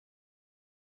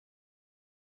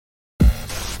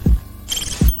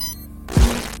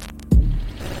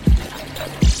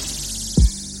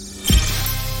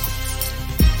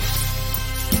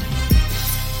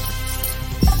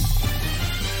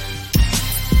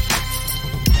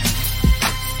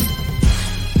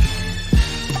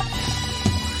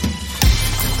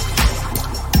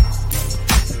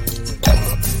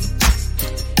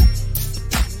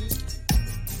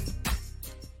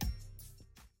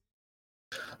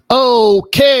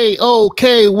Okay,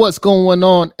 what's going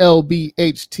on,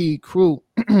 LBHT crew?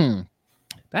 Did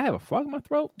I have a frog in my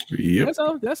throat? Yep.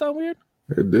 That sound weird?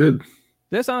 It did. Did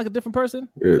that sound like a different person?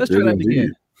 Let's try that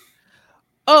again.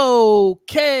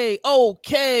 Okay,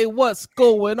 what's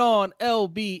going on,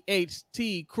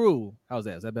 LBHT crew? How's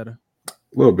that? Is that better? A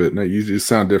little bit. No, you just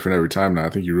sound different every time now. I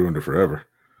think you ruined it forever.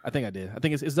 I think I did. I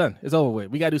think it's done. It's over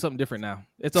with. We got to do something different now.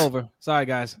 It's over. Sorry,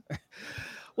 guys.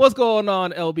 What's going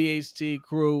on, LBHT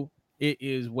crew? It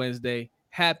is Wednesday.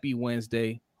 Happy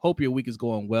Wednesday. Hope your week is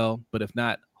going well. But if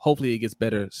not, hopefully it gets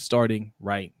better starting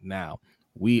right now.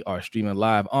 We are streaming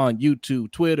live on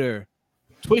YouTube, Twitter.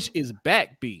 Twitch is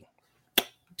back, B.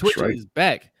 Twitch is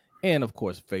back. And, of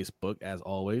course, Facebook, as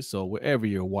always. So wherever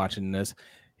you're watching this,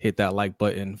 hit that like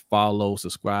button, follow,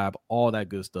 subscribe, all that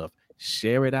good stuff.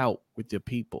 Share it out with your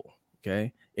people,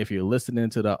 okay? If you're listening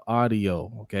to the audio,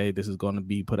 okay, this is going to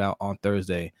be put out on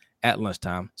Thursday at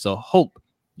lunchtime. So hope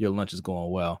your lunch is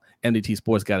going well. MDT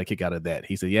Sports got a kick out of that.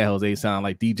 He said, yeah, Jose sound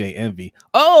like DJ Envy.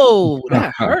 Oh,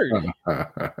 that hurt.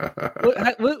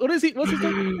 What is he? What's his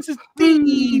name? This is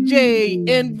DJ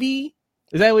Envy.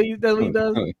 Is that what he does?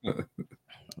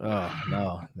 Oh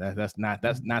no, that's not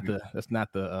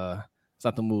the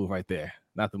move right there.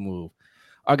 Not the move.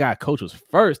 Our guy Coach was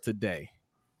first today.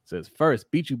 Says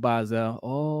first, beat you, Bazel.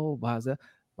 Oh, Bazel.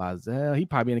 He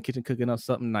probably in the kitchen cooking up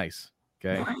something nice.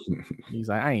 Okay. He's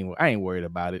like, I ain't worried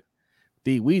about it.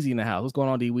 D Weezy in the house. What's going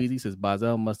on, D Weezy? Says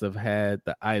Bazel must have had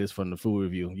the itis from the food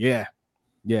review. Yeah.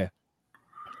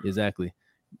 Exactly.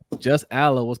 Just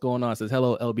Aloe, what's going on? Says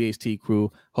hello, LBHT crew.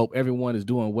 Hope everyone is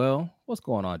doing well. What's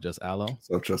going on, Just Aloe?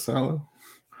 What's up, Just Aloe?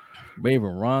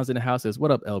 Raven Ron's in the house. Says,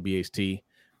 what up, LBHT?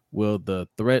 Will the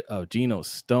threat of Geno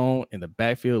Stone in the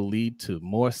backfield lead to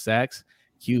more sacks?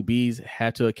 QBs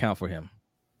have to account for him.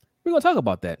 We're going to talk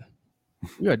about that.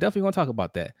 We are definitely going to talk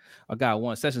about that. I got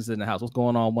One Sessions in the house. What's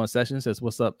going on, One Sessions? Says,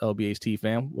 what's up, LBHT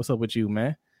fam? What's up with you,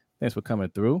 man? Thanks for coming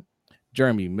through.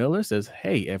 Jeremy Miller says,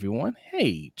 hey, everyone.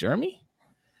 Hey, Jeremy.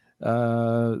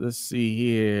 Let's see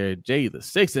here. Jay the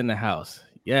Six in the house.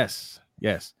 Yes.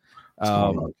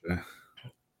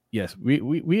 Yes,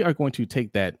 we are going to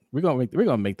take that. We're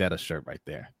gonna make that a shirt right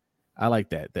there. I like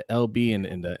that. The LB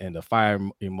and the fire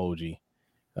emoji,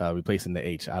 replacing the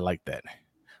H. I like that.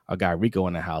 I got Rico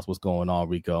in the house. What's going on,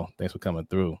 Rico? Thanks for coming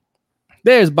through.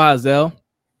 There's Bazel.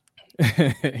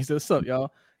 He says, what's up,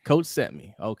 y'all? Coach sent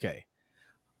me. Okay.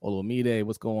 Olumide,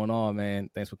 what's going on, man?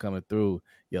 Thanks for coming through.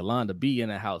 Yolanda B in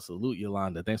the house. Salute,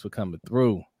 Yolanda. Thanks for coming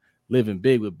through. Living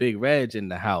big with Big Reg in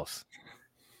the house.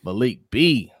 Malik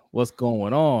B, what's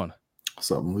going on?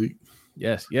 What's up, Malik?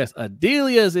 Yes.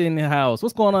 Adelia's in the house.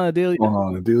 What's going on, Adelia? What's going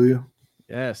on, Adelia?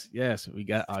 Yes. We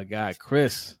got our guy,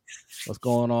 Chris. What's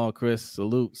going on, Chris?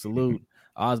 Salute.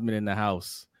 Osmond in the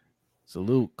house.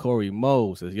 Salute. Corey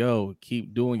Moe says, yo,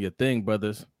 keep doing your thing,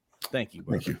 brothers. Thank you,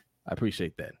 brother. Thank you. I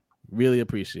appreciate that. Really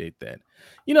appreciate that.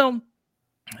 You know,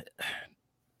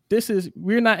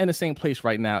 we're not in the same place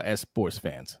right now as sports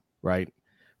fans, right?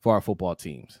 For our football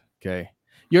teams. Okay.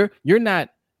 You're not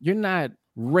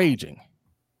raging,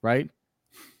 right?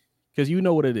 Because you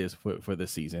know what it is for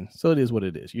this season. So it is what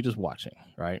it is. You're just watching,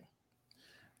 right?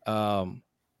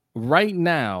 Right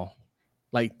now,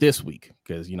 like this week,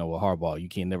 because you know with hardball, you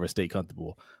can never stay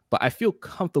comfortable. But I feel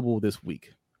comfortable this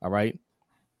week. All right.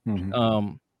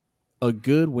 Mm-hmm. A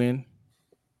good win.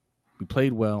 We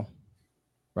played well,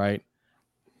 right?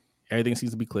 Everything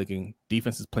seems to be clicking.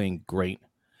 Defense is playing great.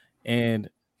 And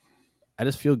I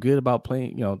just feel good about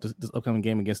playing, this upcoming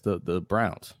game against the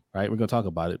Browns, right? We're going to talk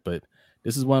about it, but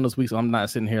this is one of those weeks I'm not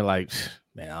sitting here like,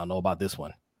 man, I don't know about this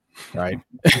one, right?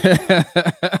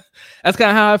 That's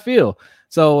kind of how I feel.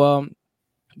 So,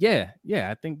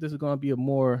 I think this is going to be a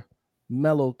more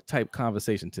mellow type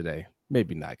conversation today.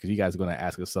 Maybe not, because you guys are going to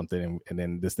ask us something, and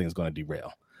then this thing is going to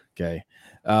derail. Okay.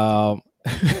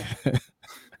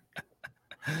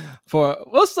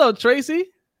 What's up,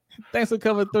 Tracy? Thanks for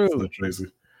coming through. What's up, Tracy?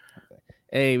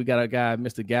 Hey, we got our guy,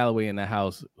 Mr. Galloway, in the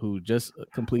house who just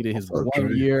completed his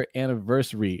 1 year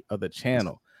anniversary of the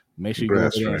channel. Make sure you go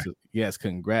over there. Yes,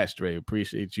 congrats, Dre.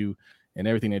 Appreciate you and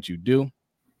everything that you do.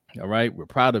 All right. We're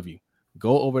proud of you.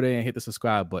 Go over there and hit the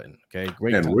subscribe button. Okay.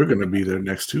 Great. And we're going to be there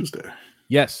next Tuesday.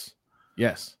 Yes.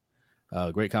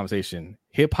 Great conversation.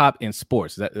 Hip hop and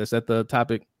sports. Is that the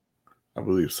topic? I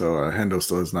believe so. Hendo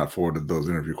still has not forwarded those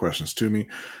interview questions to me.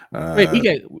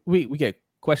 Wait, we get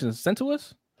questions sent to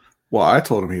us? Well, I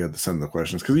told him he had to send the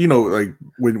questions because like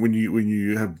when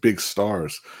you have big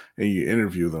stars and you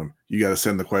interview them, you got to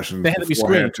send the questions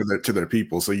beforehand to their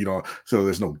people, so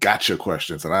there's no gotcha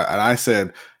questions. And I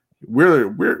said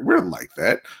we're like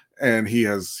that, and he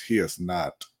has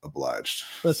not obliged.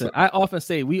 Listen, I often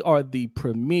say we are the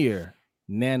premier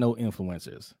nano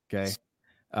influencers. Okay.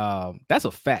 That's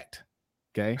a fact.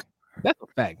 Okay. That's a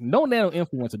fact. No nano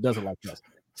influencer does it like us.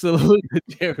 Salute to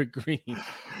Jared Green.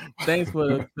 Thanks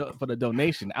for the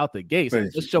donation out the gate. So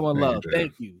just showing love.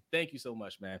 Thank you so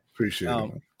much, man. Appreciate it.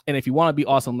 Man. And if you want to be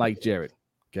awesome like Jared,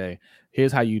 okay,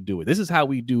 here's how you do it. This is how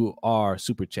we do our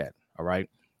super chat. All right.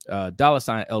 $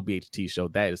 LBHT show.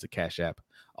 That is the Cash App.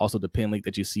 Also, the pin link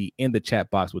that you see in the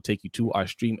chat box will take you to our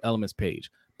Stream Elements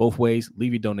page. Both ways,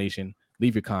 leave your donation,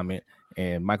 leave your comment,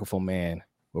 and Microphone Man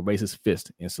will raise his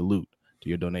fist in salute to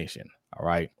your donation. All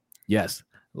right. Yes.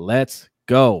 Let's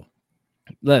go.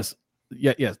 Yes.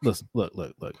 Listen, look.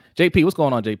 JP, what's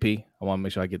going on, JP? I want to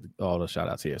make sure I get all the shout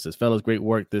outs here. It says, fellas, great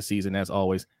work this season as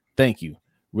always. Thank you.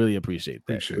 Really appreciate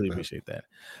that. Appreciate that.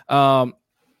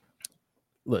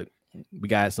 Look, we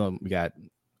got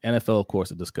NFL, of course,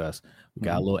 to discuss. We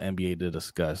got a little NBA to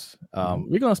discuss.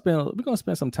 We're gonna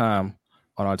spend some time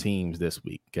on our teams this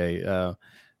week. Okay.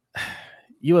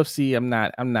 UFC, I'm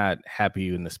not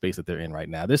happy in the space that they're in right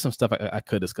now. There's some stuff I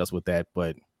could discuss with that,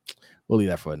 but we'll leave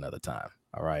that for another time.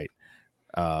 All right.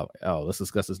 Let's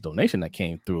discuss this donation that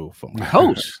came through from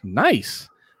Coach. Nice.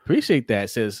 Appreciate that. It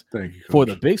says, thank you, Coach. For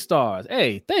the big stars.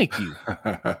 Hey, thank you.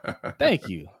 Thank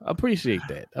you. Appreciate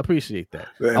that.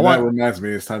 And that reminds me,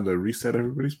 it's time to reset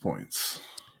everybody's points.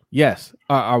 Yes.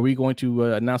 Are we going to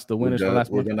announce the winners for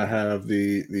last month? We're going to have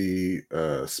the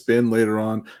spin later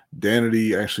on.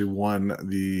 Danity actually won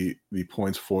the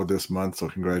points for this month, so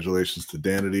congratulations to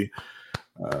Danity.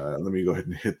 Let me go ahead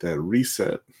and hit that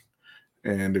reset.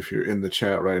 And if you're in the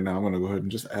chat right now, I'm going to go ahead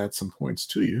and just add some points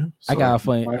to you. So I got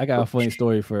a funny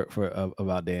story for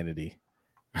about Danity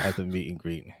at the meet and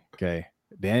greet. Okay,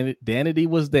 Danity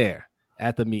was there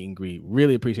at the meet and greet.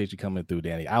 Really appreciate you coming through,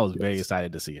 Danny. I was very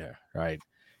excited to see her. Right,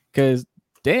 because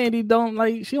Danity don't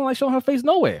like showing her face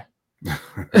nowhere.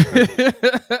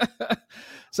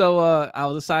 So I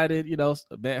was excited.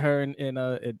 Met her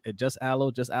in Just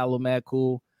Aloe, mad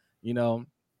cool.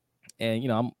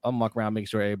 And I'm walking around, making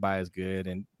sure everybody's good.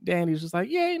 And Danny's just like,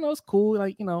 yeah, it's cool.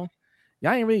 Like, y'all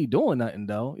ain't really doing nothing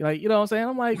though. Like, what I'm saying?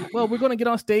 I'm like, well, we're gonna get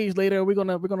on stage later. We're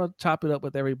gonna chop it up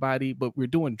with everybody, but we're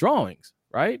doing drawings,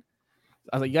 right?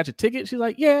 I was like, you got your ticket? She's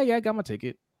like, yeah, I got my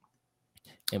ticket.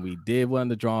 And we did one of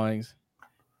the drawings,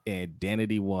 and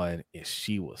Danity won, and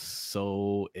she was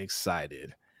so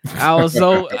excited. I was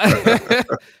so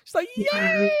she's like,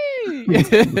 yay!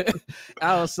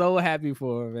 I was so happy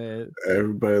for her, man.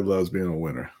 Everybody loves being a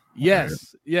winner.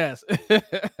 Yes.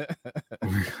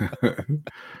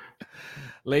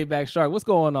 Laid back shark, what's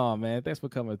going on, man? Thanks for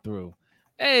coming through.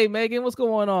 Hey, Megan, what's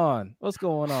going on? Thanks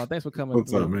for coming through.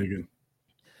 What's up, Megan?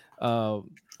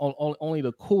 Only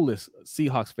the coolest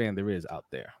Seahawks fan there is out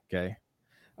there. Okay.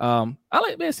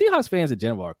 Seahawks fans in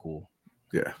general are cool.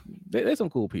 Yeah, they're some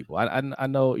cool people. I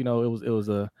know, it was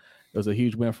a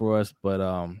huge win for us, but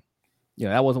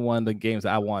that wasn't one of the games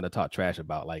that I wanted to talk trash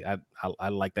about. Like I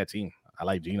like that team. I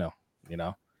like Gino,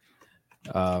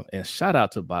 and shout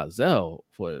out to Bazel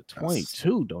for the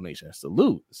 22 donation.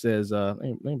 Salute. Says let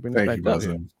me bring this back up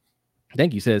here.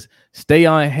 Thank you. Says stay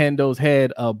on Hendo's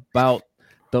head about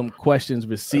them questions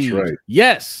received. That's right.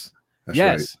 Yes. That's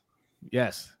right.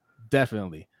 Yes,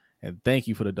 definitely. And thank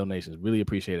you for the donations. Really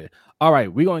appreciate it. All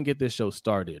right, we're going to get this show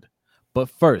started. But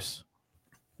first,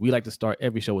 we like to start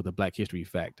every show with a Black History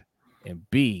fact. And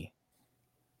B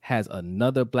has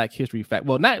another Black History fact.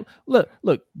 Well, not look,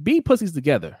 B puts these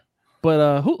together.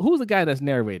 But who's the guy that's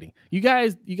narrating? You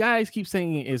guys keep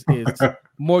saying is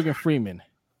Morgan Freeman.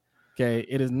 Okay,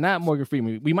 it is not Morgan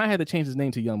Freeman. We might have to change his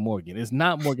name to Young Morgan. It's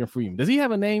not Morgan Freeman. Does he have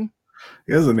a name?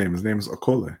 He has a name. His name is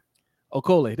Okole.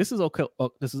 Okole. This is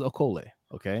Okole.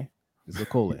 Okay, this is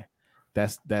Okole.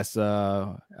 That's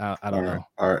I don't know.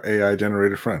 Our AI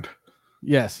generated friend.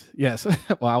 Yes.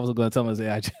 Well, I wasn't going to tell him it's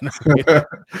AI generated.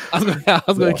 I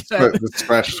was going to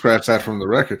scratch that from the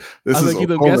record. This is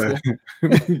Okole.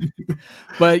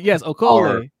 But yes,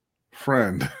 Okole,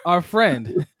 our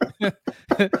friend.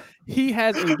 He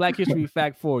has a Black History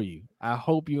fact for you. I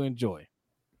hope you enjoy.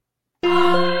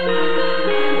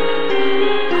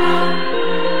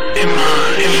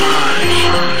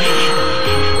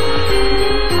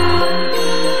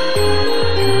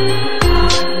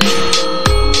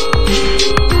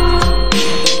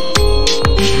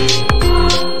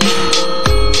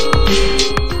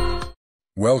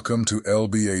 Welcome to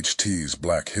LBHT's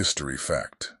Black History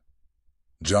Fact.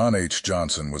 John H.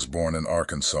 Johnson was born in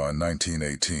Arkansas in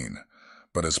 1918,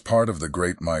 but as part of the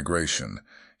Great Migration,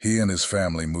 he and his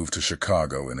family moved to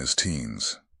Chicago in his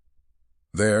teens.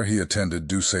 There he attended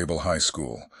DuSable High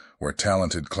School, where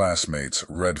talented classmates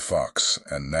Red Fox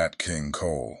and Nat King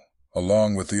Cole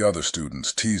along with the other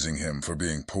students teasing him for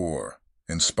being poor,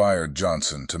 inspired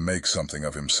Johnson to make something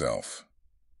of himself.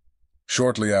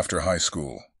 Shortly after high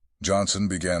school, Johnson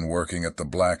began working at the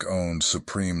black-owned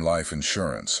Supreme Life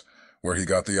Insurance, where he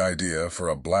got the idea for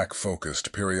a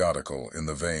black-focused periodical in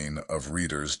the vein of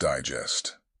Reader's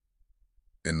Digest.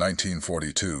 In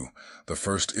 1942, the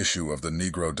first issue of the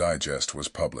Negro Digest was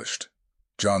published.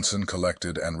 Johnson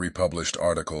collected and republished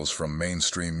articles from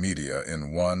mainstream media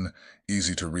in one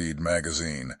easy-to-read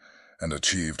magazine and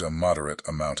achieved a moderate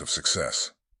amount of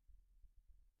success.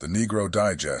 The Negro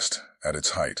Digest, at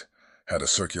its height, had a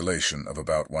circulation of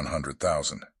about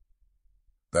 100,000.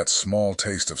 That small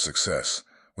taste of success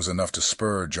was enough to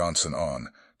spur Johnson on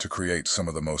to create some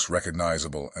of the most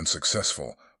recognizable and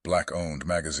successful black-owned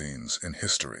magazines in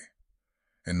history.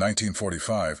 In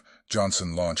 1945,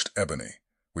 Johnson launched Ebony,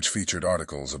 which featured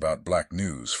articles about black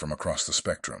news from across the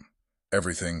spectrum,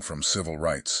 everything from civil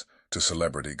rights to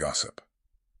celebrity gossip.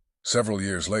 Several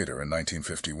years later, in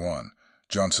 1951,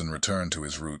 Johnson returned to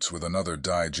his roots with another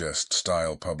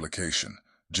digest-style publication,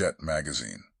 Jet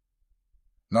magazine.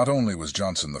 Not only was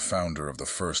Johnson the founder of the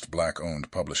first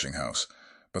black-owned publishing house,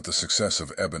 but the success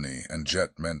of Ebony and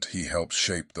Jet meant he helped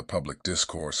shape the public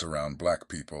discourse around black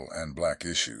people and black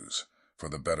issues for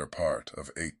the better part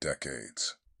of 8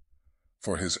 decades.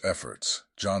 For his efforts,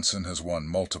 Johnson has won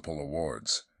multiple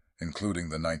awards, including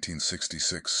the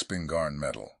 1966 Spingarn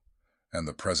Medal and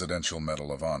the Presidential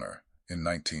Medal of Honor in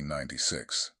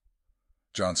 1996.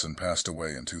 Johnson passed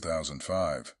away in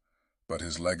 2005, but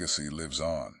his legacy lives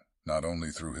on, not only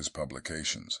through his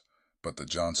publications, but the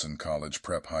Johnson College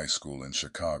Prep High School in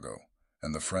Chicago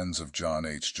and the Friends of John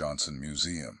H. Johnson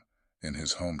Museum in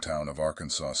his hometown of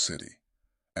Arkansas City,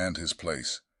 and his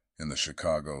place in the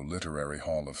Chicago Literary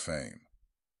Hall of Fame.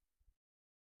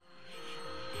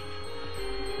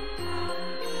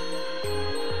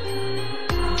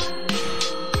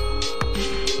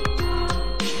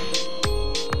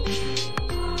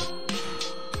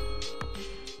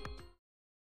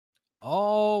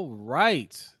 All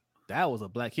right. That was a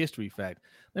Black History fact.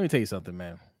 Let me tell you something,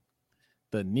 man.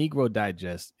 The Negro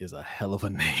Digest is a hell of a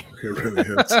name. It really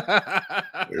is.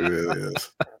 It really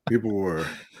is. People were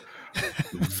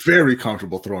very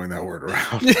comfortable throwing that word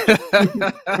around.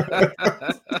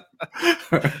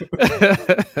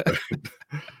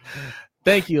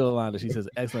 Thank you, Alonda. She says,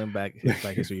 excellent Black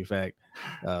History fact.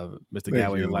 Mr.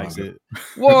 Galway likes Yolanda. it.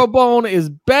 Warbone is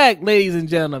back, ladies and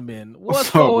gentlemen. What's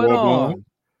up, going Warbone? on?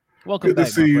 Welcome Good back,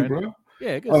 to see my you, friend. bro.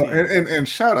 Yeah, good to see you. And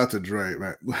shout out to Dre,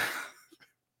 man.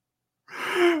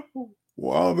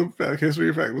 While the Black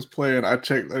History fact was playing, I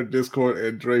checked our Discord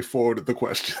and Dre forwarded the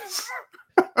questions.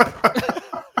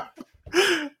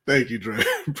 Thank you, Dre.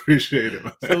 Appreciate it,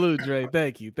 man. Salute, Dre.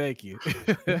 Thank you.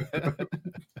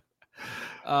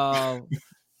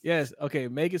 Yes. Okay.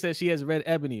 Megan says she has read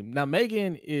Ebony. Now,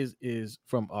 Megan is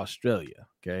from Australia.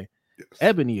 Okay. Yes.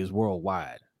 Ebony is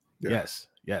worldwide. Yeah.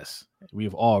 Yes.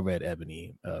 We've all read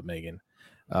Ebony, Megan.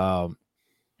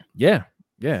 Yeah.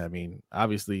 I mean,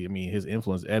 obviously, his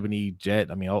influence, Ebony, Jet.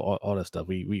 I mean, all that stuff.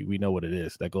 We know what it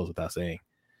is. That goes without saying.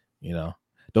 You know,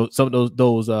 some of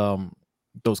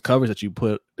those covers that you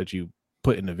put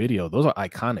in the video, those are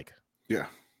iconic. Yeah.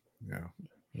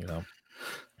 You know.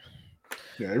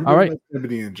 Yeah. All right.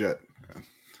 Ebony and Jet.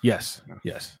 Yes.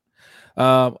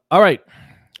 All right.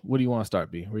 What do you want to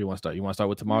start, B? Where do you want to start? You want to start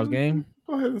with tomorrow's game?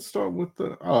 Go ahead and start with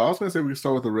the. I was going to say we can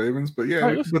start with the Ravens, but yeah,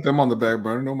 right, we can put them on the back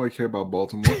burner. Nobody care about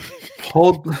Baltimore.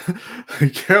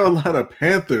 Carolina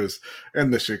Panthers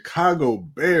and the Chicago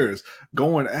Bears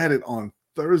going at it on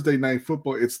Thursday Night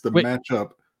Football. It's the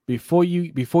matchup. Before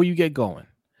you get going,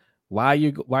 why are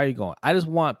you going? I just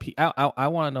want I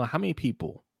want to know how many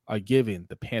people are giving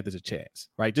the Panthers a chance.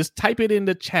 Right? Just type it in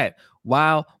the chat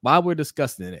while we're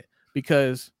discussing it,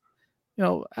 because you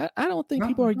know I don't think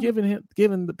people are giving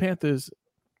the Panthers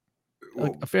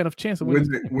a fair enough chance of winning.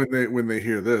 When they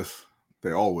hear this,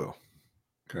 they all will.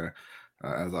 Okay,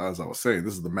 as I was saying,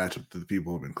 this is the matchup that the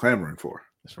people have been clamoring for.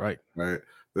 That's right. Right.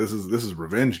 This is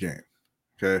revenge game.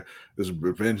 Okay, this is a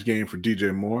revenge game for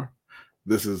DJ Moore.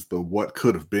 This is the what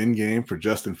could have been game for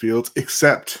Justin Fields,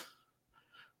 except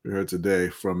we heard today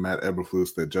from Matt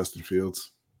Eberflus that Justin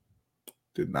Fields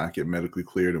did not get medically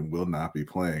cleared and will not be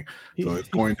playing. So it's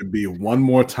going to be one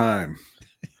more time,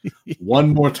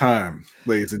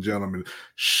 ladies and gentlemen.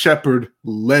 Shepherd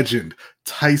legend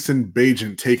Tyson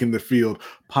Bagent taking the field,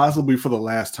 possibly for the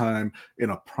last time in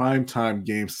a primetime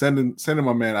game, sending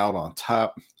my man out on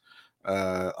top.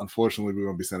 Unfortunately, we're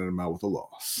going to be sending him out with a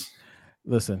loss.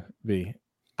 Listen, B,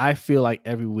 I feel like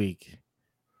every week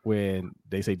when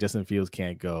they say Justin Fields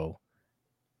can't go,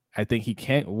 I think he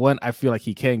can't. One, I feel like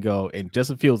he can go, and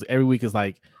Justin Fields every week is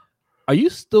like, Are you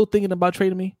still thinking about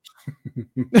trading me?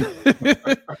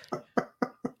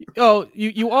 Oh,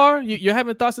 you are? You're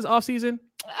having thoughts this offseason?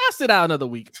 I'll sit out another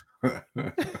week. That's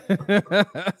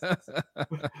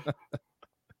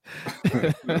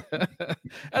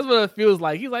what it feels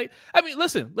like. He's like, I mean,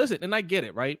 listen, and I get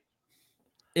it, right?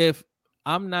 If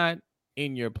I'm not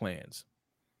in your plans,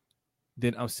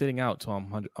 then I'm sitting out till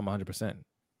I'm 100%.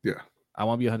 Yeah. I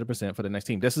want to be 100% for the next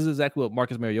team. This is exactly what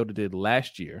Marcus Mariota did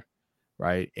last year,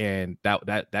 right? And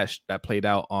that played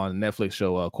out on Netflix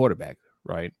show Quarterback,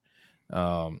 right?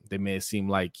 They made it seem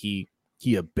like he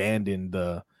abandoned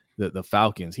the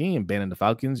Falcons. He ain't abandoned the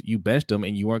Falcons. You benched him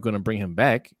and you weren't going to bring him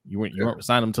back. You weren't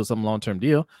signing him to some long-term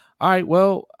deal. All right,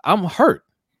 well, I'm hurt.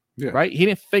 Yeah. Right? He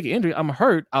didn't fake an injury. I'm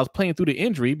hurt. I was playing through the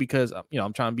injury because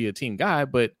I'm trying to be a team guy,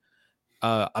 but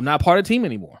I'm not part of the team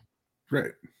anymore.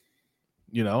 Right.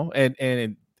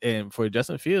 And for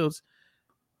Justin Fields,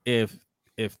 if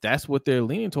that's what they're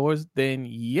leaning towards, then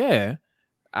yeah,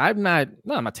 I'm not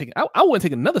taking. I wouldn't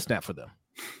take another snap for them.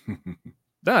 No,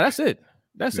 that's it.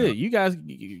 That's it. You guys,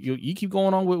 you keep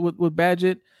going on with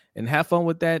Badgett and have fun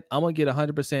with that. I'm gonna get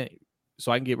 100%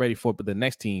 so I can get ready for the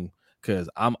next team because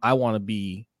I want to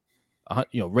be,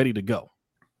 ready to go,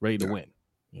 ready to win.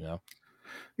 Yeah,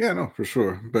 no, for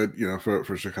sure. But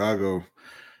for Chicago,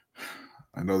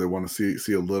 I know they want to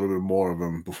see a little bit more of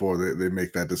him before they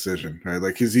make that decision, right?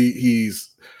 Like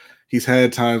he's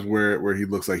had times where he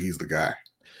looks like he's the guy.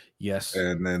 Yes.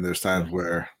 And then there's times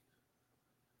where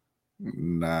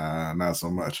nah, not so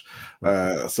much.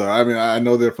 So I mean, I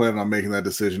know they're planning on making that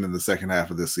decision in the second half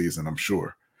of this season, I'm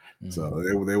sure. Mm-hmm.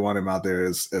 So they want him out there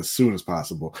as soon as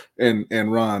possible. And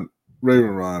Raven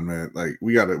Ron, man, like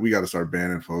we gotta start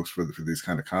banning folks for these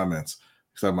kind of comments.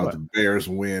 He's talking about the Bears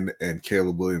win and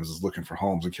Caleb Williams is looking for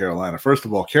homes in Carolina. First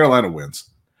of all, Carolina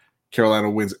wins. Carolina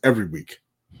wins every week.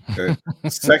 Okay.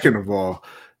 Second of all,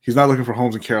 he's not looking for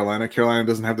homes in Carolina. Carolina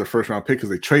doesn't have their first round pick because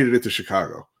they traded it to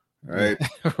Chicago. Right.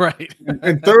 Right.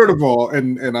 And third of all,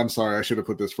 and I'm sorry, I should have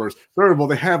put this first. Third of all,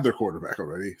 they have their quarterback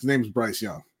already. His name is Bryce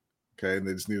Young. Okay. And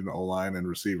they just need an O-line and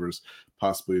receivers,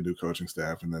 possibly a new coaching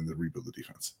staff, and then they rebuild the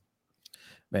defense.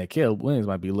 Man, Caleb Williams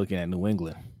might be looking at New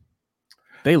England.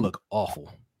 They look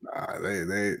awful. Nah, they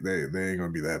ain't gonna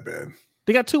be that bad.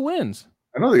 They got 2 wins.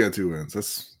 I know they got 2 wins.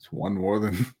 That's one more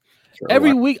than Carolina.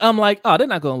 Every week. I'm like, oh, they're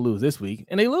not gonna lose this week,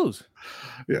 and they lose.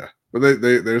 Yeah, but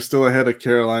they're still ahead of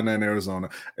Carolina and Arizona.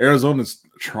 Arizona's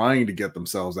trying to get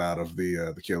themselves out of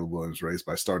the Caleb Williams race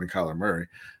by starting Kyler Murray.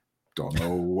 Don't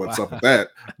know what's up with that,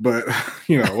 but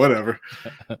whatever.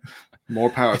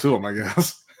 More power to them, I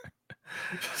guess.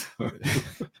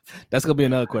 That's gonna be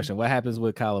another question. What happens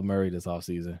with Kyler Murray this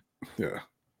offseason? Yeah,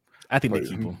 I think they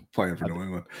keep him playing for New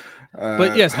England.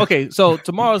 But yes, okay. So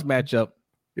tomorrow's matchup.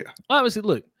 Yeah, obviously,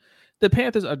 look, the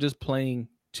Panthers are just playing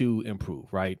to improve.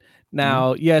 Right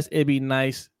now, yes, it'd be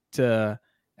nice to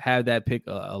have that pick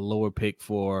a lower pick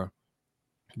for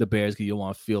the Bears because you don't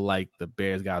want to feel like the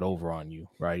Bears got over on you,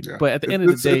 right? Yeah. But at the end of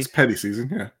the day, it's petty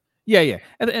season. Yeah.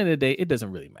 At the end of the day, it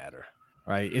doesn't really matter.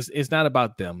 Right, it's not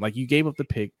about them. Like you gave up the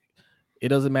pick, it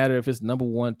doesn't matter if it's number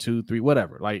 1, 2, 3,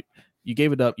 whatever. Like you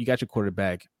gave it up, you got your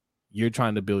quarterback. You're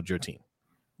trying to build your team.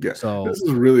 Yeah, so this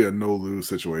is really a no-lose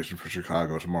situation for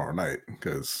Chicago tomorrow night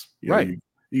because you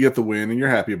get the win and you're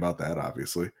happy about that,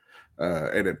 obviously,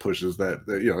 and it pushes that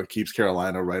it keeps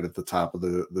Carolina right at the top of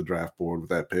the draft board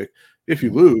with that pick. If you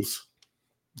lose,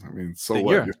 I mean, so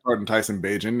what? You're starting Tyson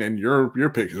Bagent, and your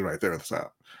pick is right there at the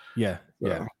top. Yeah,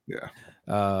 yeah.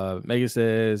 Megan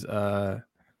says,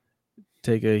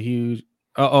 take a huge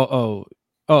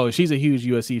she's a huge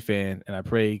USC fan, and I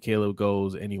pray Caleb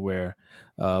goes anywhere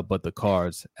but the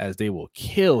Cards, as they will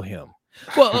kill him.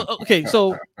 Well, okay,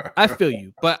 so I feel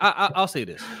you, but I'll say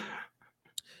this.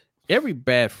 Every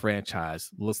bad franchise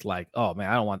looks like, oh man,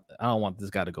 I don't want this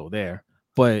guy to go there.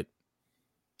 But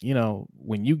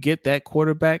when you get that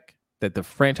quarterback that the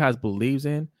franchise believes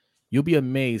in, you'll be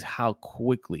amazed how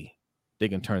quickly they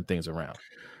can turn things around.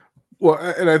 Well,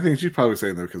 and I think she's probably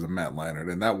saying that because of Matt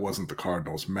Leinart, and that wasn't the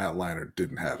Cardinals. Matt Leinart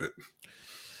didn't have it.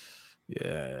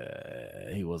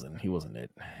 Yeah, he wasn't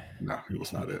it. No, he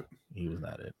was not it. He was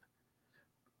not it.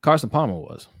 Carson Palmer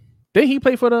was. Did he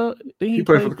play for the? He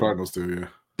played for the Cardinals too. Yeah,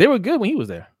 they were good when he was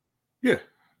there. Yeah.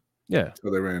 So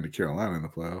they ran into Carolina in the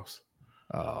playoffs.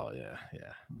 Oh yeah.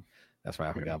 That's right.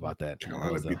 I forgot about that.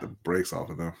 Carolina beat the brakes off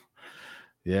of them.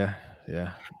 Yeah.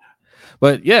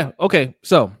 But yeah, okay.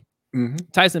 So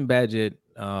Tyson Bagent,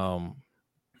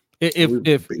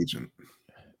 if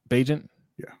Bagent,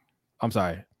 yeah. I'm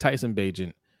sorry, Tyson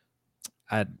Bagent.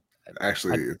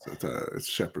 It's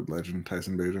Shepherd legend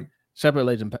Tyson Bagent. Shepherd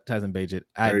legend Tyson Bagent.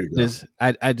 I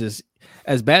just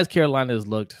as bad as Carolina has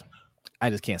looked, I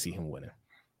just can't see him winning.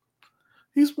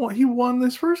 He won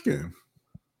this first game.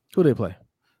 Who did they play?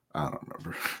 I don't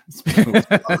remember. It's been a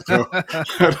while ago.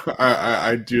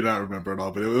 I do not remember at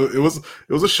all, but it was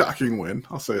a shocking win.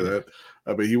 I'll say that.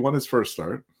 But he won his first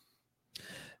start.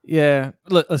 Yeah.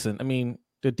 Listen, I mean,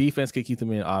 the defense could keep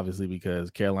them in, obviously,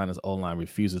 because Carolina's O-line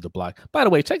refuses to block. By the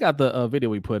way, check out the video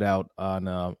we put out on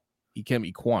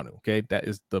Ikem Ekwonu. Okay, that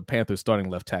is the Panthers starting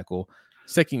left tackle,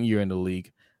 second year in the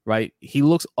league. Right, he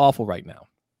looks awful right now.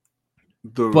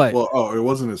 It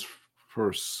wasn't his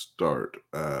first start,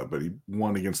 but he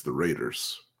won against the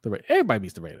Raiders. Everybody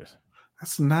beats the Raiders.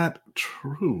 That's not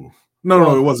true.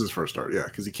 No, it was his first start. Yeah,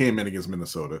 because he came in against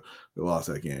Minnesota. They lost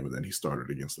that game, and then he started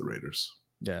against the Raiders.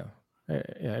 Yeah,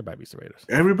 everybody beats the Raiders.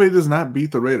 Everybody does not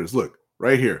beat the Raiders. Look,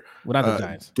 right here. We're not the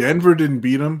Giants. Denver didn't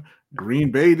beat them. Green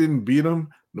Bay didn't beat them.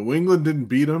 New England didn't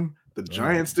beat them. The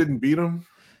Giants didn't beat them.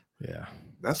 Yeah.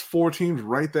 That's 4 teams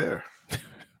right there.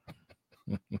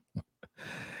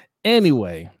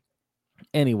 Anyway,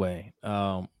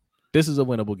 this is a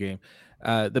winnable game.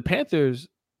 The Panthers,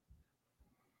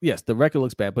 yes, the record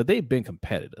looks bad, but they've been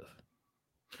competitive.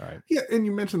 All right. Yeah, and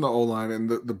you mentioned the O-line, and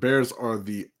the Bears are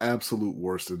the absolute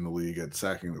worst in the league at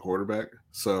sacking the quarterback.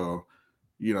 So,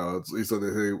 so they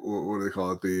say, what do they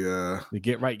call it? The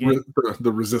get right game,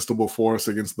 the resistible force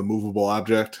against the movable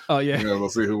object. Oh yeah, we'll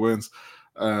see who wins.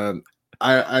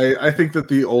 I think that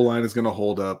the O-line is going to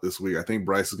hold up this week. I think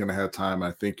Bryce is going to have time.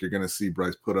 I think you're going to see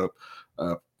Bryce put up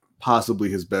possibly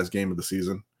his best game of the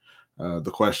season.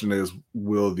 The question is,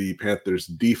 will the Panthers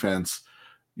defense,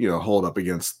 hold up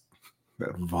against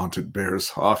that vaunted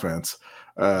Bears offense?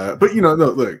 But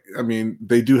look, I mean,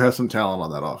 they do have some talent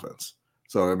on that offense.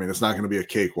 So, I mean, it's not going to be a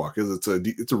cakewalk. It's a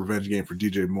revenge game for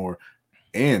DJ Moore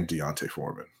and Deontay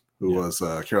Foreman, who was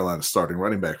Carolina's starting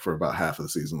running back for about half of the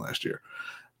season last year.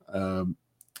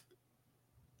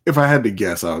 If I had to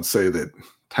guess, I would say that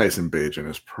Tyson Bagent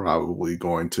is probably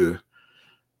going to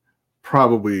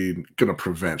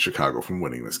prevent Chicago from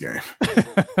winning this game.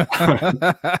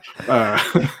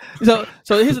 So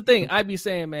here's the thing. I'd be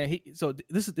saying, man.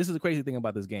 This is the crazy thing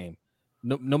about this game.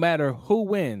 No matter who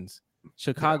wins,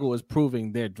 Chicago is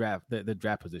proving their draft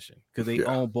position because they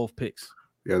own both picks.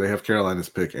 Yeah, they have Carolina's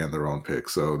pick and their own pick,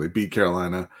 so they beat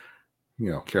Carolina.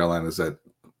 Carolina's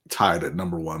tied at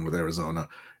number 1 with Arizona.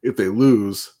 If they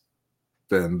lose,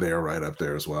 then they're right up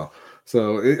there as well.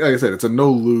 So, like I said, it's a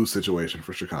no-lose situation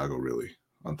for Chicago, really,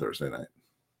 on Thursday night.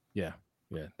 Yeah,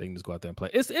 they can just go out there and play.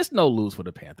 It's no lose for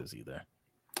the Panthers either.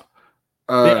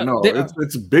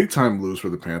 It's a big-time lose for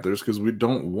the Panthers because we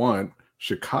don't want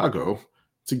Chicago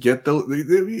to get those.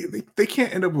 They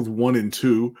can't end up with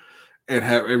 1-2 and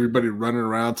have everybody running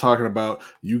around talking about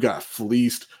you got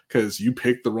fleeced because you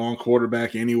picked the wrong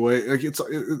quarterback anyway. Like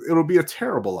it'll be a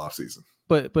terrible offseason.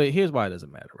 But here's why it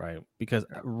doesn't matter, right? Because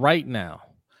right now,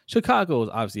 Chicago has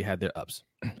obviously had their ups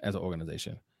as an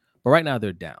organization, but right now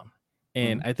they're down.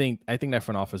 And I think that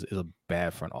front office is a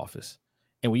bad front office.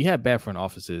 And when you have bad front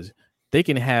offices, they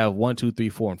can have 1, 2, 3,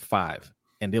 4, and 5,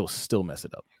 and they'll still mess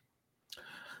it up.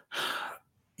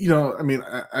 I mean,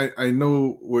 I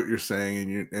know what you're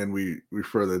saying, and we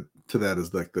refer to that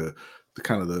as like the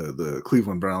kind of the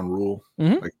Cleveland Brown rule.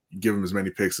 Mm-hmm. Like, give them as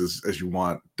many picks as you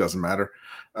want, doesn't matter.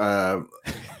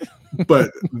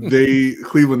 But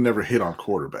Cleveland never hit on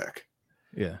quarterback.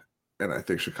 Yeah, and I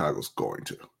think Chicago's going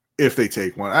to if they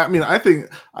take one. I mean, I think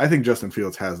Justin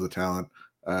Fields has the talent.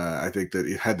 I think that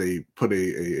had they put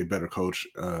a better coach,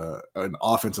 an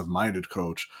offensive-minded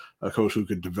coach, a coach who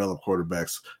could develop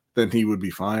quarterbacks, then he would be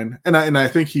fine. And I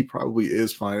think he probably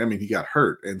is fine. I mean, he got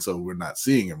hurt, and so we're not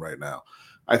seeing him right now.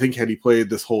 I think had he played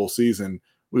this whole season,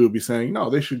 we would be saying, no,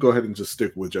 they should go ahead and just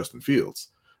stick with Justin Fields.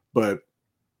 But,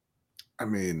 I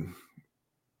mean,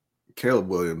 Caleb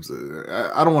Williams,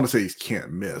 I don't want to say he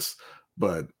can't miss,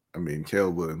 but, I mean,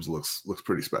 Caleb Williams looks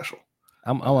pretty special.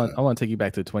 I want to take you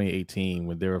back to 2018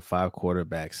 when there were 5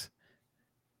 quarterbacks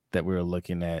that we were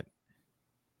looking at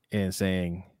and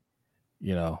saying,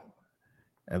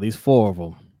 at least 4 of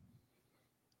them,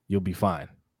 you'll be fine.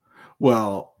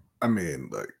 Well, I mean,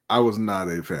 like, I was not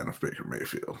a fan of Baker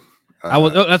Mayfield. That's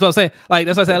what I'm saying. Like,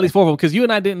 that's why I said at least 4 of them, because you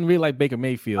and I didn't really like Baker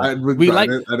Mayfield. I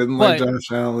didn't like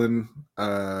Josh Allen.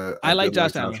 I like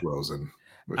Josh Allen. Rosen,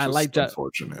 which I is like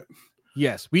unfortunate.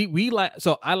 Yes, we like.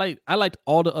 So I liked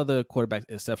all the other quarterbacks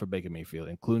except for Baker Mayfield,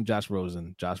 including Josh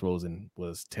Rosen. Josh Rosen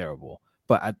was terrible,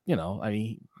 but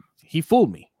he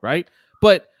fooled me, right?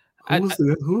 But who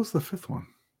was the 5th one?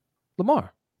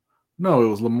 Lamar. No, it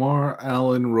was Lamar,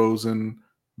 Allen, Rosen,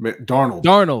 Darnold.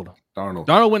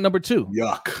 Darnold went number 2.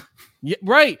 Yuck. Yeah,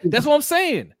 right. That's what I'm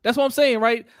saying.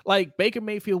 Right? Like Baker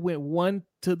Mayfield went 1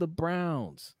 to the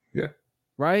Browns. Yeah.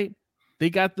 Right. They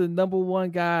got the number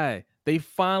one guy. They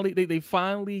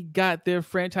finally got their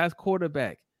franchise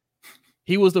quarterback.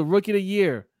 He was the rookie of the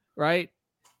year, right?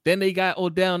 Then they got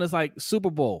Odell, and it's like Super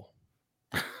Bowl.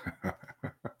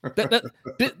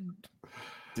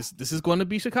 This is going to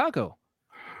be Chicago.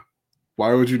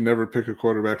 Why would you never pick a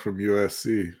quarterback from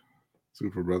USC,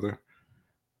 Super Brother?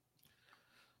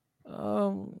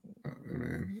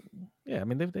 Yeah, I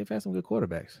mean they've had some good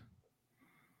quarterbacks.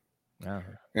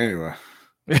 Anyway,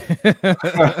 but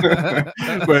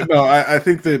no, I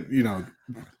think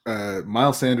that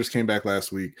Miles Sanders came back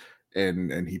last week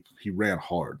and he ran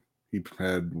hard. He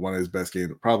had one of his best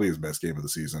games, probably his best game of the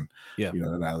season. Yeah,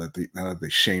 now that they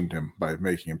shamed him by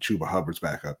making him Chuba Hubbard's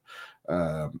backup.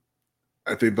 I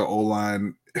think the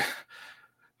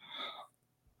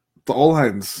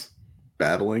O-line's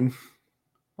battling,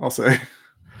 I'll say.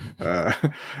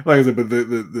 Like I said, but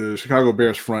the Chicago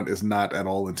Bears front is not at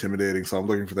all intimidating, so I'm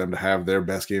looking for them to have their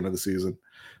best game of the season.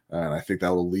 And I think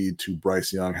that will lead to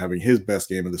Bryce Young having his best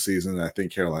game of the season. And I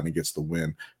think Carolina gets the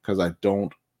win because I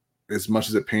don't, as much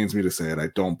as it pains me to say it, I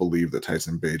don't believe that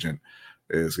Tyson Bagent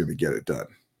is going to get it done.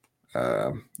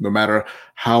 No matter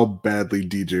how badly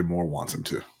DJ Moore wants him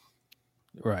to.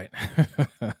 Right.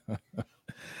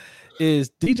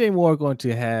 Is DJ Moore going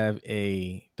to have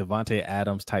a Devontae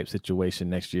Adams type situation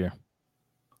next year?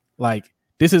 Like,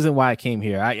 this isn't why I came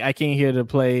here. I came here to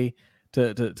play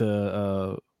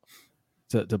to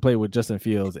play with Justin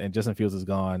Fields, and Justin Fields is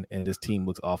gone, and this team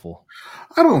looks awful.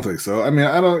 I don't think so. I mean,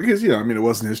 because it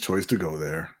wasn't his choice to go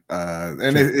there,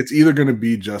 and it's either going to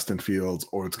be Justin Fields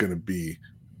or it's going to be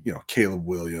Caleb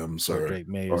Williams or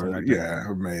May or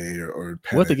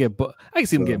Penix. What to get? I can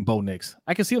see him getting Bo Nix.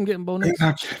 I can see him getting Bo Nix. He's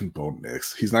not getting Bo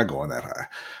Nix. He's not going that high.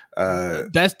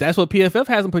 That's what PFF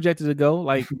has him projected to go.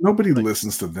 Like nobody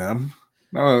listens to them.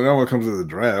 No one comes to the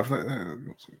draft.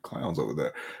 Some clowns over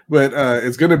there. But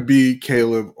it's going to be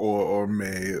Caleb or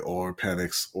May or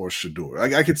Penix or Shador.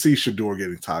 I could see Shador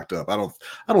getting talked up. I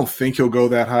don't think he'll go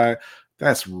that high.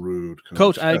 That's rude,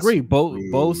 Coach. I agree.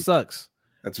 Bo sucks.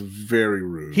 That's very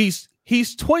rude. He's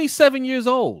 27 years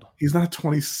old. He's not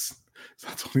 20. He's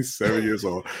not 27 years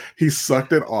old. He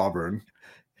sucked at Auburn.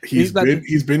 He's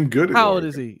been good. How old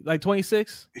is he? Like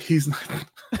 26? He's not.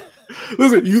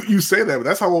 Listen, you say that, but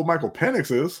that's how old Michael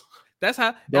Penix is. That's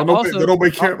how. Nobody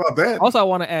care about that. Also, I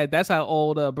want to add that's how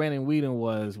old Brandon Whedon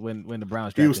was when the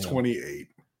Browns drafted him. He was 28.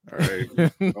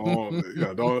 All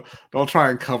right, don't try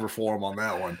and cover for him on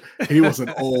that one. He was an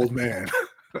old man.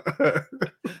 But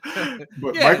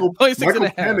yeah, Michael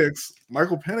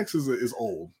Penix is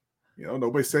old.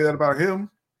 Nobody say that about him.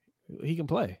 He can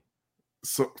play.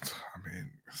 So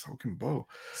so can Bo.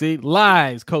 See,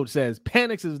 lies. Coach says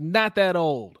Penix is not that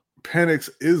old. Penix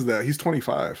is that. He's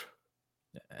 25.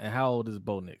 And how old is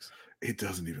Bo Nix? It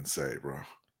doesn't even say, bro.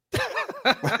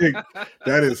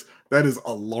 That is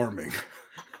alarming.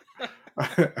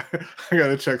 I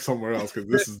gotta check somewhere else because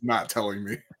this is not telling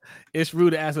me. It's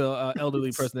rude to ask an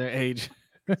elderly person their age.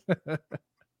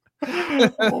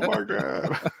 Oh my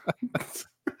god.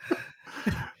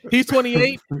 He's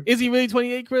 28. Is he really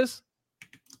 28, Chris?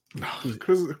 No,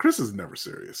 Chris is never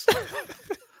serious.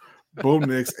 Bo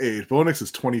Nix age. Bo Nix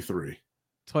is 23.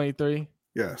 23?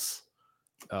 Yes.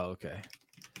 Oh, okay.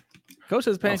 Coach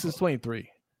says Penix is 23,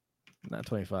 not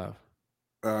 25.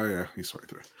 Oh yeah, he's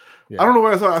 23. Yeah. I don't know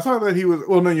what I thought. I thought that he was.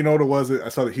 Well, no, you know what it was. I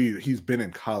saw that he's been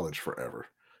in college forever.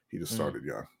 He just started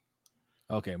young.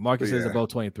 Okay, Marcus says about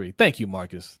 23. Thank you,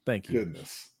 Marcus. Thank you.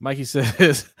 Goodness. Mikey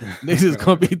says Nix is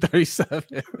going to be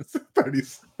 37.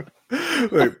 37.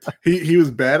 Look, he was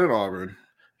bad at Auburn.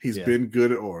 He's been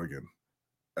good at Oregon.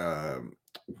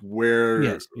 Where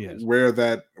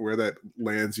that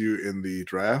lands you in the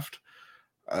draft,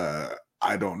 I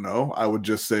don't know. I would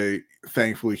just say,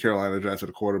 thankfully, Carolina drafted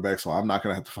a quarterback, so I'm not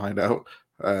going to have to find out.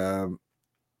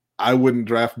 I wouldn't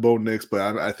draft Bo Nix,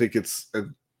 but I think it's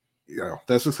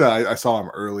that's just I saw him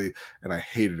early and I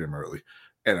hated him early,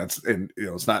 and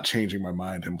it's not changing my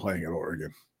mind him playing at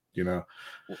Oregon. Yeah.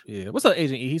 What's up,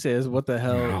 Agent E? He says, "What the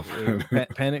hell,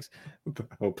 Penix?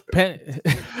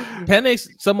 Penix.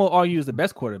 Some will argue is the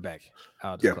best quarterback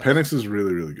out. Yeah, Penix is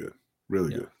really, really good.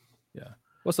 Really good. Yeah.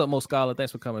 What's up, Mo Scholar?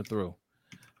 Thanks for coming through.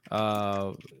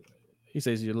 He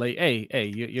says you're late.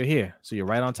 Hey, you're here, so you're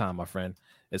right on time, my friend.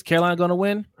 Is Carolina going to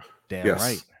win? Damn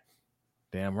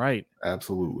right.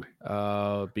 Absolutely.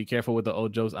 Be careful with the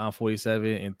Ojos on 47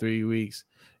 in 3 weeks,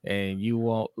 and you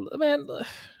won't, man.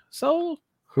 So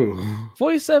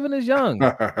 47 is young.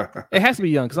 It has to be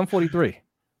young because I'm 43.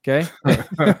 Okay.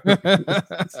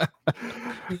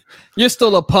 You're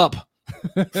still a pup.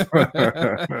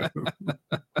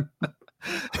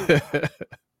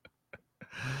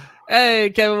 Hey,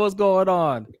 Kevin, what's going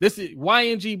on? This is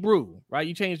YNG Brew, right?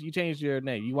 You changed your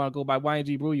name. You want to go by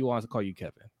YNG Brew? You want us to call you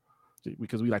Kevin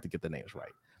because we like to get the names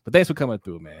right. But thanks for coming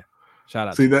through, man. Shout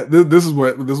out. See that this is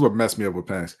what messed me up with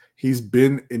Penix. He's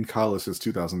been in college since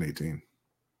 2018.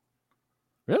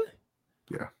 Really?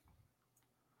 Yeah.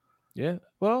 Yeah.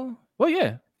 Well,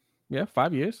 yeah.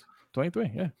 5 years.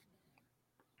 23. Yeah.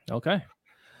 Okay.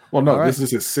 Well, no, this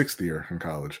is his 6th year in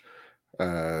college.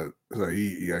 So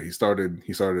he started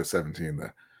at 17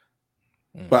 then.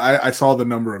 But I saw the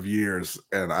number of years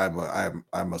and I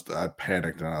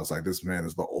panicked and I was like, this man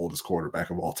is the oldest quarterback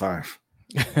of all time.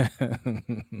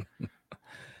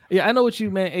 Yeah, I know what you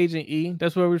meant, Agent E.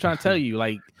 That's what we're trying to tell you.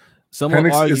 Like,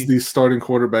 Penix is the starting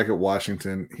quarterback at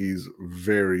Washington. He's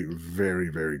very, very,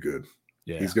 very good.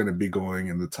 Yeah. He's going to be going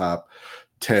in the top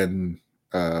 10,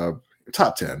 I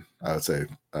would say,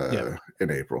 in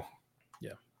April.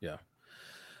 Yeah.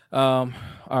 All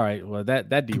right. Well,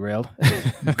 that derailed.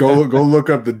 Go look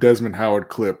up the Desmond Howard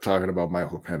clip talking about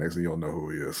Michael Penix, and you'll know who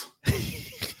he is.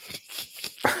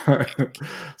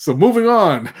 So moving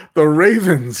on, the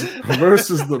Ravens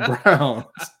versus the Browns.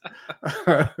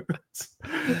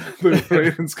 The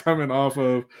Ravens coming off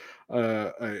of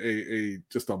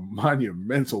just a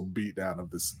monumental beatdown of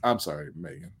this. I'm sorry,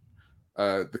 Megan.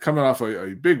 They're coming off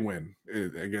a big win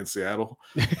against Seattle,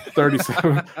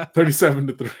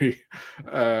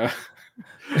 37-3,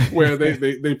 where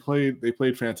they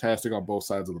played fantastic on both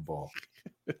sides of the ball.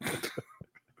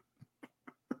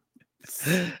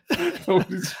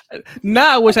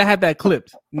 Now I wish I had that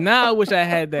clipped. That was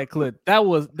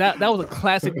a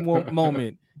classic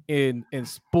moment in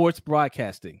sports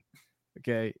broadcasting.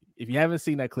 Okay, if you haven't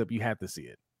seen that clip, you have to see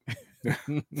it.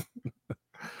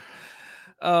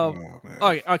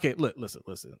 Okay.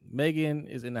 Listen. Megan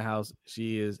is in the house.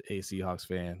 She is a Seahawks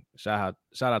fan. Shout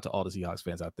out to all the Seahawks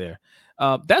fans out there.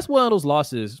 That's one of those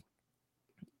losses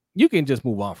you can just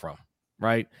move on from.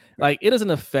 Right, like it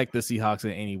doesn't affect the Seahawks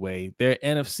in any way. They're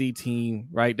an NFC team,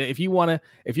 right? If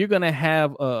you're gonna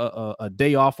have a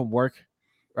day off from work,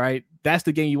 right? That's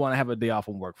the game you want to have a day off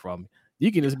from work from.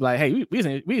 You can just be like, hey, we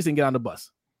just didn't get on the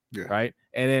bus, right?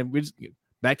 And then we just get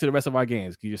back to the rest of our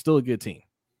games because you're still a good team,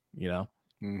 you know.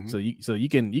 Mm-hmm. So you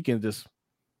can just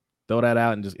throw that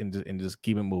out and just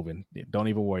keep it moving. Don't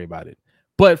even worry about it.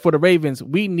 But for the Ravens,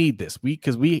 we need this.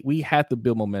 We have to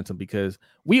build momentum because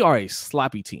we are a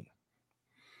sloppy team.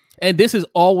 And this is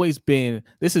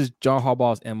John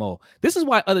Harbaugh's MO. This is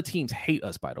why other teams hate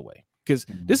us, by the way, because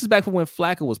this is back from when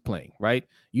Flacco was playing, right?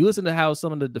 You listen to how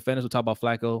some of the defenders would talk about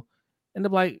Flacco, and they're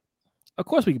like, of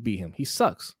course we could beat him. He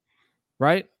sucks,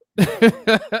 right?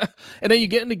 And then you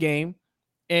get in the game,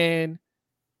 and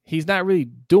he's not really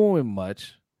doing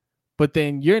much, but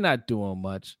then you're not doing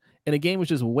much. And the game was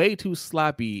just way too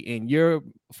sloppy, and you're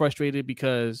frustrated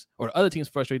or the other team's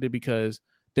frustrated because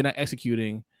they're not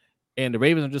executing. And the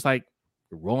Ravens are just like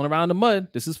rolling around in the mud.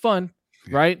 This is fun,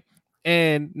 right?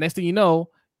 And next thing you know,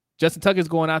 Justin Tucker's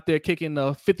going out there kicking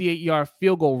a 58-yard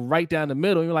field goal right down the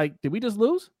middle. And you're like, did we just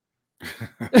lose?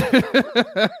 And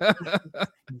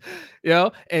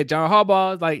John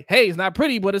Harbaugh is like, hey, it's not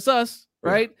pretty, but it's us,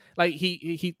 right? Yeah. Like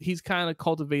he's kind of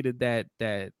cultivated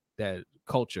that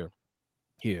culture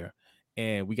here.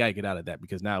 And we got to get out of that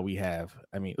because now we have,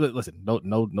 I mean, listen,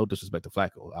 no disrespect to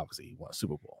Flacco. Obviously, he won a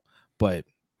Super Bowl. But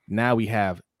now we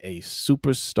have a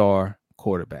superstar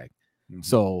quarterback. Mm-hmm.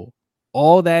 So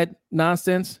all that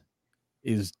nonsense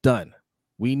is done.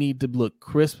 We need to look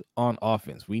crisp on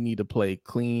offense. We need to play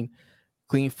clean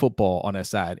football on that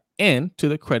side. And to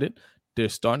the credit, they're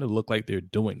starting to look like they're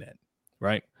doing that,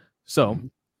 right? So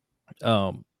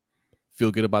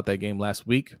feel good about that game last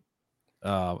week.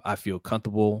 I feel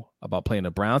comfortable about playing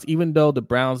the Browns, even though the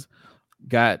Browns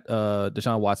got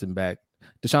Deshaun Watson back.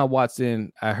 Deshaun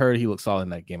Watson, I heard he looked solid in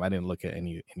that game. I didn't look at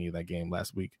any of that game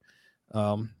last week.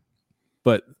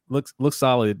 But looks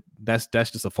solid. That's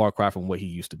just a far cry from what he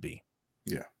used to be.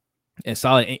 Yeah. And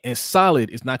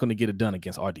solid is not going to get it done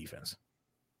against our defense.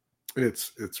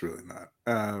 It's really not.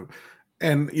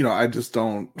 And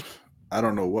I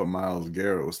don't know what Myles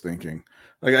Garrett was thinking.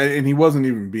 And he wasn't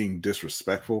even being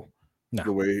disrespectful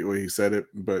the way he said it,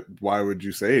 but why would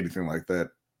you say anything like that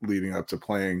leading up to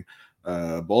playing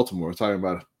Baltimore? We're talking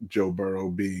about Joe Burrow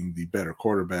being the better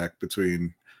quarterback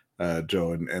between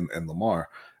Joe and Lamar.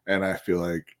 And I feel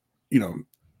like,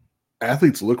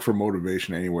 athletes look for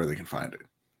motivation anywhere they can find it.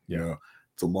 Yeah.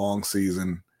 It's a long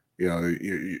season.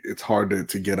 It's hard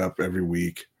to get up every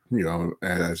week,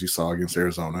 as you saw against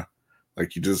Arizona.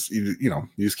 Like you just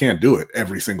can't do it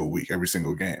every single week, every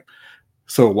single game.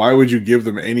 So why would you give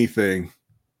them anything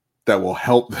that will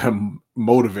help them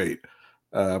motivate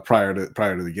prior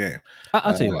to the game?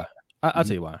 I'll tell you why. I'll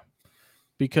tell you why.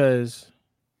 because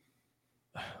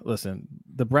listen,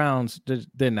 the Browns,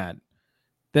 they're not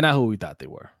who we thought they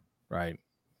were, right?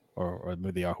 Or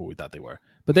maybe they are who we thought they were,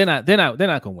 but they're not going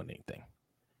to win anything,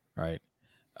 right?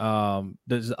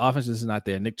 The offense is not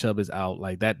there. Nick Chubb is out.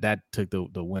 Like that took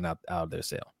the win out of their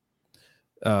sail.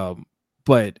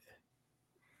 But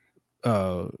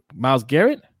Myles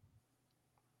Garrett,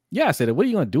 yeah, I said it. What are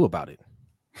you going to do about it?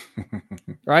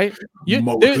 Right?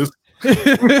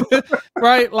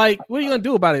 Right? Like, what are you going to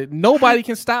do about it? Nobody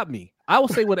can stop me. I will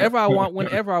say whatever I want,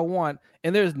 whenever I want,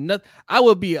 and there's nothing. I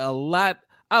would be a lot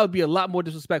more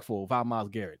disrespectful if I'm Myles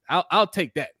Garrett. I'll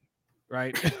take that.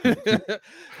 Right?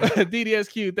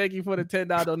 DDSQ, thank you for the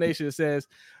 $10 donation. It says,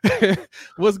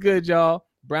 what's good, y'all?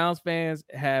 Browns fans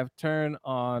have turned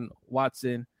on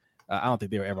Watson. I don't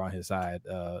think they were ever on his side.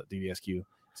 DDSQ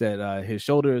said his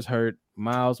shoulder is hurt.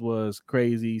 Miles was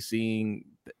crazy saying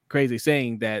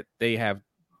that they have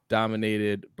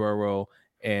dominated Burrow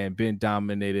and been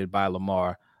dominated by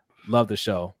Lamar. Love the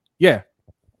show. Yeah.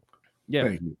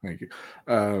 Thank you.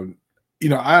 I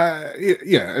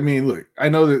mean, look, I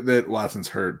know that Watson's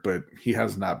hurt, but he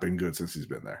has not been good since he's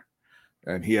been there,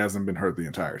 and he hasn't been hurt the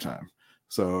entire time.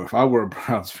 So if I were a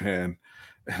Browns fan,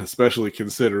 especially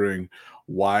considering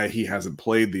why he hasn't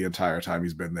played the entire time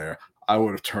he's been there, I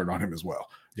would have turned on him as well,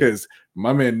 because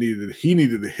my man needed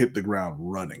to hit the ground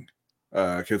running,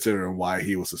 considering why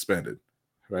he was suspended,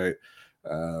 right?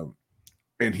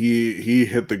 And he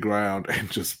hit the ground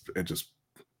and just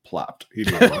plopped. He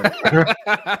didn't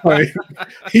like,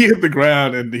 he hit the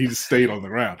ground and he just stayed on the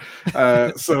ground.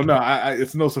 So no,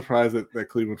 it's no surprise that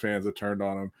Cleveland fans have turned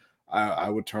on him. I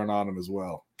would turn on him as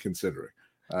well, considering.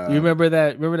 You remember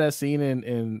that scene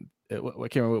in I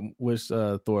can't remember which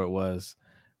Thor it was,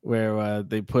 where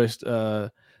they pushed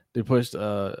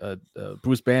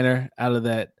Bruce Banner out of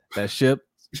that ship.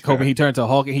 Hoping he turned to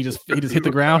Hulk and he just hit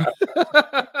the ground.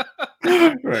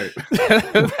 Right.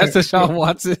 That's Deshaun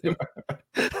Watson.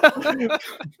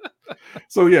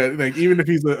 So yeah, like even if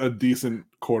he's a decent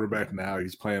quarterback now,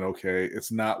 he's playing okay.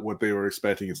 It's not what they were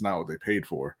expecting. It's not what they paid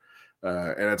for.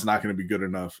 And it's not going to be good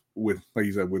enough with, like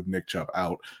you said, with Nick Chubb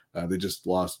out. They just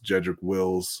lost Jedrick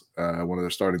Wills, one of their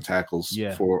starting tackles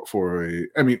for a.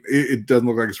 I mean, it doesn't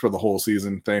look like it's for the whole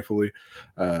season, thankfully.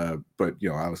 But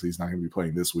obviously he's not going to be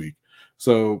playing this week.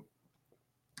 So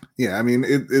yeah, I mean,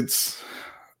 it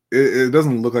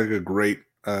doesn't look like a great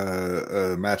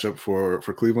matchup for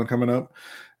Cleveland coming up.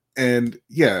 And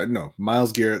yeah, no,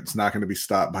 Myles Garrett's not going to be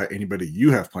stopped by anybody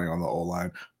you have playing on the O-line,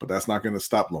 but that's not going to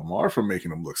stop Lamar from making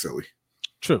him look silly.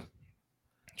 True.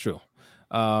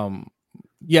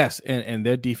 Yes, and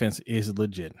their defense is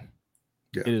legit.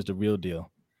 Yeah. It is the real deal.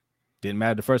 Didn't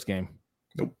matter the first game.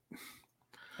 Nope.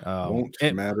 Won't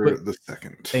matter the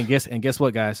second. And guess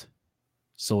what, guys?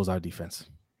 So is our defense.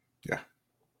 Yeah.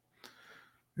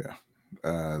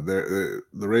 The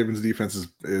Ravens defense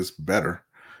is better,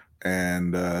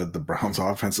 and the Browns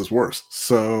offense is worse.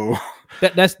 So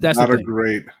that's not a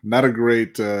great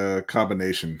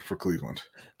combination for Cleveland.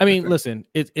 I mean, listen,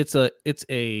 it's a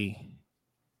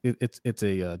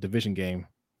division game,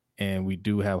 and we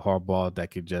do have Harbaugh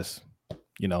that could just,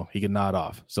 he could nod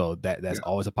off. So that's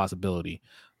always a possibility.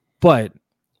 But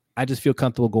I just feel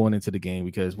comfortable going into the game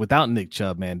because without Nick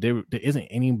Chubb, man, there isn't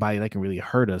anybody that can really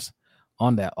hurt us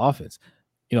on that offense.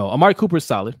 Amari Cooper is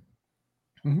solid.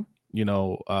 Mm-hmm.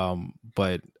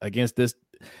 But against this,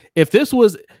 if this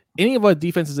was any of our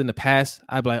defenses in the past,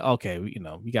 I'd be like, okay,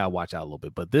 we gotta watch out a little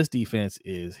bit. But this defense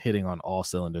is hitting on all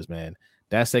cylinders, man.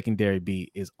 That secondary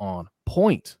beat is on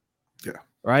point. Yeah.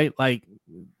 Right. Like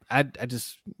I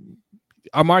just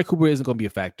Amari Cooper isn't going to be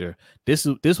a factor. This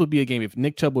would be a game if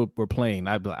Nick Chubb were playing.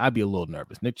 I'd be a little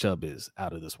nervous. Nick Chubb is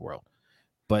out of this world,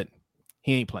 but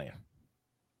he ain't playing.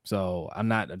 So I'm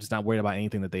just not worried about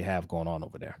anything that they have going on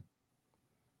over there.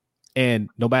 And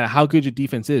no matter how good your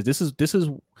defense is, this is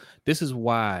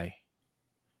why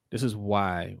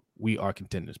we are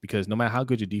contenders, because no matter how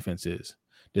good your defense is,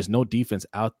 there's no defense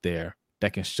out there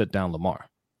that can shut down Lamar.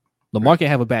 Lamar can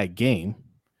have a bad game,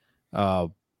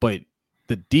 but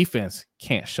the defense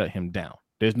can't shut him down.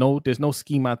 There's no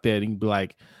scheme out there that you can be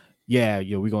like,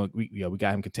 we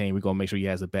got him contained. We're gonna make sure he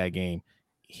has a bad game.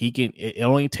 He can. It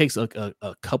only takes a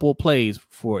couple of plays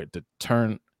for it to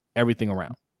turn everything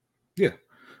around. Yeah,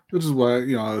 which is why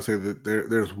I would say that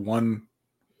there's one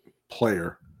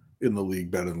player in the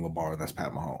league better than Lamar, and that's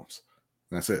Pat Mahomes.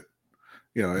 And that's it.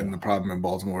 And the problem in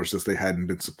Baltimore is just they hadn't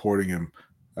been supporting him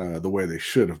the way they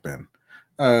should have been.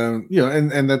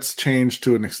 And that's changed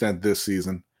to an extent this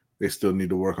season. They still need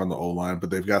to work on the O-line, but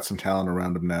they've got some talent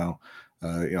around them now.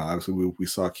 Obviously we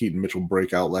saw Keaton Mitchell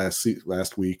break out last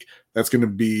week. That's going to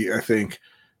be, I think,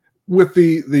 with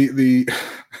the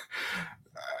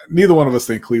neither one of us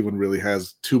think Cleveland really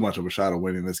has too much of a shot of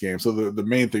winning this game. So the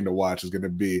main thing to watch is going to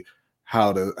be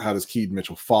how does Keaton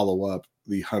Mitchell follow up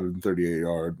the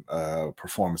 138-yard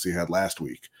performance he had last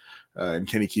week, and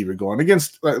can he keep it going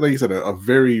against, like you said, a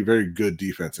very, very good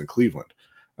defense in Cleveland.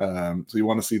 So you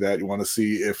want to see that. You want to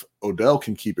see if Odell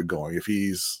can keep it going. If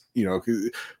he's,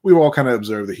 we all kind of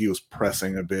observed that he was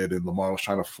pressing a bit, and Lamar was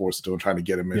trying to force it to him, trying to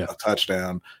get him a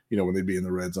touchdown, when they'd be in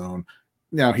the red zone.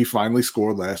 Now, he finally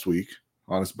scored last week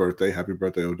on his birthday. Happy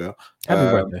birthday, Odell.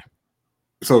 Happy birthday.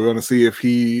 So we're going to see if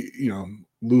he,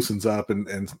 loosens up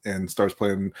and starts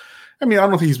playing. I mean, I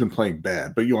don't think he's been playing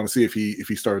bad, but you want to see if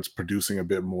he starts producing a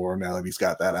bit more now that he's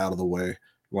got that out of the way. You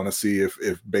want to see if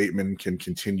Bateman can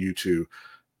continue to,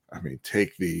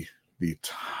 take the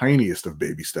tiniest of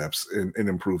baby steps in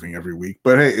improving every week.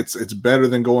 But hey, it's better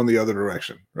than going the other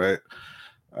direction, right?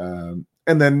 And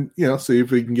then see if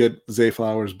we can get Zay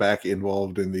Flowers back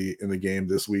involved in the game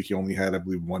this week. He only had, I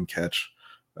believe, one catch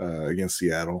against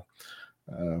Seattle.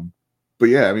 But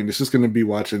yeah, it's just going to be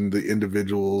watching the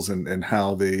individuals and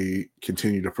how they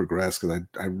continue to progress, because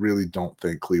I really don't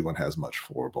think Cleveland has much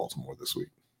for Baltimore this week.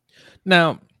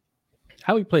 Now,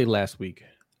 how we played last week,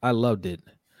 I loved it.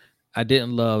 I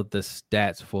didn't love the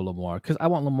stats for Lamar because I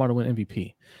want Lamar to win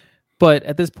MVP. But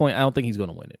at this point, I don't think he's going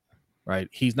to win it, right?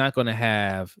 He's not going to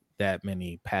have that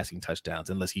many passing touchdowns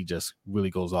unless he just really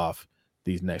goes off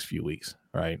these next few weeks,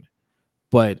 right?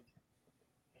 But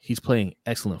he's playing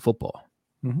excellent football,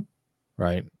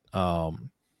 right?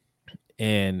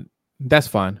 And that's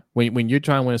fine. When you're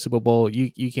trying to win a Super Bowl,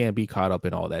 you can't be caught up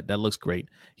in all that. That looks great.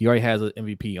 He already has an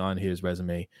MVP on his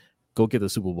resume. Go get the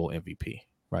Super Bowl MVP,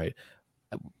 right?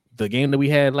 The game that we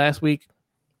had last week,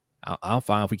 I'm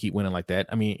fine if we keep winning like that.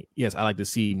 Yes, I like to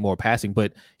see more passing,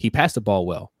 but he passed the ball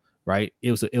well, right?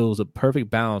 It was a perfect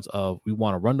balance of, we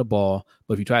want to run the ball,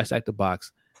 but if you try to stack the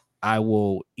box, I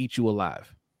will eat you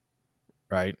alive,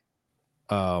 right?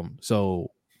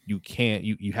 So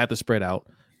you have to spread out,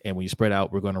 and when you spread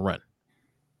out, we're going to run.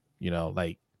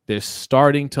 They're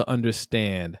starting to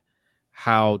understand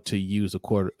how to use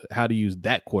how to use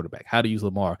that quarterback, how to use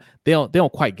Lamar. They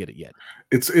don't quite get it yet.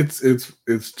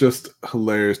 It's just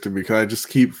hilarious to me, because I just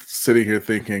keep sitting here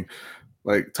thinking,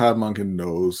 like, Todd Monken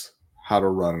knows how to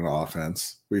run an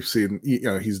offense. We've seen,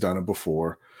 he's done it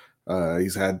before.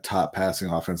 He's had top passing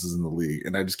offenses in the league,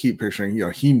 and I just keep picturing,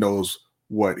 he knows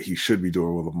what he should be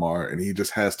doing with Lamar, and he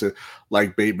just has to,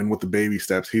 like Bateman with the baby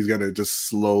steps, he's got to just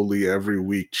slowly every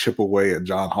week chip away at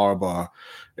John Harbaugh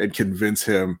and convince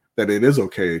him that it is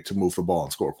okay to move the ball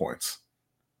and score points.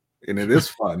 And it is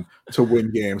fun to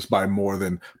win games by more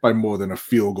than a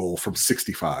field goal from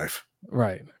 65.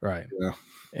 Right. Yeah.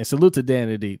 And salute to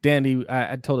Danny. Danny,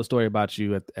 I told a story about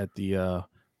you at the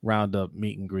Roundup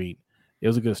meet and greet. It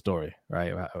was a good story,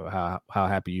 right? How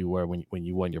happy you were when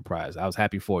you won your prize. I was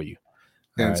happy for you.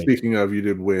 And speaking of, you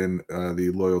did win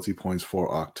the loyalty points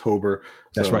for October.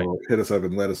 That's right. Hit us up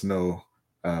and let us know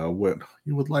what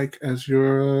you would like as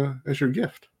your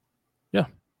gift. Yeah.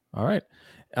 All right.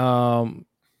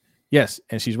 Yes,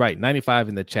 and she's right. 95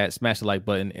 in the chat. Smash the like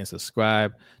button and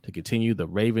subscribe to continue the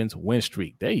Ravens win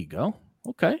streak. There you go.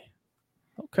 Okay.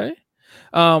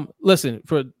 Listen,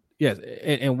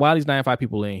 and while these 95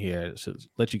 people in here, so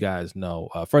let you guys know.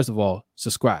 First of all,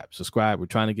 subscribe. We're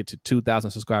trying to get to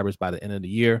 2,000 subscribers by the end of the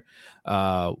year.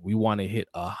 We want to hit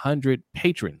 100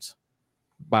 patrons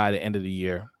by the end of the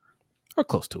year, or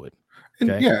close to it.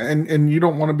 Okay? And you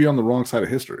don't want to be on the wrong side of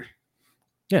history.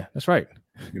 Yeah, that's right.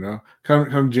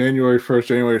 Come January 1st,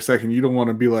 January 2nd, you don't want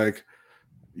to be like,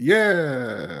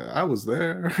 yeah, I was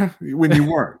there when you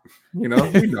weren't. We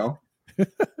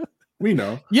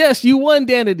know. Yes, you won,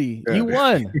 Danity. Yeah. You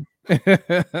won.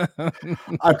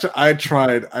 I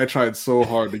tried so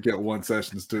hard to get one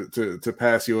sessions to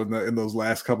pass you in those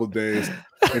last couple of days,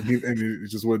 and he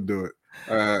just wouldn't do it.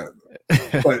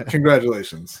 But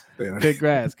congratulations,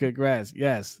 Danity. Congrats.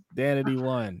 Yes, Danity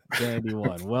won.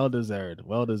 Well deserved.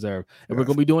 And we're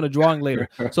gonna be doing a drawing later.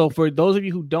 So for those of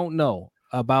you who don't know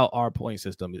about our point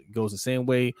system, it goes the same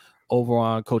way over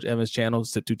on Coach Evans' channel,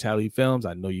 Sip to Tally Films.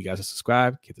 I know you guys are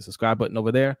subscribed. Hit the subscribe button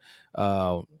over there.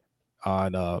 On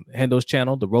Hendo's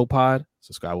channel, the Row Pod,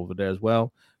 subscribe over there as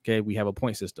well. Okay, we have a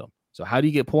point system. So how do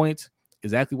you get points?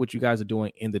 Exactly what you guys are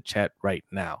doing in the chat right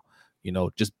now.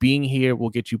 Just being here will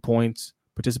get you points.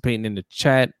 Participating in the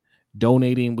chat,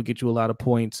 donating will get you a lot of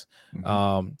points.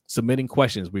 Submitting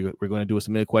questions. We're going to do a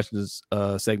submitted questions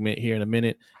segment here in a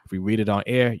minute. If we read it on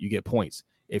air, you get points.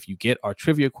 If you get our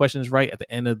trivia questions right at the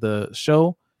end of the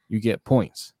show, you get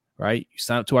points, right? You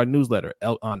sign up to our newsletter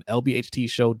on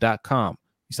lbhtshow.com.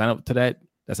 You sign up to that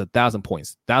That's 1,000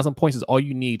 points. 1,000 points is all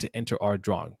you need to enter our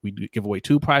drawing. We give away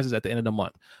 2 prizes at the end of the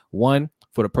month. One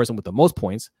for the person with the most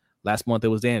points. Last month it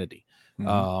was Danity.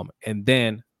 And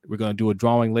then we're going to do a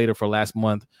drawing later for last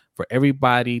month for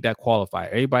everybody that qualified.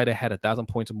 Everybody that had 1,000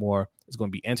 points or more is going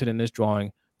to be entered in this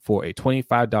drawing for a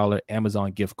 $25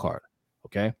 Amazon gift card.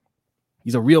 Okay.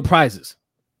 These are real prizes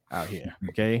out here.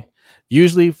 Okay.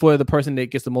 Usually for the person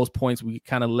that gets the most points, we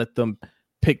kind of let them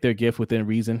pick their gift within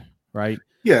reason. Right.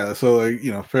 Yeah. So, like,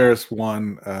 you know, Ferris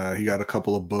won. He got a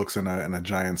couple of books and a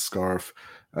giant scarf.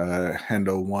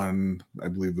 Hendo won, I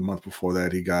believe, the month before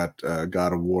that. He got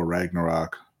God of War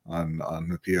Ragnarok on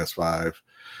the PS5.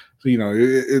 So, you know,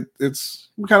 it's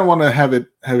we kind of want to have it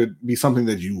be something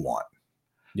that you want.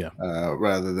 Yeah.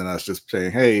 Rather than us just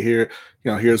saying, hey, here,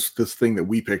 you know, here's this thing that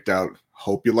we picked out.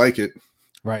 Hope you like it.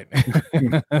 Right.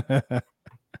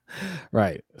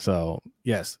 Right. So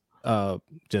yes,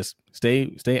 just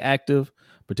stay active,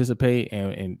 participate,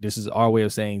 and this is our way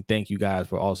of saying thank you guys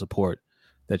for all support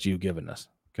that you've given us.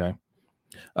 Okay.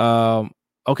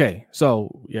 Okay.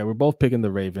 So yeah, we're both picking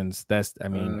the Ravens. That's, I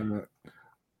mean,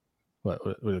 what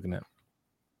we're looking at.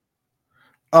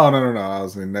 Oh, no. I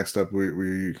was saying next up,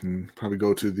 we can probably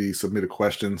go to the submitted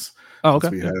questions. Oh, okay.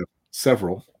 We have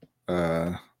several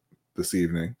this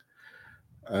evening.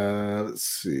 Let's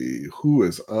see who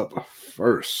is up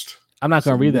first. I'm not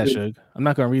going to read that, Suge. I'm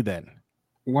not going to read that.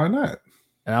 Why not?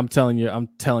 And I'm telling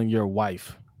your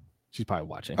wife. She's probably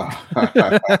watching. All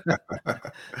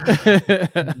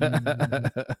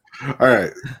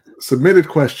right. Submitted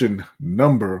question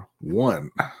number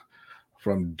 1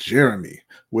 from Jeremy.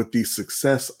 With the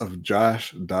success of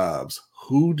Josh Dobbs,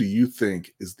 who do you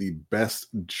think is the best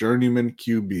journeyman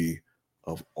QB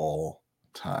of all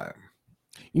time?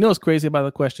 You know what's crazy about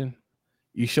the question?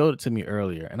 You showed it to me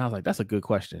earlier, and I was like, that's a good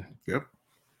question. Yep.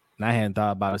 And I hadn't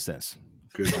thought about it since.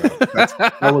 Good job.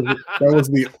 That was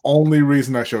the only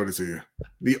reason I showed it to you.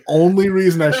 The only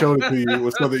reason I showed it to you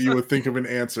was so that you would think of an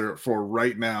answer for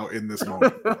right now in this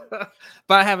moment. But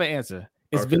I have an answer.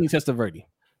 It's Vinny Testaverde.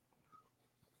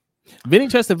 Vinny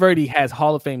Testaverde has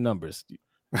Hall of Fame numbers.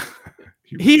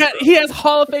 He has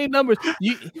Hall of Fame numbers.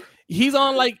 He's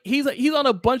on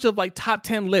a bunch of like top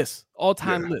 10 lists, all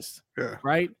time lists. Yeah.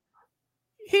 Right?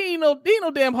 He ain't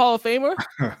no damn Hall of Famer.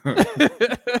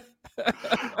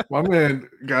 My man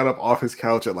got up off his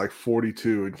couch at like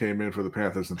 42 and came in for the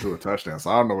Panthers and threw a touchdown. So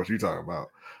I don't know what you're talking about.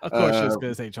 Of course, you're going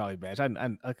to say Charlie Badge.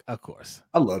 Of course.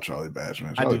 I love Charlie Badge,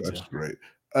 man. Charlie Badge is great.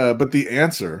 But But the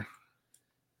answer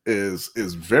is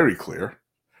very clear.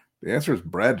 The answer is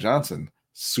Brad Johnson,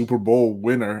 Super Bowl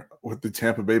winner with the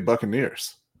Tampa Bay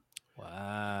Buccaneers.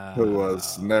 Wow. Who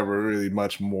was never really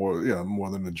much more, more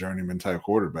than a journeyman type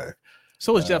quarterback.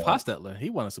 So was Jeff Hostetler. He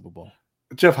won a Super Bowl.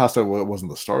 Jeff Hostetler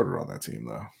wasn't the starter on that team,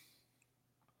 though.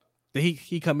 Did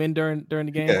he come in during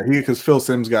the game? Yeah, because Phil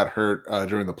Simms got hurt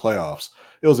during the playoffs.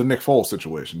 It was a Nick Foles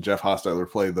situation. Jeff Hostetler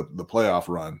played the playoff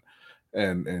run,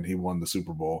 and he won the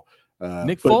Super Bowl.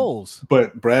 Foles.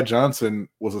 But Brad Johnson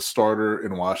was a starter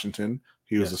in Washington.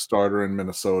 He was a starter in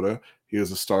Minnesota. He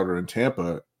was a starter in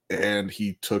Tampa, and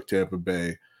he took Tampa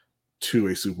Bay to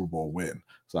a Super Bowl win.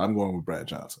 So I'm going with Brad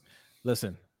Johnson.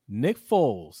 Listen, Nick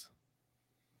Foles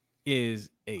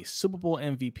is a Super Bowl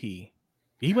MVP.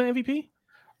 Did he win MVP?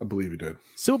 I believe he did.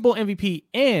 Super Bowl MVP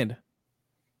and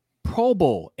Pro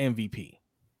Bowl MVP.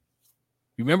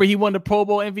 Remember he won the Pro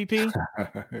Bowl MVP?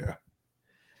 Yeah.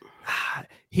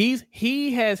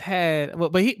 He has had,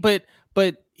 but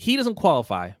he doesn't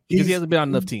qualify because he hasn't been on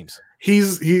enough teams.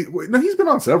 He's been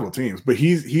on several teams, but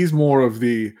he's more of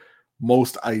the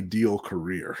most ideal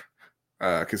career.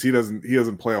 Because he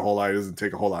doesn't play a whole lot, he doesn't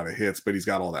take a whole lot of hits, but he's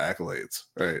got all the accolades.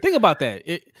 Right? Think about that.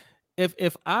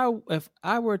 If I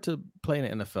were to play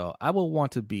in the NFL, I would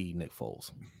want to be Nick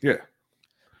Foles. Yeah,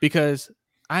 because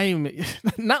I am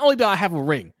not only do I have a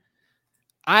ring,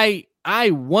 I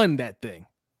won that thing.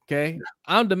 Okay,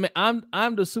 I'm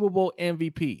the Super Bowl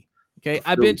MVP. Okay,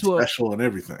 I've been to special and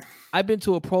everything. I've been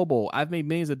to a Pro Bowl. I've made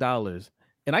millions of dollars,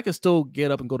 and I can still get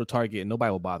up and go to Target, and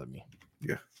nobody will bother me.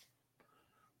 Yeah.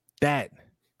 That's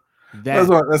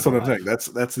what I'm saying. That's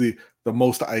the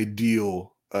most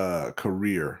ideal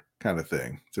career kind of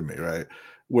thing to me, right?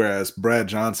 Whereas Brad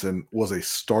Johnson was a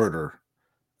starter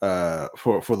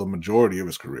for the majority of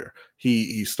his career.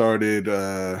 He started,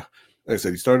 like I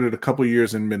said, he started a couple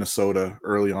years in Minnesota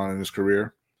early on in his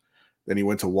career. Then he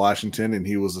went to Washington and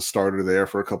he was a starter there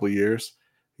for a couple of years.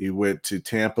 He went to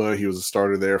Tampa. He was a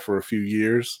starter there for a few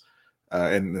years.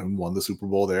 And won the Super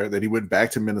Bowl there. Then he went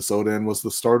back to Minnesota and was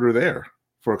the starter there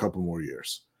for a couple more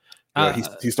years.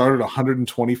 He started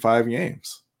 125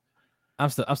 games.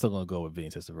 I'm still gonna go with Vinny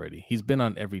Testaverde. He's been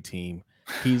on every team.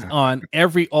 He's on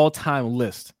every all-time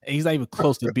list, and he's not even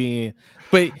close to being.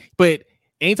 But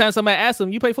anytime somebody asks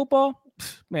him, "You play football?"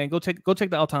 Man, go check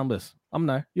the all-time list. I'm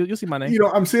there. You'll see my name. You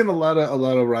know, I'm seeing a lot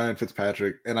of Ryan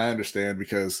Fitzpatrick, and I understand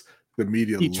because the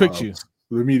media tricks you.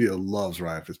 The media loves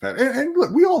Ryan Fitzpatrick, and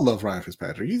look, we all love Ryan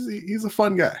Fitzpatrick. He's a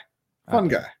fun guy.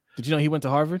 Guy. Did you know he went to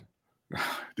Harvard?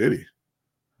 Did he?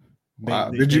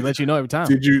 Wow. They let you know every time.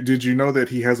 Did you know that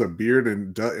he has a beard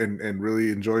and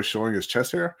really enjoys showing his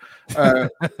chest hair?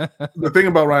 The thing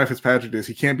about Ryan Fitzpatrick is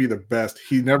he can't be the best.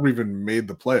 He never even made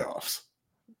the playoffs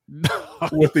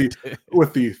with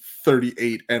the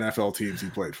 38 NFL teams he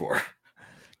played for.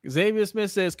 Xavier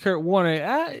Smith says Kurt Warner.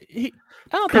 I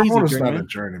don't Kurt think he's Warner's a journeyman. not a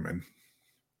journeyman.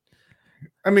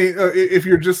 I mean, if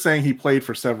you're just saying he played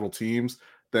for several teams,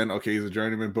 then okay, he's a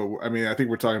journeyman. But I mean, I think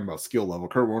we're talking about skill level.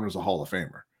 Kurt Warner's a Hall of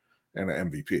Famer and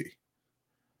an MVP.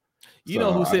 You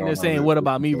know who's sitting there saying, "What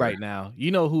about me?" right now?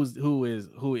 You know who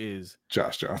is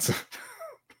Josh Johnson.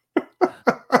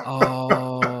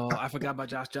 Oh, I forgot about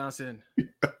Josh Johnson.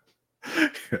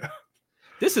 Yeah.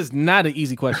 This is not an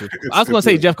easy question. I was going to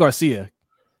say Jeff Garcia.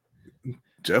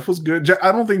 Jeff was good.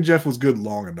 I don't think Jeff was good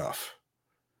long enough.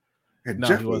 And no,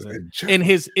 Jeff he wasn't. In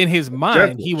his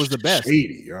mind, he was the best.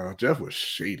 Shady, Jeff was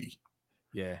shady.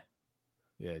 Yeah.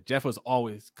 Jeff was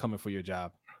always coming for your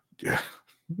job. Yeah.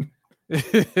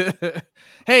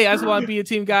 Hey, I just want to be a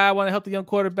team guy. I want to help the young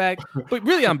quarterback, but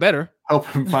really, I'm better. Help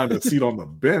him find a seat on the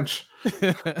bench.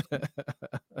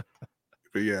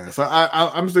 But yeah, so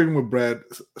I'm sticking with Brad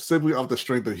simply off the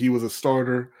strength that he was a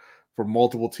starter for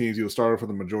multiple teams. He was a starter for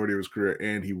the majority of his career,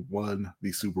 and he won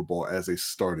the Super Bowl as a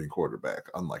starting quarterback,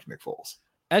 unlike Nick Foles.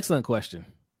 Excellent question.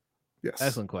 Yes,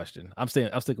 excellent question. I'm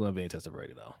sticking with Vinny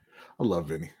Testaverde though. I love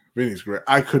Vinny. Vinny's great.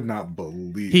 I could not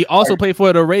believe he also played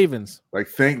for the Ravens. Like,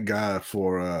 thank God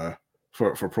for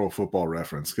Pro Football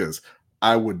Reference, because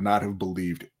I would not have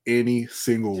believed any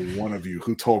single one of you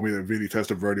who told me that Vinny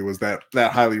Testaverde was that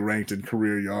highly ranked in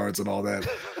career yards and all that.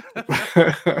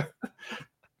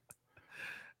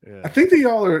 Yeah. I think that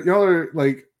y'all are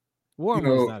like, Warren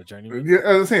was not a journeyman. Yeah,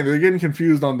 I was saying they're getting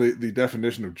confused on the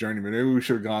definition of journeyman. Maybe we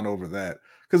should have gone over that,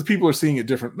 because people are seeing it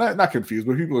different. Not confused,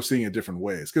 but people are seeing it different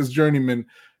ways. Because journeyman,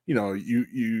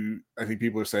 I think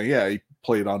people are saying, yeah, he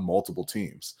played on multiple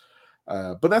teams,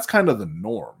 but that's kind of the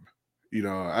norm.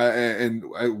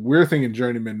 We're thinking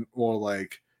journeyman more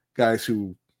like guys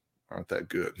who aren't that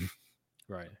good,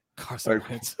 right? Carson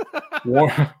Wentz.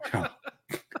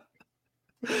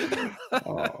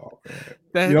 Oh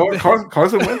man!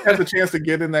 Carson Wentz had the chance to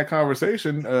get in that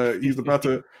conversation. He's about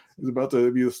to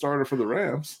be the starter for the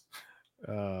Rams.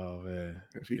 Oh man!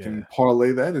 If he can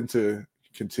parlay that into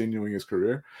continuing his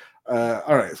career.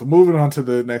 All right. So moving on to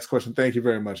the next question. Thank you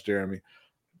very much, Jeremy.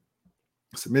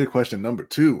 Submitted question number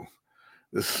 2.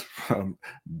 This is from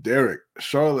Derek.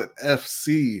 Charlotte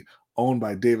FC, owned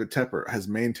by David Tepper, has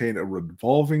maintained a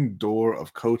revolving door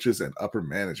of coaches and upper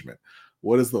management.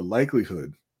 What is the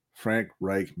likelihood Frank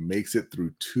Reich makes it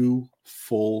through 2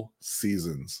 full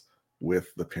seasons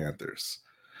with the Panthers?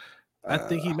 I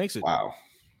think he makes it. Wow.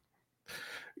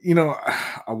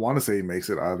 I want to say he makes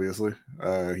it, obviously.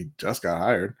 He just got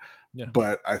hired. Yeah.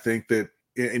 But I think that,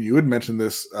 and you had mentioned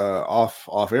this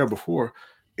off air before,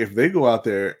 if they go out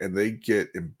there and they get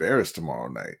embarrassed tomorrow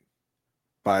night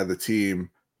by the team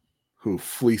who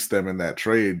fleeced them in that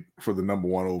trade for the number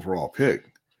 1 overall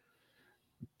pick,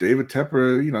 David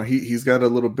Tepper, he's got a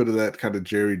little bit of that kind of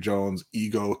Jerry Jones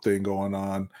ego thing going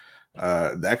on.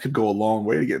 That could go a long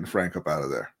way to getting Frank up out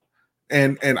of there.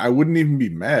 And I wouldn't even be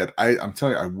mad. I'm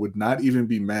telling you, I would not even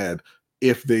be mad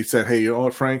if they said, hey, you know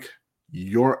what, Frank,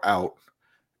 you're out.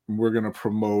 We're going to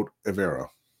promote Evero,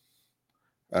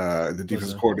 the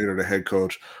defensive coordinator, the head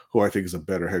coach, who I think is a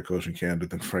better head coaching candidate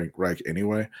than Frank Reich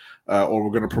anyway. Or we're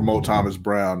going to promote Thomas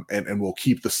Brown, and we'll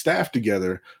keep the staff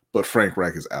together, but Frank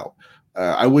Reich is out.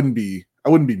 I wouldn't be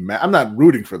mad. I'm not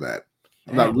rooting for that.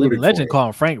 I'm not rooting for legend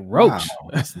called Frank Roach.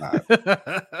 Wow,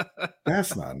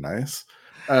 that's not nice.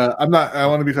 I'm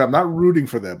not rooting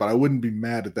for that, but I wouldn't be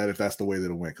mad at that if that's the way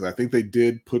that it went, because I think they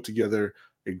did put together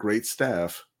a great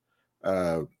staff.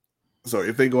 So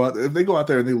if they go out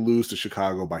there and they lose to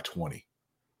Chicago by 20,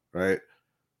 right,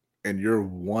 and you're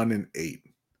 1-8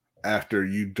 after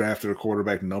you drafted a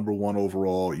quarterback number 1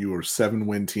 overall, you were a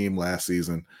 7-win team last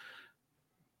season.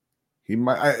 He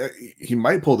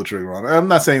might pull the trigger on it. I'm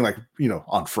not saying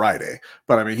on Friday,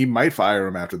 but I mean he might fire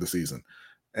him after the season.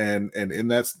 And in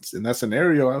that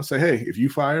scenario, I would say, hey, if you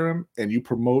fire him and you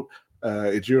promote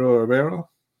Ejiro Rivera,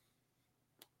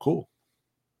 cool.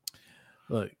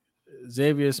 Look,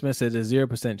 Xavier Smith said there's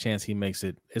 0% chance he makes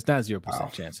it. It's not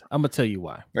 0% chance. I'm gonna tell you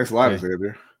why. Thanks a lot,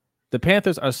 Xavier. the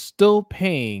Panthers are still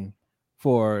paying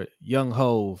for Young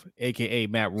Hove, aka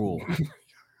Matt Rule.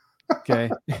 Okay,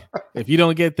 if you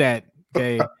don't get that,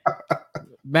 okay,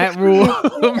 Matt Rule,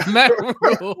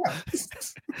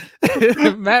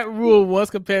 Matt Rule once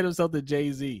compared himself to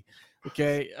Jay-Z.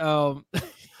 Okay,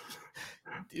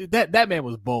 that man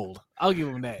was bold. I'll give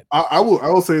him that. I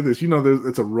will say this. You know,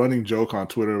 it's a running joke on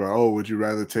Twitter about, oh, would you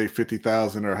rather take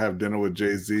 50,000 or have dinner with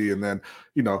Jay-Z? And then,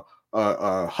 you know,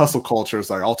 hustle culture is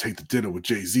like, I'll take the dinner with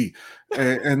Jay-Z.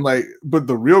 And like, but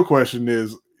the real question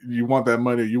is, you want that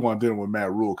money or you want dinner with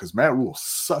Matt Rule? Because Matt Rule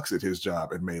sucks at his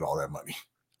job and made all that money.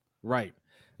 Right.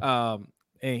 And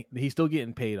he's still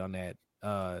getting paid on that.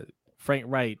 Frank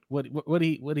Wright, what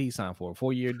did he sign for? A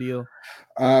 4-year deal?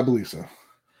 I believe so.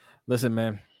 Listen,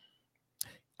 man.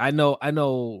 I know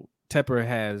Tepper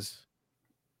has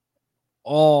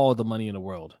all the money in the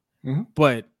world,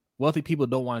 but wealthy people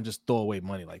don't want to just throw away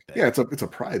money like that. Yeah, it's a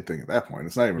pride thing at that point.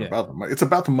 It's not even about the money. It's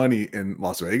about the money in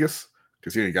Las Vegas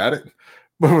because he ain't got it.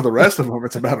 But for the rest of them,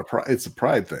 it's about it's a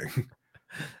pride thing.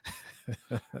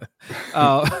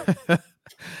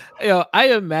 I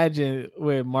imagine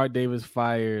when Mark Davis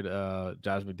fired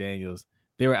Josh McDaniels,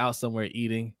 they were out somewhere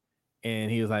eating, and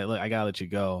he was like, "Look, I gotta let you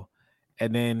go,"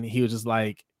 and then he was just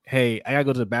like, "Hey, I gotta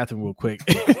go to the bathroom real quick,"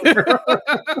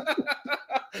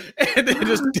 and then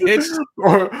just ditched.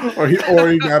 Or he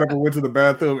got up and went to the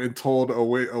bathroom and told a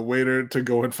waiter to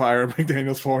go and fire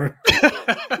McDaniels for him.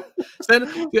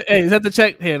 Hey, is that the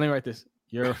check? Hey, let me write this.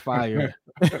 You're fired.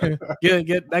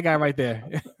 get that guy right there.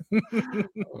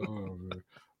 Oh, man.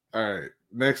 All right.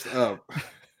 Next up.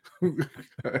 Was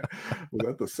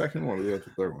that the second one or was that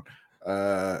the third one?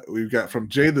 We've got from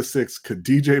Jay the Sixth. Could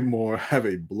DJ Moore have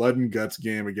a blood and guts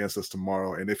game against us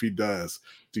tomorrow? And if he does,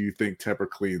 do you think Tepper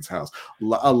cleans house?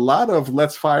 A lot of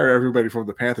let's fire everybody from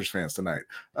the Panthers fans tonight.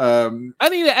 I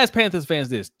need to ask Panthers fans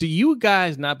this: do you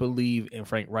guys not believe in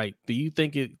Frank Wright? Do you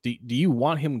think do you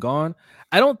want him gone?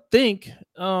 I don't think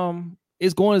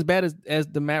it's going as bad as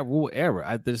the Matt Rule era.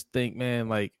 I just think, man,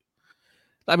 like,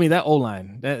 I mean, that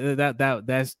O-line,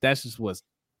 that's just what's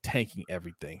tanking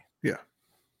everything. Yeah.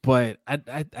 But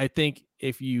I think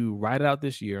if you ride it out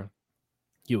this year,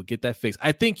 you'll get that fixed.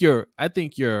 I think your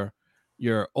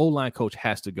O-line coach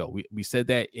has to go. We said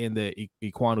that in the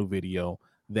Iquanu video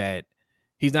that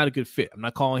he's not a good fit. I'm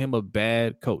not calling him a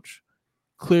bad coach.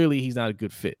 Clearly, he's not a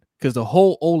good fit because the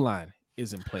whole O-line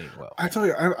isn't playing well. I tell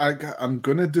you, I'm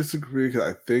gonna disagree because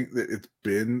I think that it's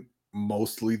been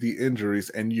mostly the injuries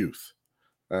and youth,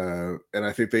 and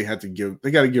I think they got to give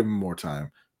him more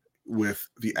time with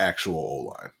the actual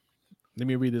O-line. Let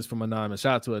me read this from Anonymous.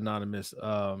 Shout out to Anonymous.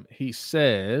 He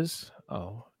says,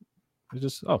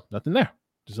 nothing there.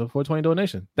 Just a $420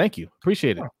 donation. Thank you.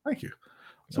 Appreciate it. Oh, thank you.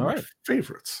 It's all one of right. my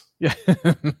favorites. Yeah.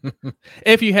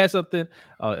 If you had something,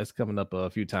 it's coming up a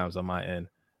few times on my end.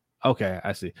 Okay,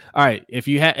 I see. All right. If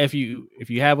you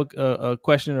have a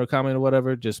question or a comment or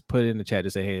whatever, just put it in the chat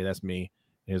to say, hey, that's me.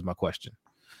 Here's my question.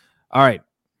 All right.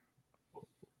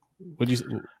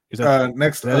 Is that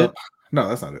next that up? it? No,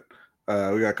 that's not it.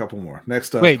 We got a couple more.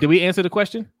 Next up. Wait, did we answer the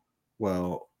question?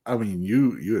 Well, I mean,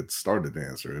 you had started to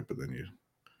answer it, but then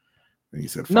you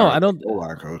said no, I don't.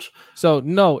 O-line coach. So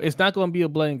no, it's not going to be a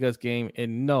blood and guts game,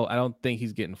 and no, I don't think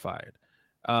he's getting fired.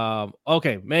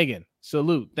 Okay, Megan,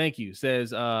 salute, thank you.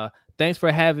 Says, thanks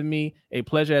for having me. A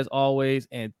pleasure as always,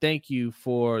 and thank you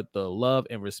for the love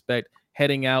and respect.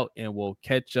 Heading out, and we'll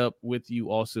catch up with you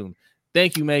all soon.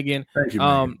 Thank you, Megan. Thank you,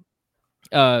 Megan.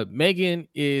 Megan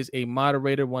is a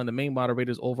moderator, one of the main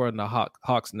moderators over in the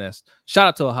Hawk's Nest. Shout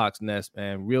out to a Hawk's Nest,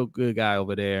 man. Real good guy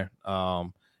over there.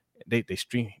 They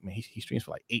stream, man, he streams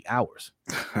for like 8 hours,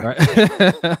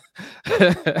 right?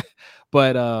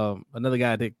 But another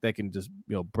guy that can just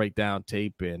break down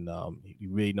tape, and he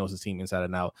really knows his team inside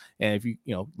and out. And if you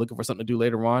looking for something to do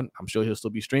later on, I'm sure he'll still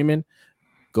be streaming.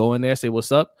 Go in there, say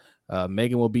what's up.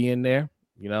 Megan will be in there.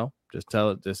 Just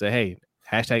say, hey,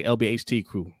 hashtag LBHT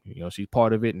crew. She's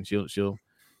part of it, and she'll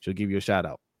give you a shout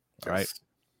out. All right.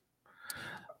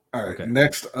 All right. Okay.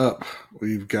 Next up,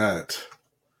 we've got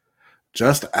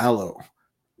Just Aloe.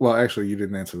 Well, actually, you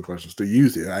didn't answer the question. So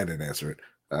I didn't answer it.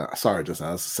 Sorry, Just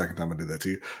Aloe. That's the second time I did that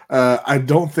to you. I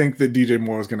don't think that DJ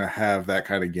Moore is going to have that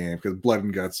kind of game because blood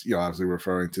and guts, obviously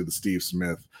referring to the Steve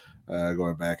Smith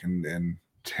going back and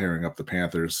tearing up the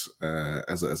Panthers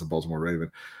as a Baltimore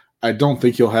Raven. I don't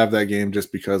think he'll have that game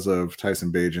just because of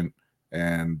Tyson Bagent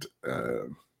and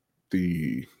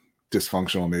the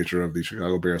dysfunctional nature of the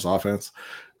Chicago Bears offense.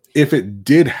 If it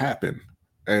did happen,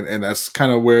 and that's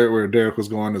kind of where Derek was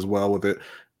going as well with it,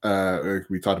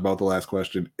 we talked about the last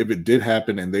question. If it did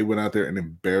happen and they went out there and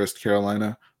embarrassed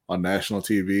Carolina on national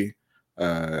TV,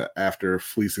 after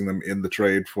fleecing them in the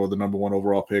trade for the number 1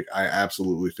 overall pick. I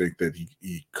absolutely think that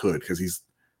he could, because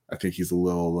I think he's a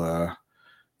little a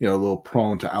little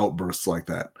prone to outbursts like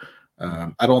that.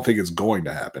 I don't think it's going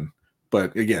to happen.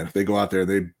 But again, if they go out there,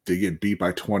 they get beat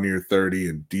by 20 or 30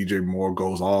 and DJ Moore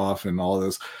goes off and all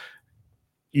this,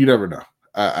 you never know.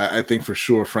 I think for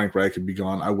sure Frank Reich could be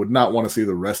gone. I would not want to see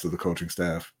the rest of the coaching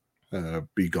staff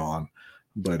be gone,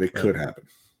 but it could happen.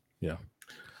 Yeah.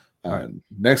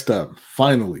 Next up,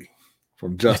 finally,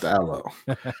 from Just Allo.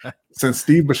 Since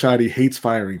Steve Bisciotti hates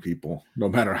firing people, no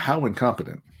matter how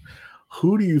incompetent,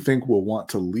 who do you think will want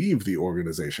to leave the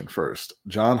organization first,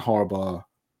 John Harbaugh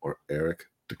or Eric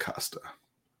DeCosta?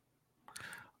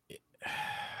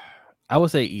 I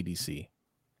would say EDC.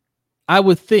 I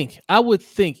would think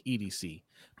EDC,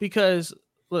 because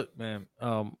look, man,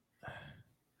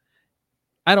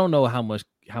 I don't know how much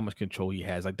control he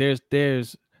has. Like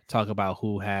there's talk about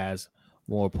who has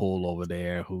more pull over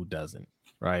there, who doesn't,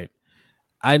 right?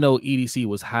 I know EDC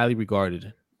was highly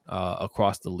regarded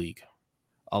across the league.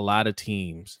 A lot of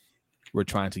teams were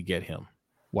trying to get him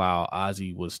while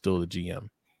Ozzie was still the GM,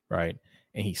 right?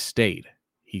 And he stayed.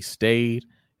 He stayed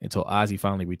until Ozzie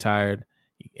finally retired,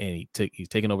 and he's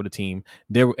taken over the team.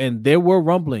 There were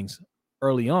rumblings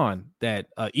early on that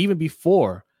even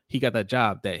before he got that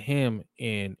job, that him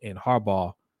and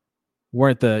Harbaugh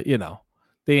weren't they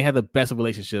didn't have the best of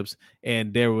relationships,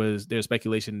 and there's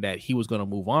speculation that he was going to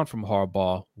move on from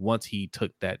Harbaugh once he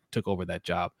took over that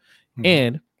job. Mm-hmm.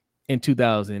 And in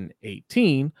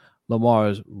 2018,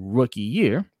 Lamar's rookie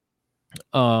year,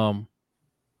 Harbaugh,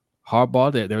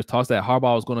 there was talks that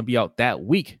Harbaugh was going to be out that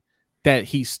week that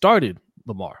he started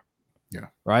Lamar. Yeah.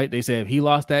 Right. They said if he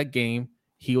lost that game,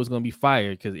 he was going to be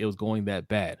fired because it was going that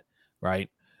bad. Right.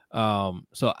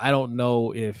 So I don't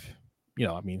know if,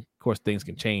 I mean, of course things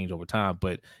can change over time,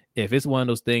 but if it's one of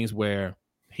those things where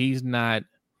he doesn't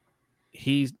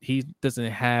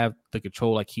have the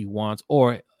control like he wants,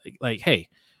 or like, hey,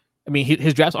 I mean,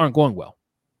 his drafts aren't going well,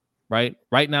 right?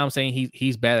 Right now I'm saying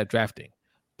he's bad at drafting,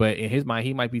 but in his mind,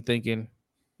 he might be thinking,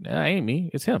 nah, ain't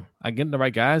me, it's him. I get the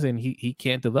right guys and he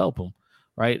can't develop them,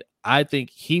 right? I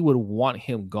think he would want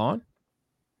him gone.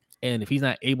 And if he's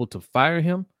not able to fire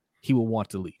him, he will want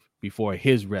to leave before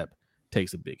his rep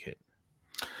takes a big hit.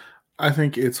 I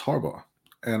think it's Harbaugh.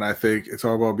 And I think it's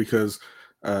Harbaugh because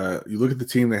you look at the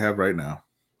team they have right now.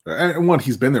 And one,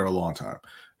 he's been there a long time.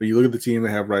 But you look at the team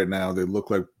they have right now, they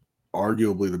look like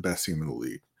arguably the best team in the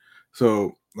league.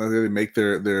 So they make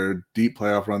their deep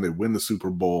playoff run, they win the Super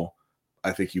Bowl.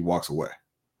 I think he walks away.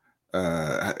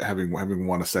 Having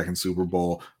won a second Super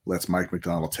Bowl, lets Mike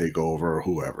McDonald take over, or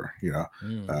whoever,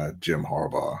 Jim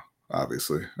Harbaugh,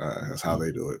 obviously, that's how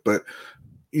they do it. But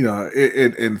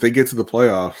and if they get to the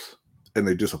playoffs and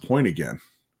they disappoint again,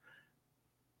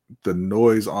 the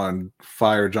noise on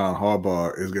fire John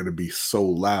Harbaugh is going to be so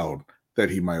loud that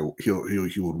he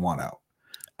would want out.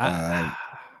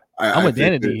 I'm with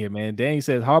Danny here, man. Danny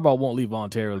says Harbaugh won't leave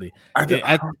voluntarily. We're gonna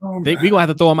have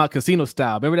to throw him out Casino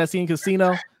style. Remember that scene in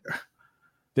Casino?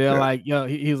 They're like,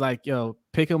 he's like,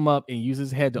 pick him up and use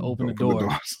his head to open the door.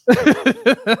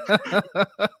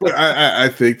 But I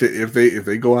think that if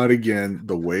they go out again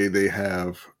the way they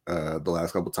have the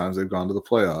last couple of times they've gone to the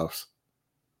playoffs,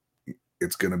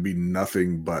 it's going to be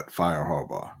nothing but fire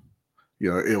Harbaugh.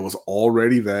 It was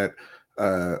already that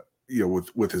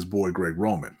with his boy Greg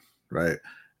Roman, right?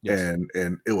 Yes.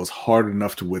 And it was hard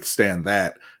enough to withstand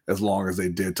that as long as they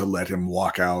did to let him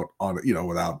walk out on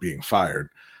without being fired.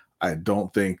 I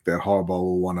don't think that Harbaugh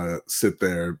will want to sit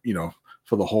there,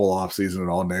 for the whole offseason and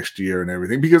all next year and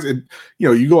everything, because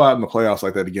you go out in the playoffs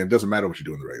like that again, it doesn't matter what you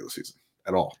do in the regular season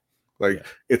at all.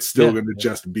 It's still going to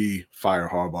just be fire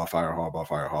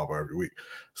Harbaugh every week.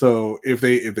 So if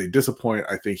they disappoint,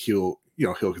 I think he'll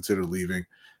consider leaving.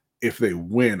 If they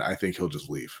win, I think he'll just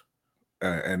leave.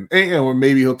 And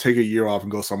maybe he'll take a year off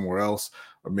and go somewhere else,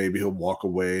 or maybe he'll walk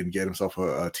away and get himself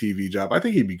a TV job. I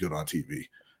think he'd be good on TV.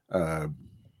 But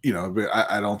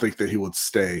I don't think that he would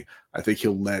stay. I think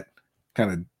he'll let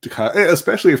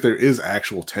especially if there is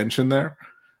actual tension there.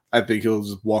 I think he'll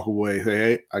just walk away, say,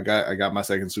 hey, I got my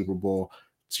second Super Bowl.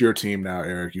 It's your team now,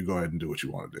 Eric. You go ahead and do what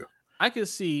you want to do. I could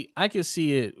see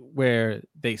it where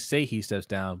they say he steps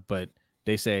down, but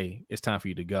they say it's time for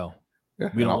you to go. Yeah,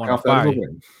 we don't want to fire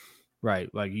you. Right.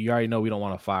 Like, you already know we don't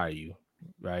want to fire you.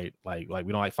 Right. Like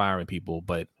we don't like firing people,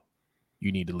 but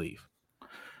you need to leave.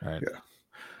 All right. Yeah.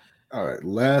 All right.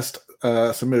 Last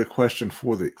submitted question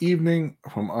for the evening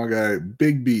from our guy,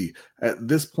 Big B. At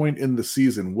this point in the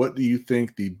season, what do you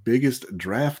think the biggest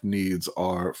draft needs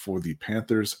are for the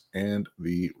Panthers and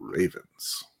the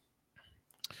Ravens?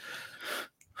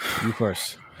 You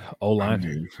first.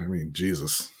 O-line. I mean,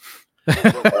 Jesus.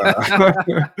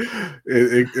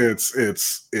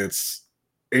 It's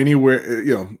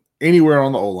anywhere, anywhere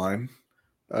on the O-line,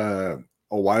 a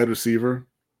wide receiver,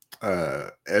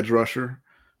 edge rusher,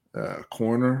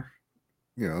 corner,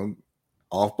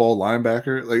 off-ball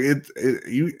linebacker, like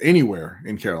you anywhere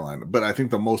in Carolina. But I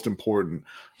think the most important,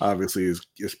 obviously,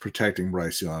 is protecting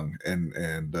Bryce Young and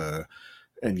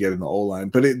getting the O-line.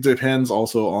 But it depends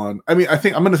also on. I mean, I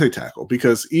think I'm going to say tackle,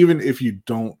 because even if you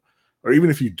don't, or even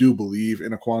if you do believe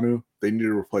in Ekwonu, they need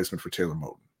a replacement for Taylor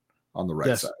Moton on the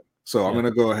right side. So I'm going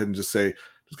to go ahead and just say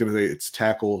it's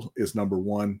tackle is number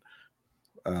one,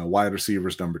 wide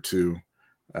receivers number two,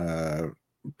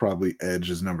 probably edge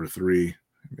is number three.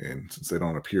 And since they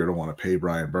don't appear to want to pay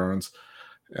Brian Burns,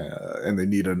 and they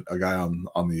need a guy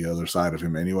on the other side of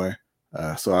him anyway.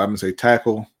 So I'm going to say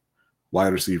tackle,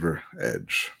 wide receiver,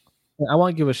 edge. I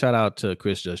want to give a shout out to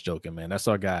Chris Just Joking, man. That's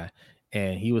our guy.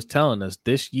 And he was telling us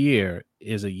this year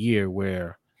is a year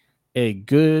where a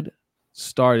good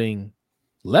starting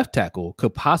left tackle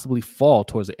could possibly fall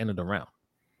towards the end of the round,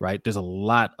 right? There's a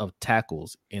lot of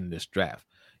tackles in this draft,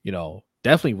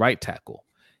 definitely right tackle.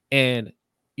 And,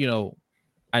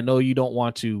 I know you don't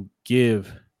want to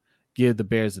give the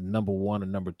Bears the number one or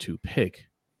number two pick,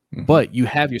 but you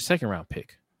have your second round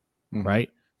pick, right?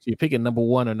 So you're picking number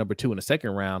one or number two in the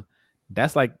second round.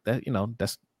 That's like that,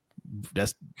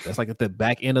 that's like at the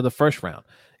back end of the first round,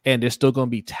 and there's still going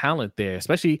to be talent there,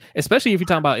 especially if you're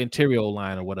talking about interior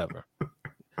line or whatever.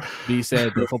 B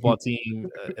said the football team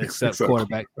except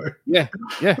quarterback. Yeah.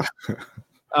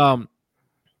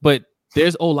 But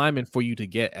there's O linemen for you to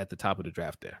get at the top of the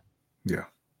draft there. Yeah.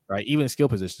 Right. Even skill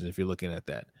positions, if you're looking at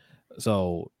that.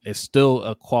 So it's still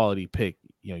a quality pick.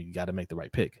 You got to make the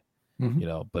right pick,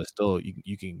 but still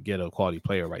you can get a quality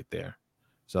player right there.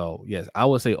 So yes, I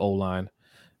would say O-line.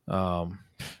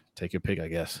 Take your pick, I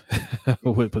guess,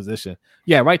 with position.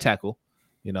 Yeah. Right tackle,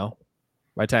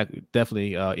 right tackle.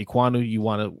 Definitely. Ekwonu, you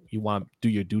want to do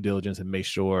your due diligence and make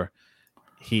sure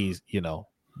he's,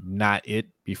 not it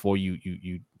before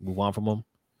you move on from him.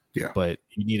 Yeah. But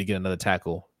you need to get another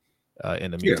tackle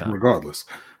in the meantime. Yeah, regardless.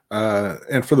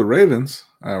 And for the Ravens,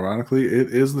 ironically,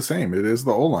 it is the same. It is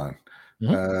the O-line.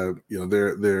 They're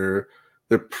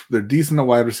decent at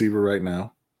wide receiver right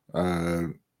now.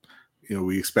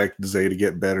 We expect Zay to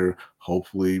get better.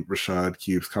 Hopefully, Rashad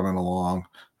keeps coming along.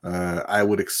 I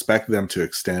would expect them to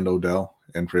extend Odell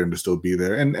and for him to still be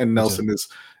there. And Nelson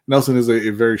is a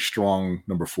very strong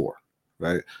number 4,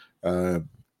 right?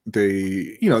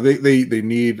 They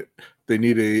need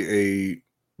a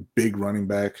big running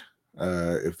back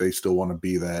if they still want to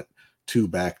be that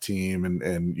 2-back team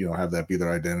and have that be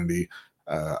their identity.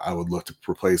 I would look to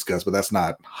replace Gus, but that's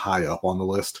not high up on the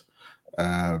list.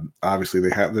 Obviously they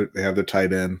have their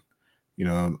tight end,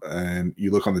 and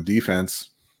you look on the defense,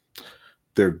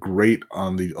 they're great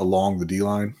along the D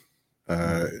line.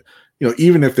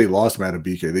 Even if they lost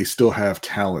Matabike, they still have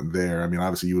talent there. I mean,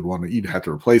 obviously you'd have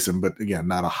to replace him, but again,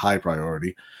 not a high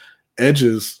priority.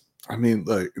 Edges, I mean,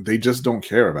 they just don't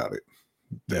care about it.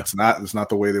 Yeah. It's not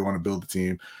the way they want to build the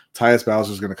team. Tyus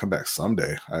Bowser is going to come back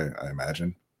someday, I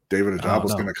imagine. David Ojabo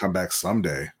is going to come back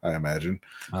someday, I imagine.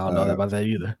 I don't know about that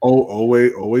either.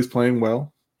 Always playing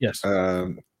well. Yes.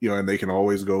 And they can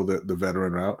always go the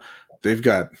veteran route. They've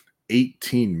got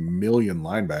 18 million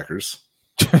linebackers.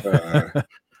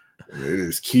 They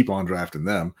just keep on drafting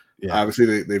them. Yeah.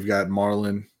 Obviously, they've got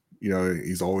Marlon.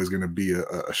 He's always going to be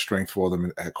a strength for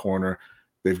them at corner.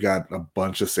 They've got a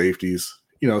bunch of safeties.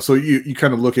 So you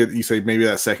kind of look at, you say maybe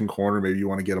that second corner, maybe you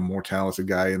want to get a more talented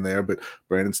guy in there, but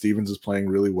Brandon Stevens is playing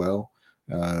really well.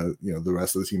 The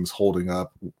rest of the team is holding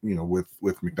up,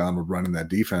 with McDonald running that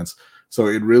defense. So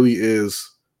it really is,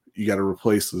 you got to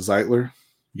replace Zeitler,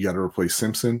 you got to replace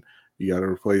Simpson, you got to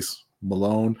replace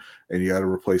Malone, and you got to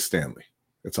replace Stanley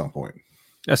at some point.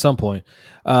 At some point.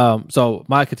 So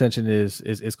my contention is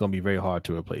it's going to be very hard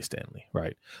to replace Stanley,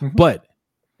 right? Mm-hmm. But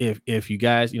if you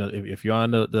guys, if you're on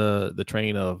the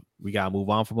train of we got to move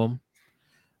on from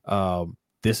them,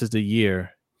 this is the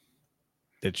year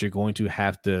that you're going to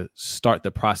have to start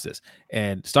the process.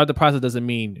 And start the process doesn't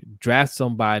mean draft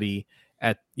somebody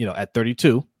at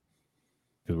 32,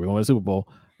 because we're going to the Super Bowl,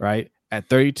 right? At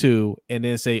 32, and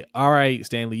then say, all right,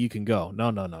 Stanley, you can go.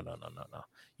 No.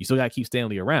 You still got to keep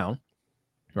Stanley around,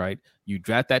 right? You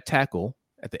draft that tackle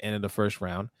at the end of the first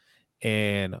round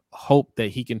and hope that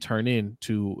he can turn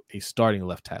into a starting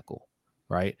left tackle,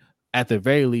 right? At the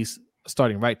very least,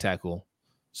 starting right tackle,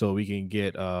 so we can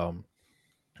get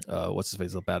what's his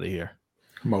face up out of here,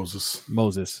 Moses,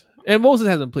 and Moses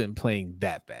hasn't been playing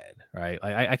that bad, right?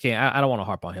 Like I don't want to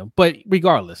harp on him, but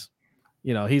regardless,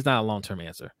 he's not a long-term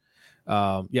answer.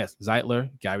 Yes, Zeitler,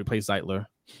 got to replace Zeitler,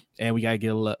 and we got to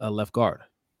get a left guard.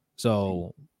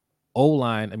 So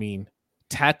O-line, I mean,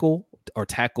 tackle or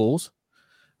tackles,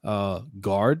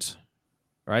 guards,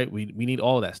 right? We need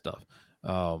all that stuff.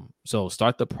 So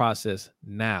start the process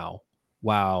now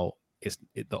while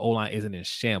the O-line isn't in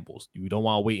shambles. We don't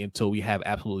want to wait until we have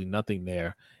absolutely nothing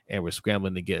there and we're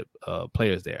scrambling to get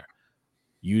players there.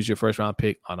 Use your first round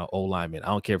pick on an O-lineman. I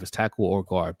don't care if it's tackle or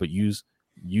guard, but use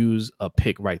a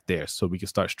pick right there so we can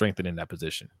start strengthening that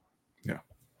position. Yeah.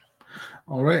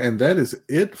 All right. And that is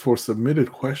it for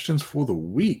submitted questions for the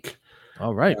week.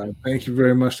 All right. Thank you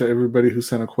very much to everybody who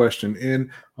sent a question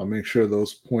in. I'll make sure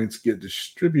those points get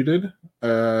distributed.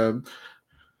 But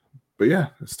yeah,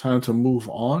 it's time to move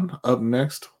on. Up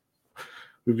next,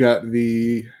 we've got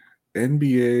the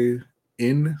NBA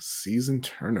in-season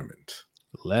tournament.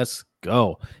 Let's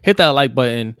go. Hit that like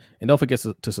button and don't forget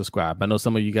to subscribe. I know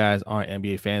some of you guys aren't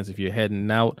NBA fans. If you're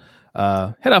heading out,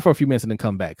 head out for a few minutes and then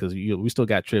come back because we still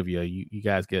got trivia. You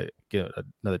guys get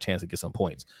another chance to get some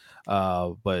points.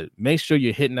 But make sure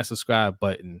you're hitting that subscribe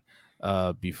button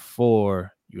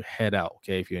before you head out.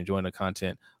 Okay, if you're enjoying the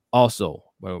content. Also,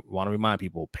 we want to remind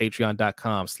people,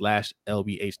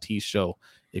 patreon.com/LBHT show.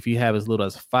 If you have as little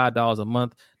as $5 a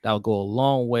month, that'll go a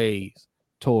long way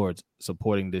towards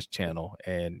supporting this channel.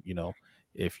 And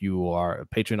if you are a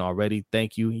patron already,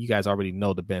 thank you. You guys already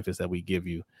know the benefits that we give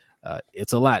you.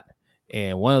 It's a lot.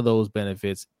 And one of those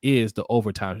benefits is the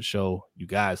overtime show. You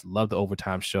guys love the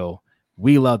overtime show.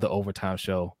 We love the overtime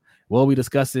show. We'll be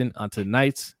discussing on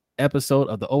tonight's episode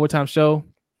of the overtime show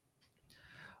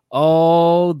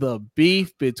all the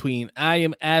beef between I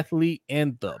Am Athlete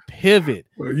and the Pivot.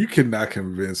 Well, you cannot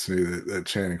convince me that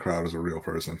Channing Crowder is a real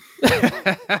person.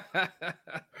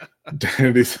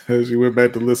 Danny says you went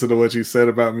back to listen to what you said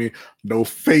about me. No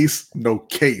face, no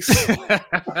case.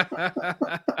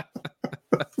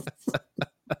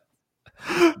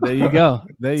 There you go.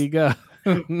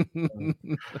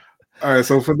 All right,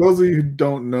 so for those of you who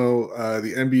don't know,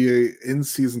 the NBA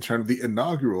in-season tournament, the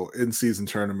inaugural in-season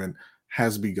tournament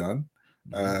has begun.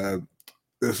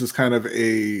 This is kind of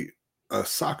a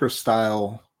soccer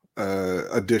style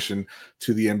addition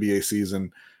to the NBA season.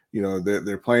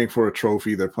 They're playing for a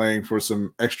trophy. They're playing for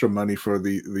some extra money for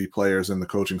the players and the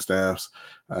coaching staffs,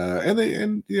 and they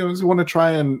want to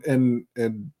try and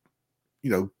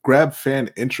grab fan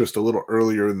interest a little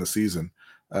earlier in the season,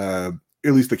 at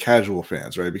least the casual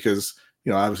fans, right? Because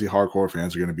obviously hardcore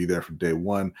fans are going to be there from day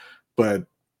one, but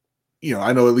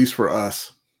I know at least for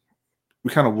us, we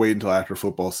kind of wait until after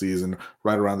football season,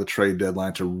 right around the trade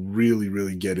deadline, to really,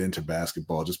 really get into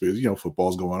basketball, just because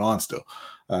football's going on still.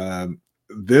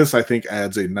 This, I think,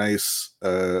 adds a nice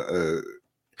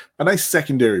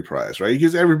secondary prize, right?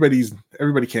 Because everybody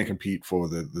can't compete for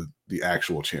the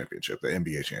actual championship, the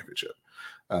NBA championship.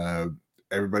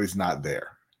 Everybody's not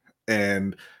there,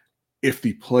 and if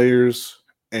the players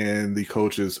and the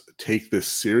coaches take this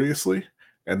seriously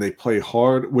and they play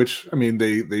hard, which I mean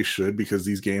they should, because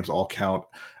these games all count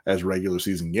as regular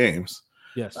season games.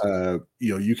 Yes.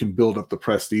 You can build up the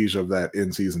prestige of that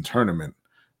in-season tournament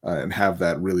and have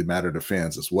that really matter to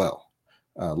fans as well,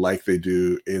 like they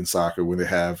do in soccer when they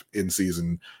have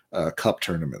in-season cup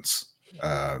tournaments.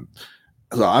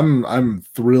 So I'm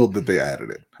thrilled that they added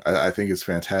it. I think it's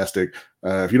fantastic.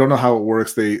 If you don't know how it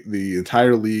works, the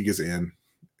entire league is in.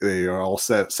 They are all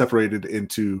separated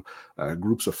into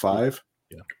groups of 5.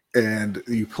 Yeah. And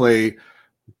you play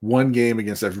one game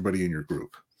against everybody in your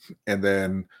group. And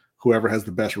then whoever has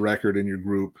the best record in your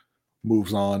group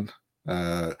moves on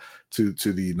to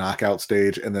the knockout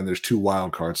stage. And then there's 2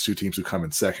 wild cards, 2 teams who come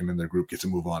in second in their group get to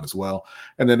move on as well.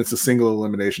 And then it's a single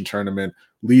elimination tournament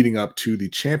leading up to the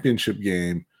championship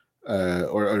game,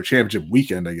 or championship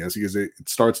weekend, I guess, because it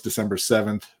starts December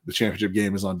 7th. The championship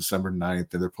game is on December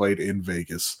 9th, and they're played in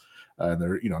Vegas.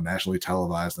 They're nationally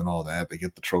televised and all that. They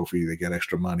get the trophy, they get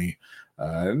extra money,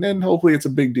 and then hopefully it's a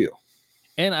big deal.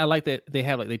 And I like that they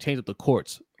changed up the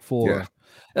courts for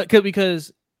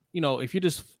because if you're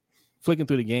just flicking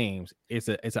through the games, it's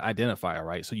an identifier,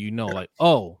 right? So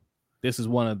oh, this is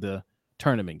one of the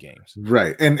tournament games,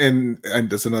 right? And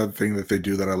that's another thing that they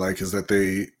do that I like, is that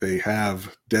they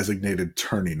have designated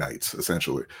tourney nights,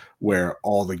 essentially, where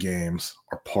all the games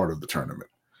are part of the tournament.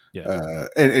 Yeah.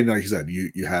 And like you said,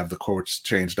 you have the courts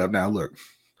changed up. Now look,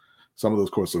 some of those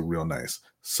courts look real nice.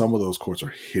 Some of those courts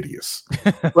are hideous,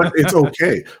 but it's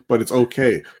okay.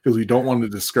 Because we don't want to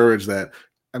discourage that.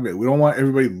 I mean, we don't want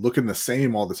everybody looking the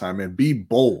same all the time, man. Be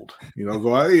bold.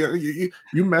 Go, hey,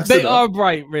 you messed it up. They are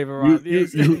bright, Raven Rock.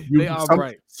 They are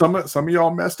bright. Some of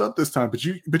y'all messed up this time, but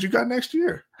you got next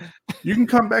year. You can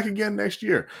come back again next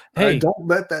year. Hey, don't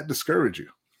let that discourage you.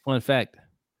 Well, in fact,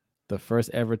 the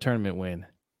first ever tournament win.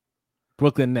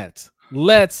 Brooklyn Nets.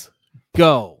 Let's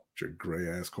go. Your gray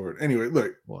ass court. Anyway,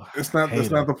 look, Well, that's not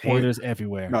the point. Haters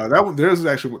everywhere. No, that one theirs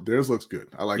looks good.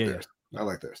 I like theirs. Yeah. I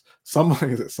like theirs. Some of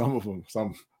them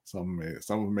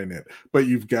may not. But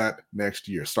you've got next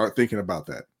year. Start thinking about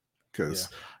that because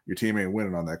your team ain't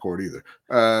winning on that court either.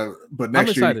 But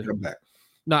next year you come back.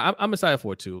 No, I'm excited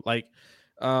for it too. Like,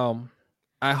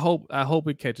 I hope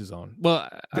it catches on. Well,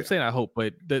 I'm saying I hope,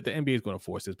 but the NBA is going to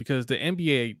force this because the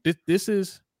NBA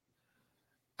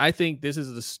I think this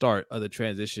is the start of the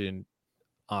transition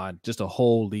on just a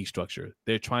whole league structure.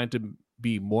 They're trying to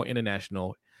be more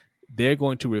international. They're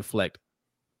going to reflect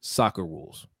soccer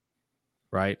rules,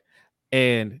 right?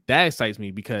 And that excites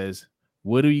me because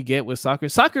what do you get with soccer?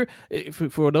 Soccer,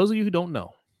 for those of you who don't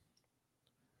know,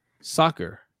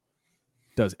 soccer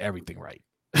does everything right.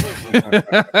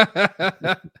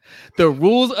 The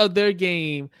rules of their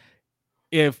game,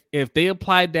 if they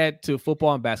applied that to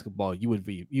football and basketball, you would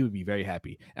be very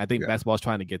happy. I think basketball is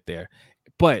trying to get there.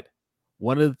 But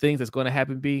one of the things that's going to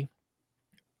happen be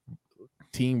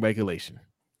team relegation.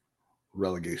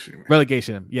 Relegation.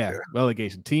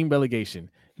 Team relegation.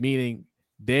 Meaning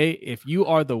if you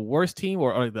are the worst team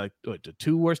or like the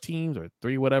two worst teams or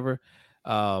three, whatever,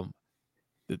 the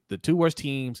two worst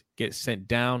teams get sent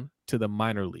down to the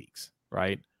minor leagues,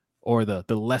 right? Or the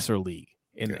lesser league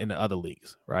in the other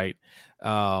leagues, right?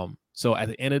 So at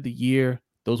the end of the year,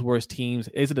 those worst teams,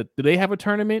 do they have a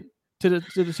tournament to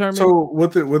determine? So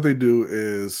what they do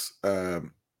is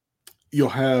you'll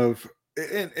have,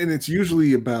 and it's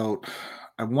usually about,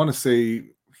 I want to say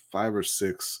 5 or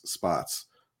 6 spots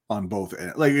on both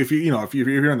ends. Like if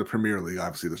you're in the Premier League,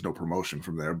 obviously there's no promotion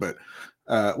from there, but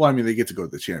they get to go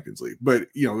to the Champions League. But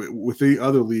with the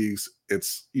other leagues,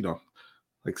 it's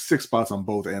like 6 spots on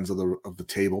both ends of the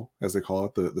table, as they call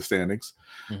it, the standings.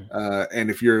 Mm-hmm. And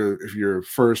if you're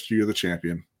first, you're the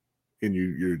champion, and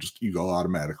you go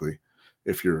automatically.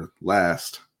 If you're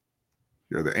last,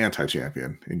 you're the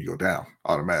anti-champion, and you go down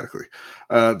automatically.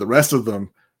 The rest of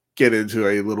them get into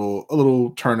a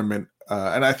little tournament.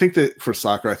 And I think that for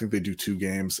soccer, I think they do 2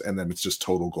 games, and then it's just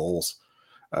total goals.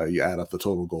 You add up the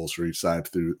total goals for each side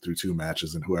through 2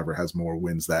 matches, and whoever has more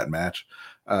wins that match.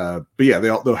 But yeah,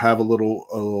 they'll have a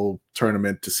little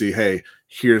tournament to see, hey,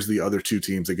 here's the other 2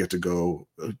 teams that get to go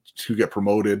to get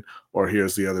promoted, or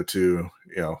here's the other 2,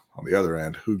 on the other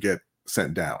end who get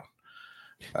sent down.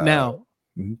 Now,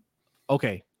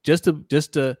 okay, just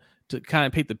to kind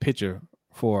of paint the picture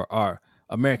for our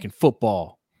American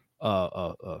football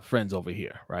friends over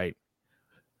here, right?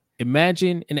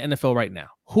 Imagine in the NFL right now,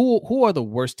 who are the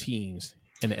worst teams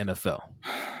in the NFL?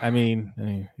 I mean,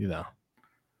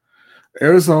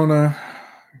 Arizona,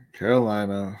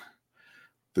 Carolina,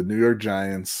 the New York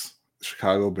Giants,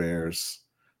 Chicago Bears.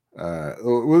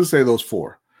 We'll just say those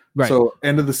 4. Right. So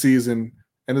end of the season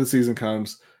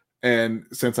comes, and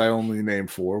since I only named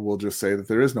 4, we'll just say that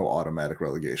there is no automatic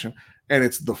relegation, and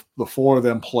it's the 4 of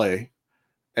them play,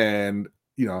 and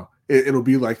it'll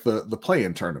be like the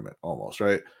play-in tournament almost,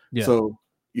 right? Yeah. So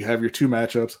you have your 2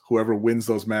 matchups. Whoever wins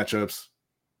those matchups,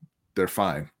 they're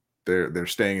fine. They're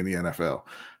staying in the NFL.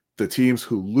 The teams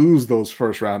who lose those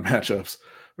first round matchups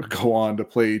go on to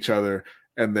play each other,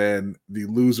 and then the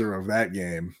loser of that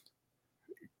game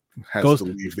has to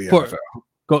leave the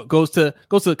NFL. Goes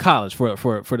to college for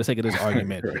the sake of this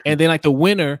argument, right. And then like the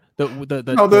winner, the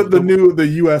new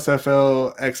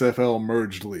USFL XFL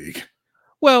merged league.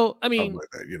 Well, I mean, like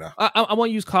that, I want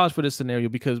to use college for this scenario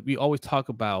because we always talk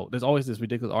about, there's always this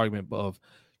ridiculous argument of,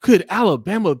 could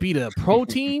Alabama beat a pro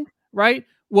team, right?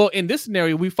 Well, in this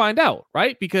scenario, we find out,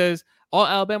 right? Because all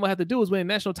Alabama had to do is win a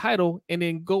national title and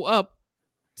then go up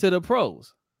to the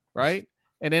pros, right?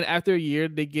 And then after a year,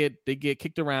 they get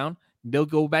kicked around, they'll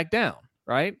go back down,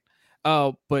 right?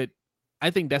 But I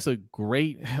think that's a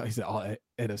great, I said all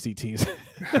NFC teams.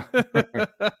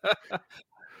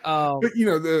 But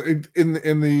in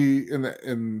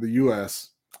the US,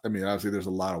 I mean, obviously there's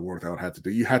a lot of work that would have to do.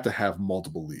 You have to have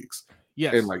multiple leagues,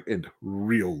 yes, and like in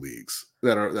real leagues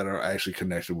that are actually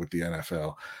connected with the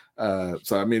NFL.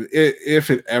 So I mean, if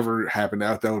it ever happened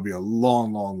out, that would be a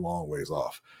long ways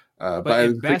off. But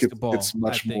I think it's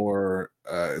much more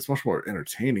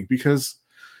entertaining because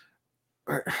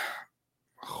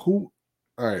all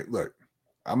right, look,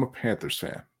 I'm a Panthers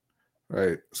fan,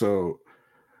 right? So.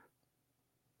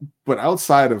 But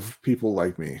outside of people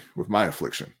like me with my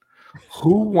affliction,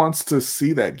 who wants to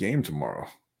see that game tomorrow?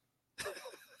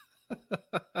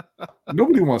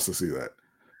 Nobody wants to see that.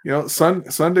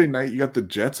 Sunday night, you got the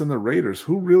Jets and the Raiders.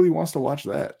 Who really wants to watch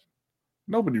that?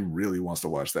 Nobody really wants to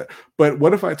watch that. But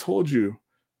what if I told you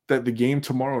that the game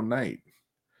tomorrow night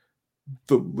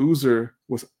the loser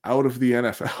was out of the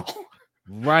NFL.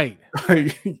 Right.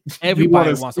 You Everybody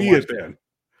want wants to to see watch it that. then.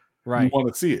 Right. You want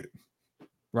to see it.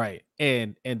 Right.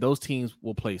 And those teams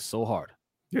will play so hard.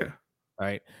 Yeah.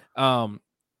 Right.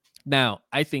 Now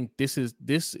I think this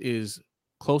is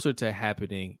closer to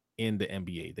happening in the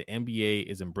NBA. The NBA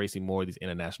is embracing more of these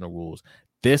international rules.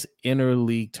 This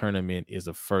interleague tournament is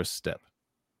a first step.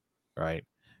 Right.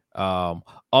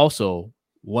 Also,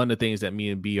 one of the things that me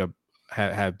and B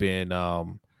have been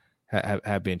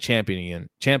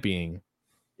championing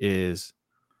is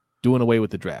doing away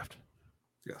with the draft.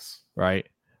 Yes. Right.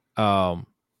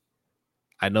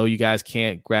 I know you guys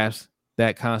can't grasp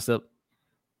that concept,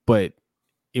 but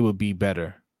it would be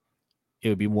better. It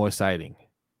would be more exciting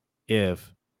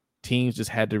if teams just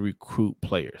had to recruit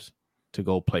players to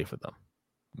go play for them.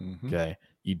 Mm-hmm. Okay.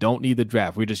 You don't need the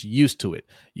draft. We're just used to it.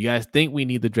 You guys think we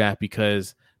need the draft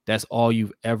because that's all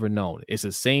you've ever known. It's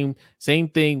the same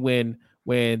thing when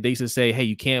they used to say, hey,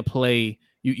 you can't play,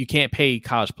 you can't pay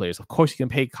college players. Of course you can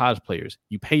pay college players.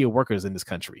 You pay your workers in this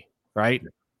country, right? Yeah.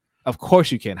 Of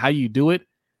course you can. How do you do it?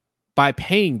 By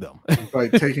paying them. By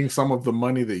taking some of the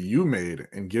money that you made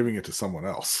and giving it to someone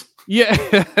else.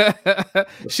 Yeah.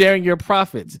 Sharing your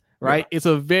profits, right? Yeah. It's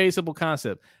a very simple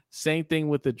concept. Same thing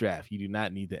with the draft. You do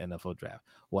not need the NFL draft.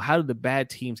 Well, how do the bad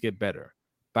teams get better?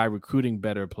 By recruiting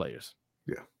better players.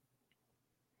 Yeah.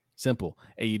 Simple.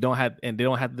 And they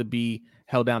don't have to be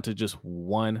held down to just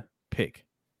one pick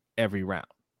every round.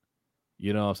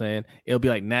 You know what I'm saying? It'll be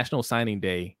like National Signing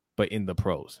Day, but in the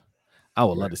pros. I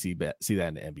would love to see that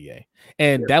in the NBA.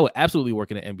 And that would absolutely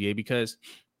work in the NBA because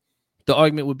the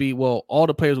argument would be, well, all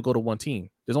the players will go to one team.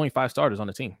 There's only 5 starters on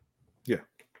the team. Yeah.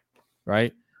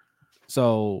 Right?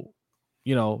 So,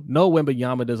 no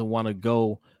Wembanyama doesn't want to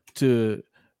go to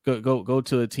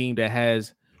a team that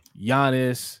has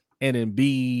Giannis and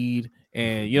Embiid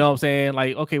and you know what I'm saying?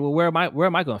 Like, okay, well, where am I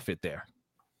going to fit there?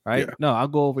 Right? Yeah. No, I'll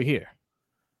go over here.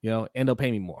 And they'll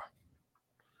pay me more.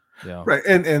 Yeah. Right.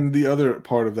 And the other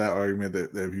part of that argument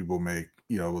that people make,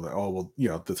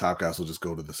 the top guys will just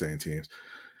go to the same teams.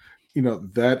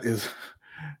 That is,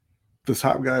 the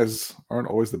top guys aren't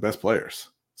always the best players.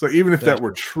 So even if that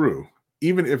were true,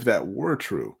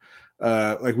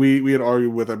 like we had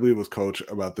argued with, I believe it was Coach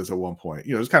about this at one point,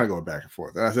 just kind of going back and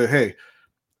forth. And I said, hey,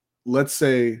 let's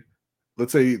say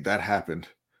that happened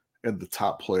and the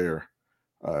top player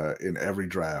in every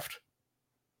draft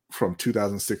from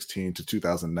 2016 to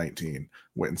 2019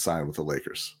 went and signed with the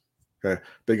Lakers. Okay.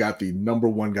 They got the number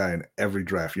one guy in every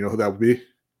draft. You know who that would be?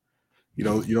 You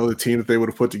know the team that they would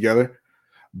have put together?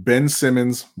 Ben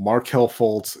Simmons, Markelle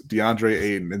Fultz, DeAndre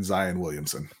Ayton, and Zion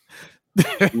Williamson.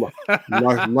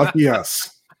 Lucky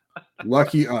us.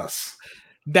 Lucky us.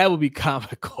 That would be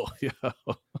comical. Right?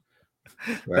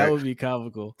 That would be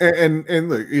comical. And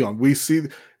look, we see,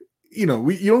 you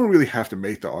don't really have to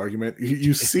make the argument.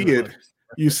 You see it.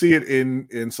 You see it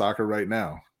in soccer right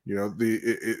now.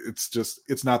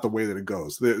 It's not the way that it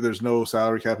goes. There's no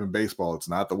salary cap in baseball. It's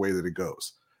not the way that it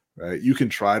goes. Right? You can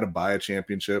try to buy a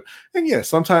championship, and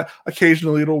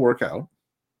occasionally it'll work out.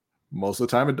 Most of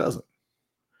the time, it doesn't,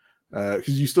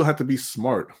 because you still have to be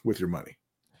smart with your money,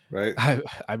 right?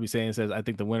 I'd be saying, says I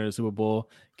think the winner of the Super Bowl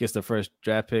gets the first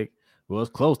draft pick. Well, it's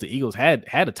close. The Eagles had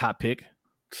a top pick.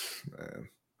 Man.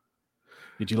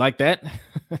 Did you like that?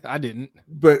 I didn't.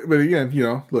 But again,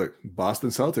 look, Boston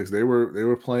Celtics, they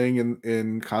were playing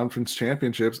in conference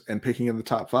championships and picking in the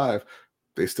top 5.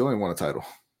 They still ain't won a title.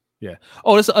 Yeah.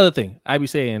 Oh, that's the other thing. I be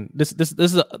saying this is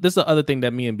the other thing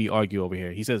that me and B argue over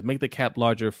here. He says make the cap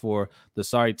larger for the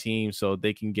sorry team so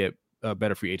they can get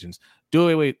better free agents. Do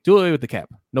away with the cap.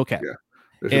 No cap.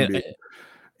 Yeah.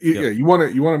 You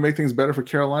want to make things better for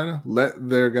Carolina? Let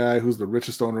their guy who's the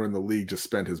richest owner in the league just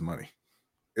spend his money.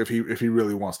 If he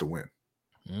really wants to win,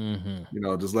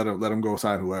 just let him go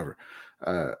sign whoever.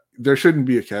 There shouldn't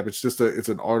be a cap. It's just it's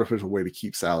an artificial way to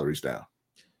keep salaries down.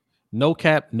 No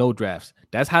cap, no drafts.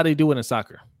 That's how they do it in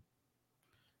soccer.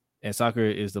 And soccer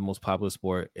is the most popular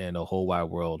sport in the whole wide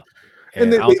world.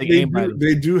 And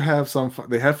they do have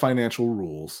they have financial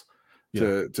rules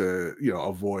to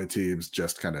avoid teams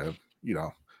just kind of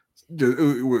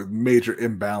with major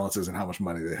imbalances in how much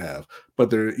money they have. But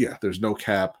there's no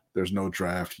cap, there's no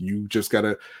draft. You just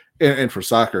gotta, and for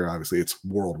soccer, obviously it's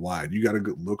worldwide. You gotta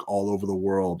look all over the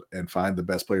world and find the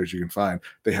best players you can find.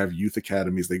 They have youth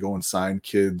academies. They go and sign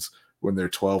kids when they're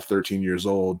 12, 13 years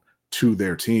old to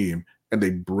their team, and they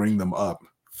bring them up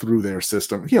through their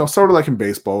system, sort of like in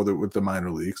baseball with the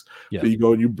minor leagues. Yeah. But you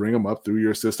go and you bring them up through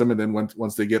your system, and then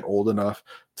once they get old enough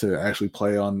to actually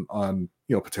play on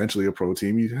potentially a pro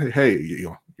team,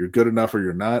 you're good enough or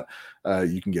you're not.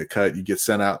 You can get cut. You get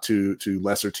sent out to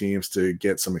lesser teams to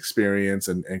get some experience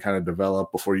and kind of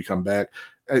develop before you come back.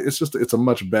 It's a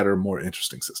much better, more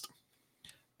interesting system.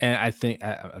 And I think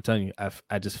I'm telling you,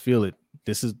 I just feel it.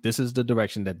 This is the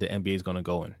direction that the NBA is going to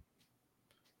go in.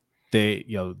 They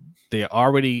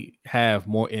already have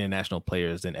more international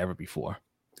players than ever before,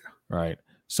 right?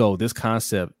 So this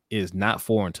concept is not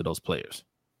foreign to those players.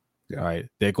 Yeah. Right.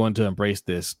 They're going to embrace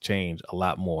this change a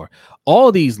lot more.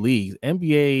 All these leagues,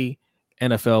 NBA,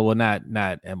 NFL, well, not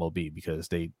MLB, because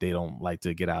they don't like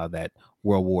to get out of that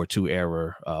World War II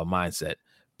era mindset.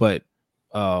 But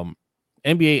NBA,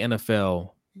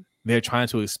 NFL, they're trying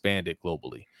to expand it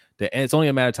globally. And it's only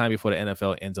a matter of time before the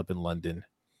NFL ends up in London,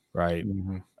 right?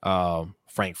 Mm-hmm.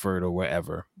 Frankfurt or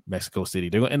wherever, Mexico City.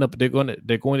 They're going to end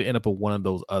up at one of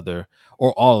those other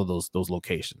or all of those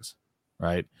locations,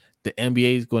 right? The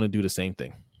NBA is going to do the same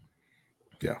thing.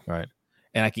 Yeah. Right.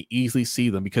 And I can easily see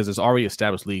them, because there's already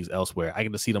established leagues elsewhere. I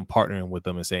can just see them partnering with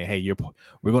them and saying, hey,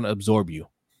 we're going to absorb you.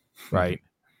 Right.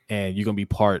 And you're going to be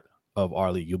part of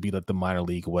our league. You'll be like the minor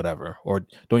league or whatever. Or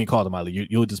don't you call it the minor league.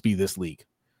 You'll just be this league,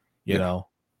 you know,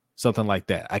 something like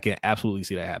that. I can absolutely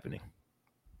see that happening.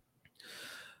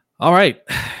 All right.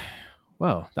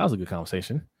 Well, that was a good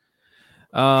conversation.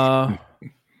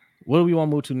 What do we want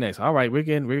to move to next? All right,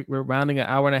 we're rounding an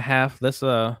hour and a half. Let's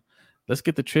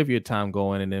get the trivia time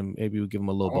going, and then maybe we'll give them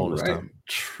a little bonus time.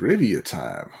 Trivia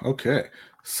time. Okay.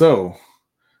 So,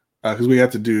 because we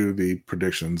have to do the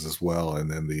predictions as well,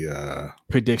 and then the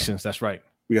predictions. That's right.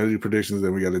 We got to do predictions,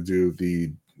 then we got to do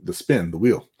the spin, the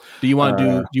wheel. Do you want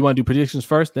to do predictions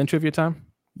first, then trivia time?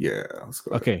 Yeah. Let's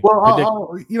go. Okay. Well,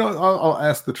 I'll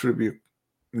ask the trivia.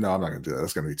 No, I'm not going to do that.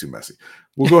 That's going to be too messy.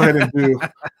 We'll go ahead and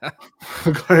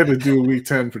do week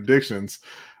 10 predictions,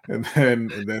 and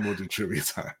then we'll do trivia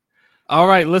time. All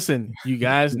right, listen, you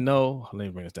guys know. Let me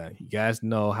bring this down. You guys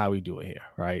know how we do it here,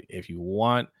 right? If you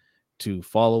want to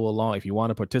follow along, if you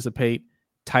want to participate,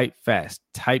 type fast.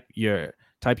 Type your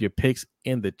picks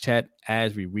in the chat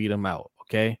as we read them out.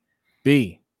 Okay.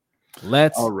 B.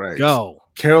 Let's go.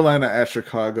 Carolina at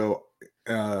Chicago.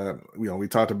 We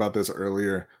talked about this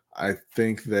earlier. I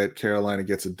think that Carolina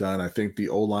gets it done. I think the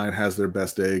O-line has their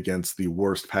best day against the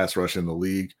worst pass rush in the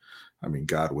league. I mean,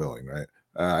 God willing, right?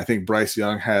 I think Bryce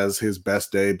Young has his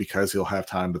best day because he'll have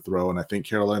time to throw, and I think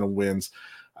Carolina wins.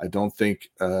 I don't think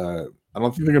they're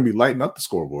going to be lighting up the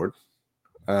scoreboard.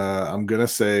 I'm going to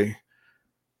say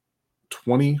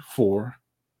 24-16.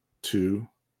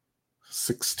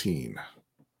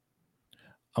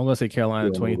 I'm going to say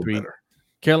Carolina 23.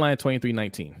 Carolina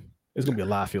 23-19. It's going to be a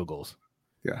lot of field goals.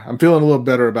 Yeah, I'm feeling a little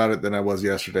better about it than I was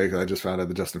yesterday, because I just found out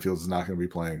that Justin Fields is not going to be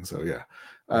playing. So, yeah.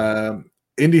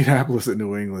 Indianapolis at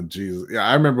New England, Jesus. Yeah,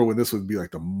 I remember when this would be like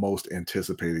the most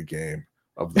anticipated game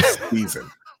of the season.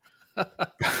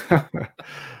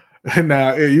 And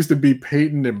now it used to be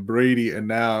Peyton and Brady, and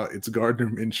now it's Gardner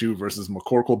Minshew versus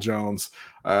McCorkle Jones.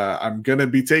 I'm going to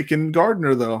be taking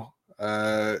Gardner, though.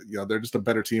 They're just a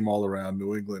better team all around.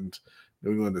 New England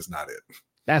is not it.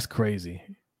 That's crazy.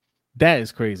 That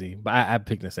is crazy. But I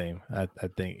picked the same. I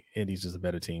think Indy's just a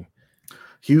better team.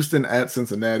 Houston at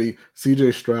Cincinnati.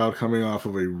 CJ Stroud coming off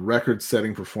of a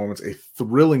record-setting performance, a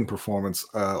thrilling performance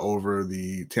over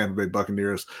the Tampa Bay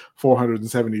Buccaneers.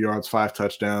 470 yards, 5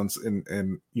 touchdowns, and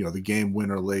the game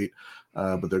winner late.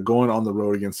 But they're going on the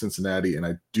road against Cincinnati, and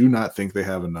I do not think they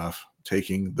have enough,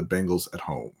 taking the Bengals at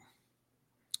home.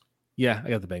 Yeah, I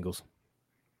got the Bengals.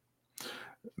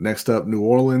 Next up, New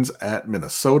Orleans at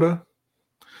Minnesota.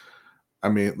 I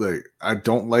mean, I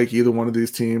don't like either one of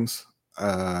these teams.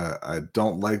 I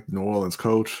don't like New Orleans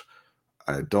coach.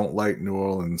 I don't like New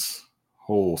Orleans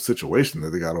whole situation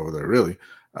that they got over there, really.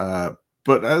 But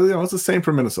it's the same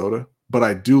for Minnesota. But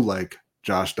I do like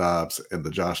Josh Dobbs and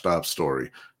the Josh Dobbs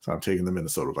story. So I'm taking the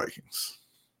Minnesota Vikings.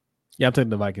 Yeah, I'm taking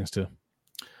the Vikings too.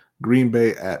 Green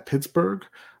Bay at Pittsburgh.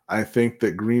 I think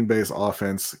that Green Bay's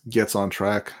offense gets on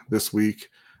track this week.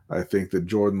 I think that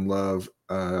Jordan Love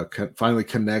finally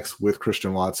connects with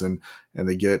Christian Watson, and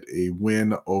they get a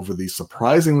win over the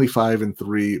surprisingly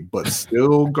 5-3, but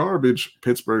still garbage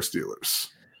Pittsburgh Steelers.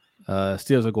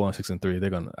 Steelers are going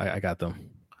 6-3. I got them.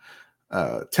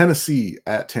 Tennessee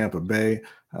at Tampa Bay.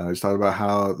 Just talked about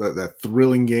how that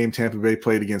thrilling game Tampa Bay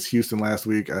played against Houston last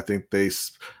week. I think they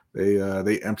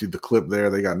emptied the clip there.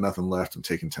 They got nothing left. I'm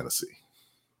taking Tennessee.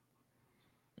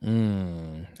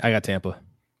 I got Tampa.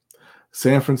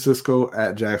 San Francisco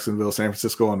at Jacksonville. San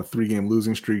Francisco on a 3-game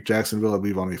losing streak. Jacksonville, I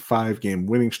believe, on a 5-game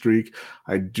winning streak.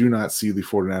 I do not see the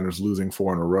 49ers losing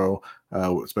 4 in a row,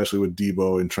 especially with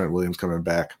Debo and Trent Williams coming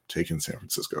back, taking San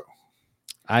Francisco.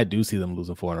 I do see them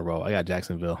losing 4 in a row. I got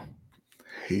Jacksonville.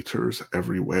 Haters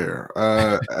everywhere.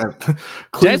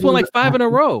 Jags won like 5 in a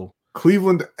row.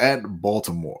 Cleveland at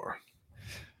Baltimore.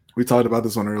 We talked about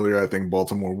this one earlier. I think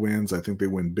Baltimore wins. I think they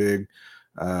win big.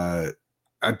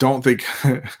 I don't think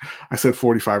I said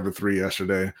 45-3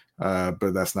 yesterday,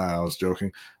 but that's not. I was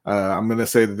joking. I'm going to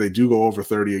say that they do go over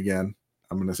 30 again.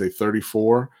 I'm going to say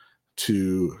 34-13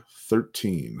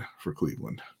 for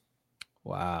Cleveland.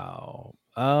 Wow.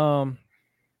 I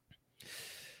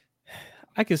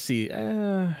can see.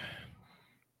 I'm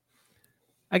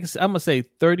going to say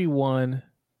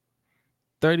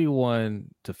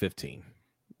 31-15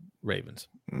 Ravens.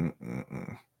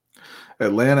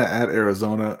 Atlanta at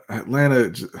Arizona.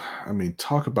 Atlanta, I mean,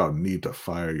 talk about need to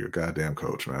fire your goddamn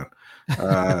coach, man.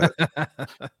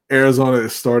 Arizona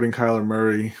is starting Kyler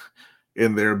Murray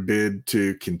in their bid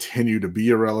to continue to be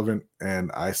irrelevant,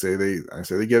 and I say they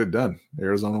get it done.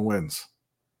 Arizona wins.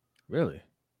 Really?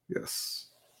 Yes.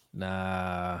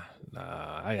 Nah,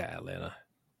 I got Atlanta.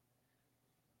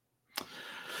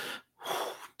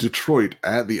 Detroit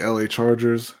at the LA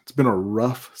Chargers. It's been a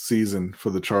rough season for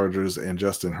the Chargers and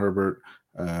Justin Herbert,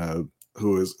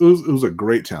 who's a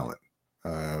great talent.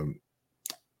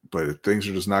 But things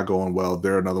are just not going well.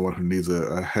 They're another one who needs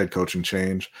a head coaching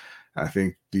change. I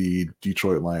think the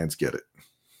Detroit Lions get it.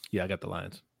 Yeah, I got the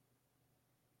Lions.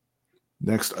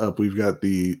 Next up, we've got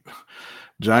the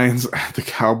Giants at the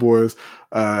Cowboys.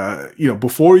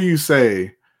 Before you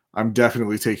say, I'm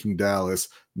definitely taking Dallas,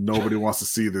 nobody wants to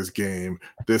see this game.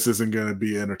 This isn't going to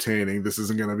be entertaining. This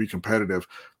isn't going to be competitive.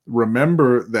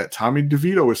 Remember that Tommy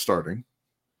DeVito is starting.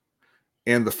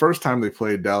 And the first time they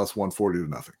played, Dallas won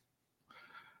 40-0.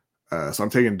 So I'm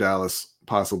taking Dallas,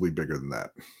 possibly bigger than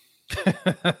that.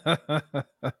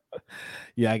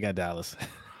 Yeah, I got Dallas.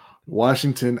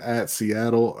 Washington at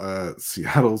Seattle.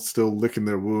 Seattle's still licking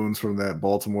their wounds from that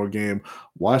Baltimore game.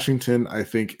 Washington, I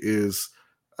think, is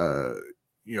I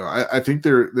think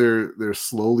they're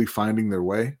slowly finding their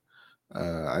way.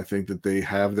 I think that they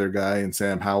have their guy in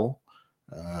Sam Howell,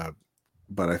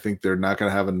 but I think they're not going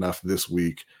to have enough this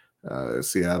week.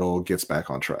 Seattle gets back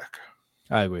on track.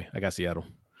 I agree. I got Seattle.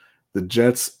 The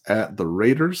Jets at the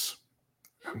Raiders.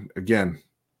 Again,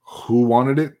 who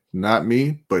wanted it? Not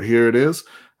me, but here it is.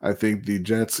 I think the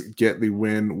Jets get the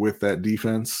win with that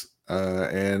defense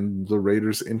and the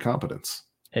Raiders' incompetence.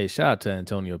 Hey, shout out to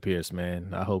Antonio Pierce,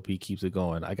 man. I hope he keeps it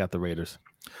going. I got the Raiders.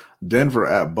 Denver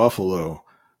at Buffalo.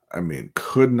 I mean,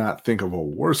 could not think of a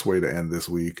worse way to end this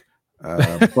week.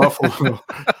 Buffalo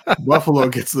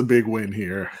gets the big win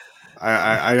here.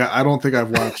 I don't think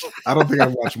I've watched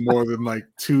more than like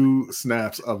 2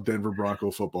 snaps of Denver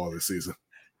Bronco football this season.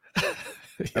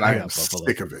 And I am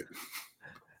sick of it.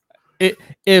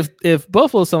 If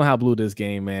Buffalo somehow blew this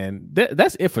game, man,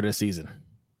 that's it for the season.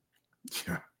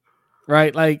 Yeah.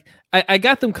 Right? Like, I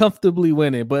got them comfortably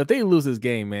winning, but if they lose this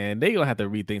game, man, they're going to have to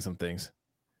rethink some things.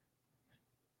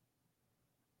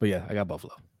 But yeah, I got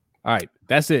Buffalo. All right,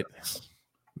 that's it.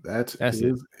 That's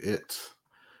it.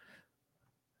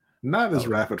 Not as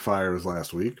rapid fire as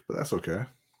last week, but that's okay.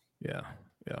 Yeah.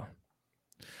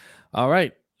 All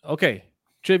right. Okay.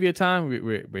 Trivia time.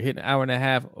 We're hitting an hour and a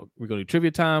half. We're going to do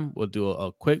trivia time. We'll do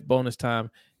a quick bonus time,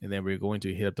 and then we're going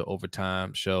to hit up the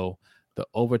overtime show. The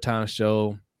overtime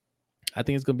show, I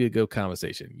think it's going to be a good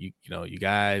conversation. You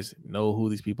guys know who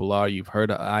these people are. You've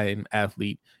heard of I Am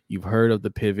Athlete. You've heard of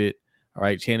the Pivot. All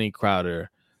right, Channing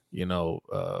Crowder.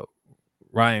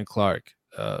 Ryan Clark.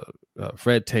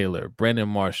 Fred Taylor, Brandon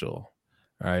Marshall,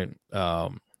 all right.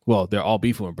 Well, they're all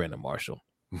beefing with Brandon Marshall.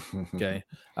 Okay.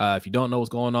 If you don't know what's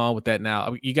going on with that now,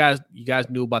 I mean, you guys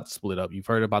knew about the split up. You've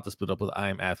heard about the split up with I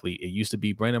Am Athlete. It used to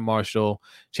be Brandon Marshall,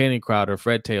 Channing Crowder,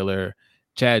 Fred Taylor,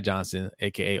 Chad Johnson,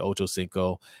 aka Ocho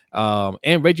Cinco,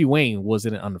 and Reggie Wayne was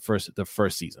in it on the first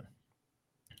season.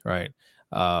 Right.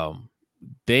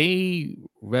 They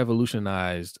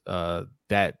revolutionized that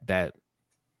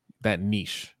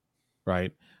niche,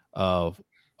 right? Of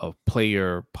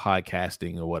player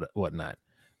podcasting or whatnot,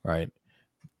 right?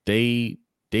 They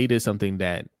did something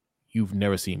that you've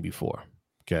never seen before.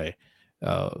 Okay.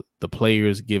 The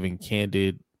players giving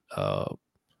candid,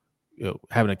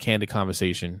 having a candid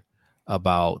conversation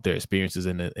about their experiences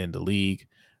in the league,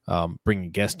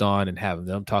 bringing guests on and having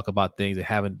them talk about things and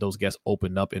having those guests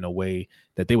open up in a way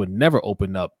that they would never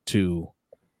open up to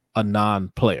a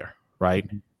non-player, right?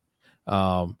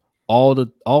 All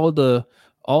the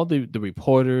all the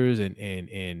reporters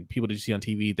and people that you see on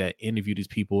TV that interview these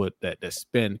people that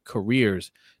spend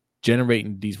careers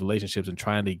generating these relationships and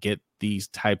trying to get these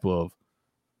type of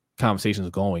conversations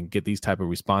going, get these type of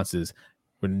responses,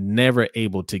 were never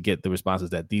able to get the responses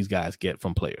that these guys get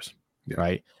from players,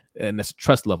 right? And that's a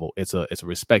trust level. It's a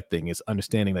respect thing. It's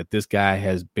understanding that this guy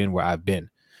has been where I've been,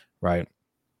 right?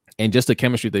 And just the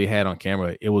chemistry they had on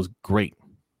camera, it was great.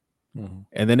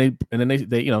 And then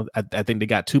they you know, I think they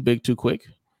got too big too quick,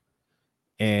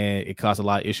 and it caused a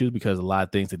lot of issues because a lot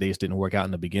of things that they just didn't work out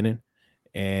in the beginning,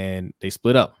 and they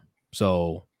split up.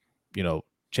 So, you know,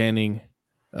 Channing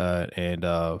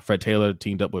and Fred Taylor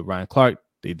teamed up with Ryan Clark.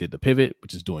 They did the pivot,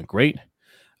 which is doing great.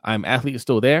 I'm Athlete is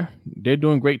still there. They're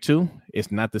doing great too.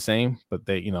 It's not the same, but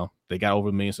they, you know, they got over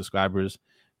 1 million subscribers.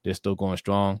 They're still going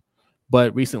strong.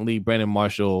 But recently, Brandon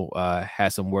Marshall had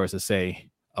some words to say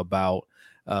about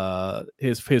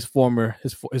his former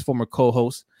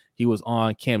co-host. He was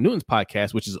on Cam Newton's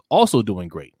podcast, which is also doing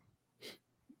great.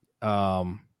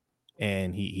 And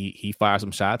he fired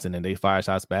some shots, and then they fired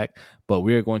shots back. But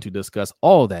we're going to discuss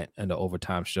all that in the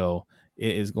Overtime Show.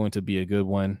 It is going to be a good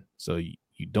one, so you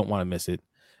don't want to miss it.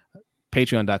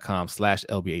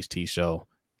 Patreon.com/LBHT show.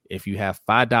 If you have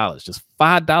 $5, just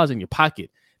 $5 in your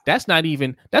pocket, that's not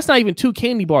even 2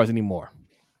 candy bars anymore.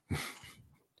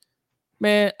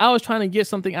 Man, I was trying to get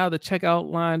something out of the checkout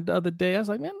line the other day. I was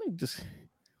like, man, let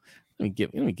me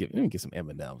get some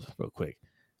M&Ms real quick.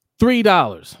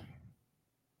 $3.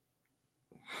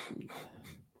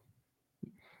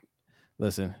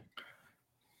 Listen,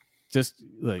 just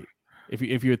like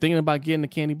if you're thinking about getting a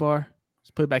candy bar,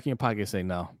 just put it back in your pocket and say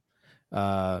no.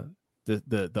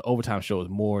 The Overtime Show is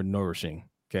more nourishing.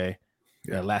 Okay,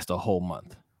 it lasts a whole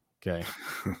month. Okay.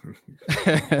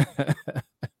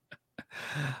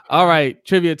 All right,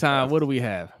 trivia time. What do we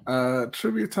have?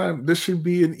 Trivia time. This should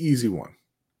be an easy one.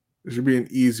 This should be an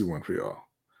easy one for y'all.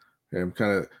 Okay, I'm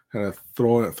kind of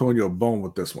throwing you a bone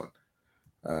with this one.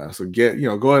 So go ahead.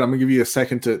 I'm gonna give you a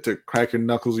second to crack your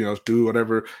knuckles. Do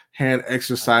whatever hand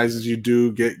exercises you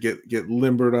do. Get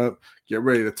limbered up. Get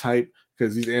ready to type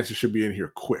because these answers should be in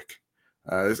here quick.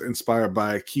 It's inspired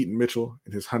by Keaton Mitchell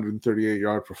in his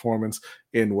 138-yard performance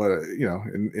in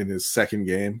in his second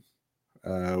game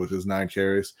with his 9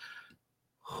 carries.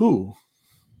 Who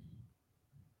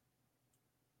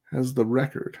has the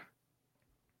record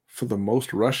for the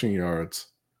most rushing yards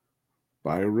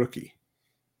by a rookie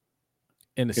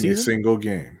in a single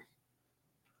game?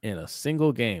 In a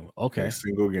single game. Okay. A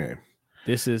single game.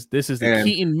 This is the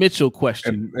Keaton Mitchell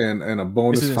question. And a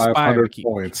bonus 500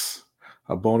 points.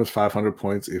 A bonus 500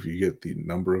 points if you get the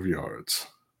number of yards.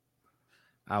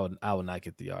 I would not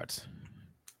get the yards.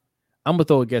 I'm gonna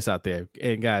throw a guess out there.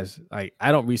 And guys, I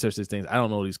don't research these things. I don't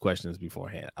know these questions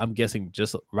beforehand. I'm guessing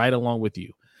just right along with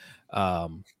you.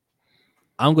 I'm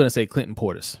gonna say Clinton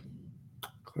Portis.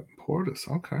 Clinton Portis,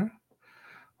 okay.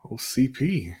 Oh,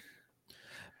 CP.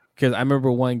 Because I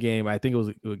remember one game, I think it was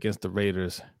against the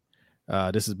Raiders.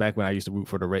 This is back when I used to root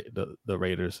for the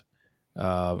Raiders.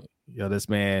 This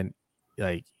man,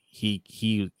 like he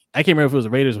I can't remember if it was the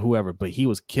Raiders or whoever, but he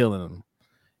was killing them,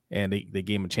 and they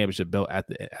gave him a championship belt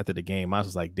after the game. I was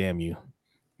just like, damn you.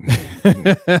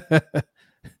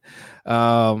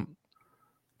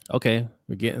 Okay,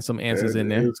 we're getting some answers in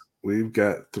there. We've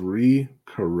got 3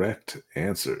 correct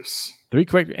answers. 3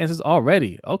 correct answers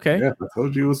already. Okay. Yeah, I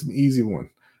told you it was an easy one.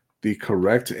 The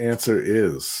correct answer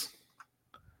is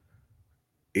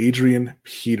Adrian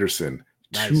Peterson.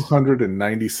 Nice.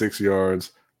 296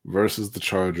 yards versus the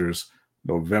Chargers,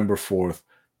 November 4th,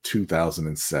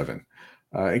 2007.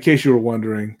 In case you were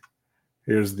wondering,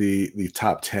 here's the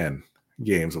top 10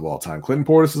 games of all time. Clinton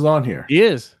Portis is on here. He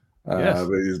is. Yes.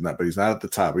 But he's not at the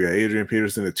top. We got Adrian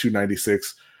Peterson at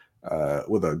 296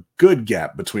 with a good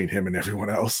gap between him and everyone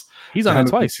else. He's on it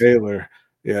twice. Taylor,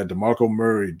 DeMarco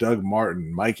Murray, Doug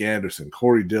Martin, Mike Anderson,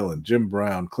 Corey Dillon, Jim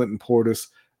Brown, Clinton Portis,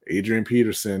 Adrian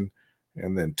Peterson,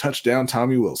 and then touchdown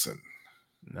Tommy Wilson.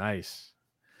 Nice.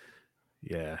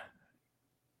 Yeah.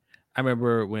 I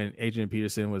remember when Adrian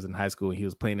Peterson was in high school and he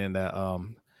was playing in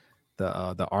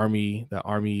the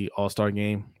Army All-Star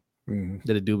game that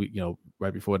they do,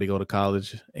 right before they go to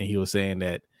college, and he was saying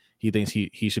that he thinks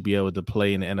he should be able to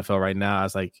play in the NFL right now. I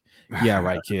was like, yeah,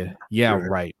 right, kid. Yeah,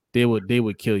 right. They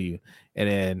would kill you. And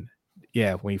then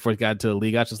when he first got into the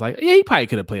league, I was just like, yeah, he probably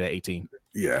could have played at 18.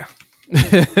 Yeah.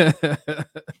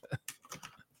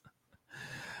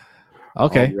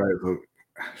 Okay. All right. So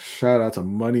shout out to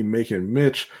Money Making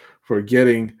Mitch for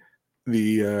getting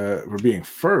for being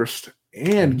first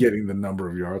and getting the number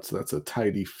of yards. So that's a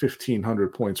tidy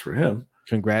 1,500 points for him.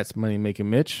 Congrats, Money Making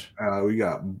Mitch. We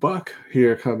got Buck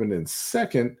here coming in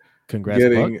second. Congrats,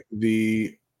 getting Buck.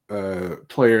 the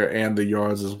player and the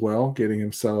yards as well, getting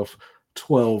himself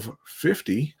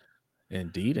 1250.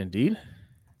 Indeed.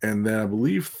 And then I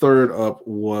believe third up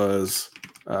was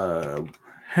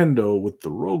Hendo with the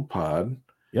Rogue Pod.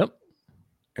 Yep.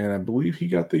 And I believe he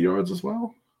got the yards as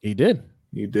well. He did.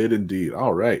 He did indeed.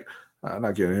 All right. I'm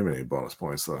not giving him any bonus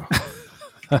points, though.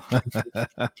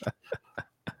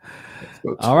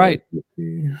 All right.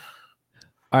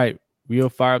 All right. We'll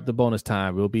fire up the bonus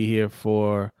time. We'll be here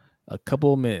for a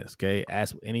couple of minutes. Okay.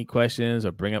 Ask any questions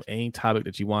or bring up any topic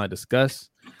that you want to discuss.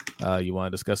 You want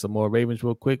to discuss some more Ravens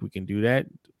real quick? We can do that.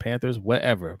 Panthers,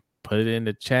 whatever. Put it in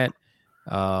the chat.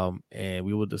 And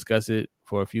we will discuss it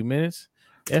for a few minutes.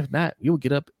 If not, we will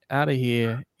get up out of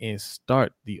here and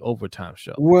start the overtime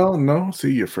show. Well, no.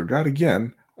 See, you forgot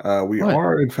again. We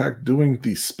are, in fact, doing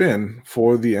the spin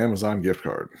for the Amazon gift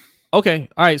card. Okay.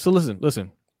 All right. So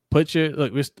listen. Put your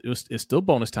look. It's still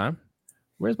bonus time.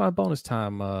 Where's my bonus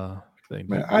time thing?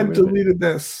 Man, I deleted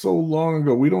that so long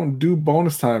ago. We don't do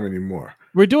bonus time anymore.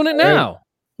 We're doing it now.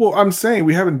 Well, I'm saying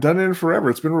we haven't done it in forever.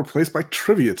 It's been replaced by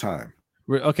trivia time.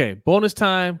 Okay. Bonus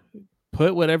time.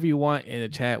 Put whatever you want in the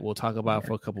chat. We'll talk about it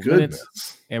for a couple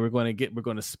minutes, and we're going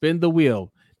to spin the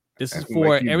wheel. This is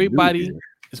for everybody.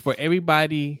 It's for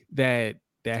everybody that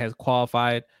has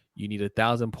qualified. You need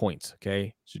 1,000 points.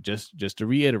 Okay. So just to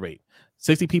reiterate,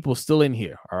 60 people still in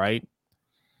here. All right.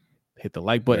 Hit the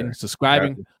like button.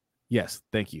 Subscribing. Yes.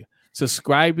 Thank you.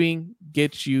 Subscribing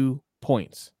gets you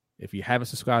points. If you haven't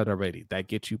subscribed already, that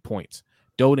gets you points.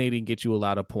 Donating gets you a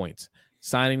lot of points.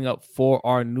 Signing up for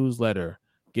our newsletter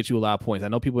gets you a lot of points. I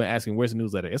know people are asking, where's the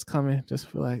newsletter? It's coming. Just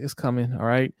feel like it's coming. All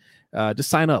right. Just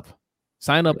sign up.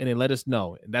 Sign up and then let us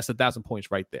know. And that's 1,000 points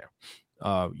right there.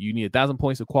 You need 1,000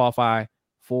 points to qualify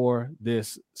for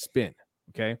this spin.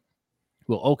 Okay.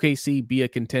 Will OKC be a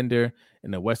contender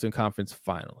in the Western Conference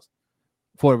Finals?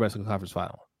 For the Western Conference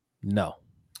Final? No.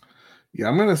 Yeah,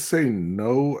 I'm going to say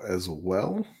no as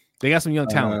well. They got some young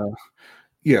talent.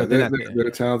 Yeah, they're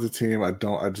a talented team. I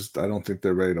don't think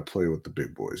they're ready to play with the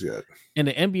big boys yet. In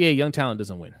the NBA, young talent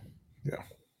doesn't win. Yeah.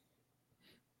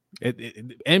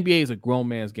 NBA is a grown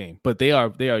man's game, but they are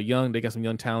young. They got some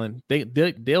young talent.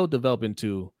 They'll develop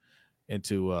into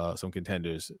some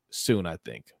contenders soon, I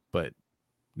think. But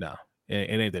no, it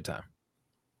ain't their time.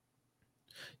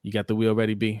 You got the wheel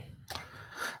ready, B?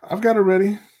 I've got it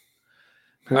ready.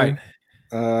 Okay.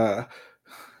 All right.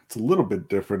 It's a little bit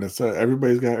different. It's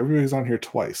everybody's on here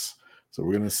twice, so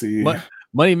we're gonna see.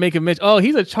 Money making Mitch. Oh,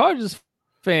 he's a Chargers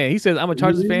fan. He says, I'm a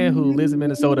Chargers fan who lives in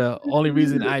Minnesota. Only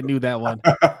reason I knew that one.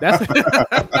 That's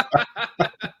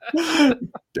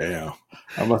damn.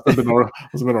 I must have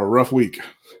been a rough week.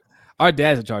 Our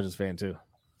dad's a Chargers fan too.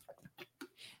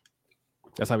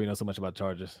 That's how we know so much about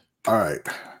Chargers. All right,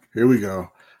 here we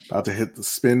go. About to hit the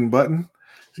spin button.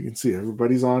 As you can see,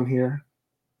 everybody's on here.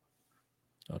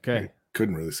 Okay. I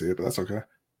couldn't really see it, but that's okay.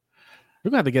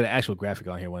 We're gonna have to get an actual graphic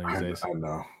on here one of these days. I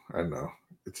know.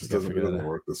 It just doesn't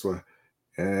work this way.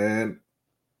 And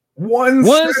one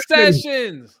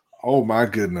sessions. Oh my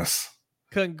goodness!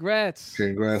 Congrats,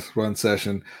 one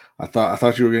session. I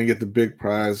thought you were gonna get the big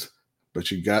prize,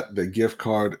 but you got the gift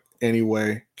card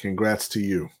anyway. Congrats to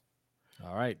you.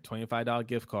 All right, $25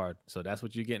 gift card. So that's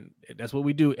what you're getting. That's what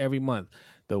we do every month.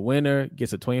 The winner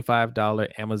gets a $25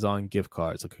 Amazon gift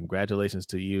card. So congratulations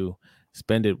to you.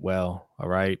 Spend it well. All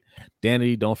right,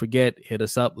 Danny, don't forget, hit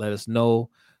us up. Let us know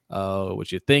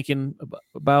what you're thinking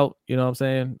about. You know what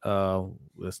I'm saying?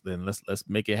 Let's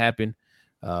make it happen.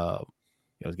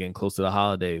 It's getting close to the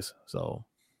holidays, so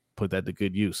put that to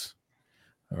good use.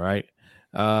 All right.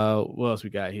 What else we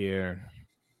got here?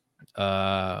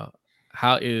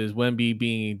 How is Wemby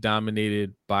being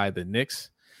dominated by the Knicks?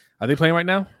 Are they playing right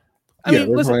now? They're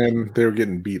playing. They were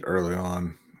getting beat early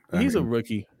on. He's a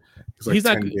rookie. He's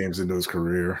 10 games into his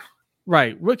career.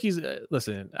 Right. Rookies,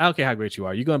 listen, I don't care how great you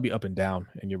are. You're going to be up and down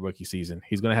in your rookie season.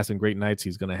 He's going to have some great nights.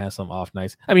 He's going to have some off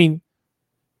nights. I mean,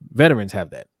 veterans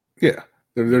have that. Yeah.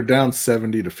 They're down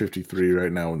 70-53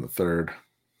 right now in the third.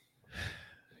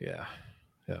 Yeah.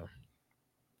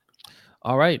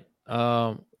 All right.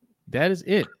 That is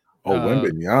it.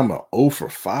 Wembanyama 0 for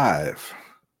 5.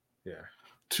 Yeah.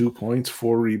 2 points,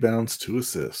 4 rebounds, 2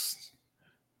 assists.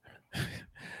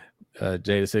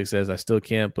 Jada6 says, I still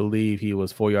can't believe he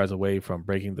was 4 yards away from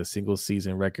breaking the single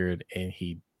season record and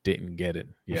he didn't get it.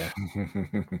 Yeah.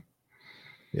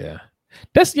 Yeah.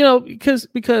 That's,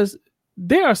 because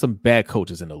there are some bad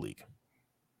coaches in the league,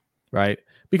 right?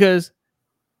 Because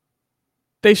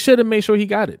they should have made sure he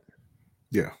got it.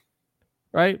 Yeah.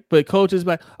 Right. But coaches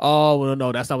like, oh, well,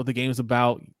 no, that's not what the game is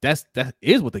about. That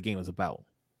is what the game is about.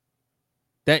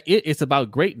 It's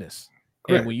about greatness.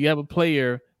 Correct. And when you have a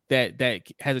player that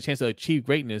has a chance to achieve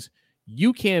greatness,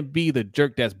 you can't be the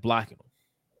jerk that's blocking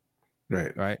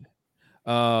them. Right.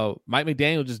 Mike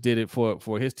McDaniel just did it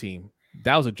for his team.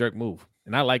 That was a jerk move,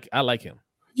 and I like him.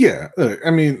 Yeah,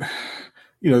 I mean,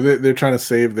 they're trying to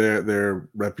save their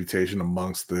reputation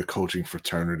amongst the coaching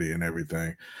fraternity and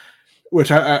everything,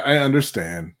 which I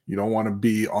understand. You don't want to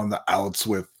be on the outs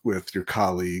with your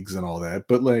colleagues and all that,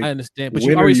 but like, I understand, but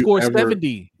you already scored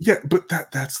 70. Yeah, but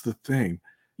that's the thing.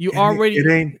 You already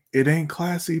it ain't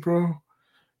classy, bro.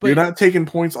 But you're not taking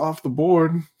points off the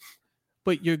board.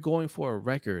 But you're going for a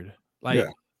record. Like,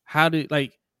 how did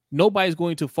nobody's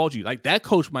going to fault you. Like, that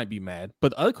coach might be mad,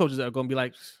 but the other coaches are going to be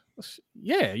like,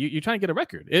 yeah, you're trying to get a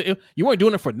record. You weren't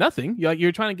doing it for nothing.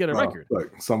 You're trying to get a record.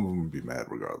 Like, some of them would be mad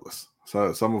regardless.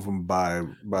 So some of them buy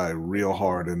real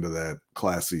hard into that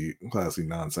classy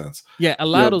nonsense. Yeah, a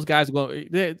lot of those guys are going.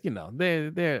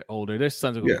 They're older. Their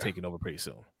sons are going to be taking over pretty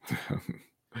soon.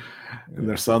 And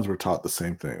their sons were taught the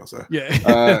same thing. So.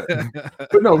 Yeah,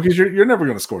 but no, because you're never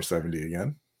going to score 70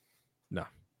 again. No,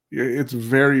 it's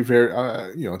very, very,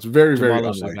 it's very, very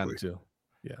unlikely. Too.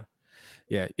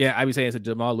 Yeah. I'd be saying it's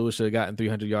Jamal Lewis should have gotten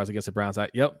 300 yards against the Browns.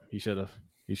 Yep, he should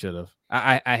have.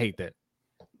 I hate that.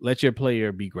 Let your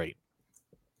player be great.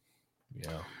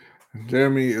 Yeah.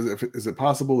 Jeremy, is it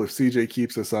possible if CJ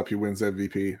keeps this up, he wins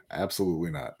MVP?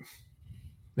 Absolutely not.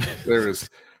 There is.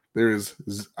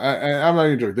 I'm not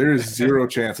even joking. There is zero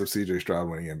chance of CJ Stroud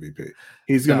winning MVP.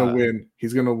 He's gonna win.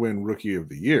 He's gonna win Rookie of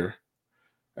the Year,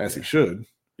 as he should.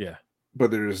 Yeah.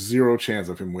 But there is zero chance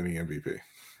of him winning MVP.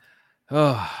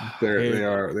 Oh, they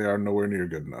are nowhere near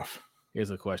good enough. Here's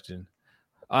a question.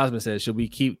 Osmond says, should we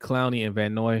keep Clowney and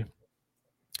Van Noy?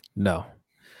 No.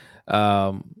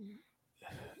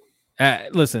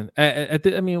 Listen,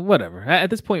 whatever. At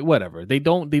this point, whatever. They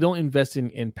don't invest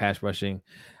in pass rushing.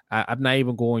 I'm not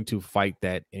even going to fight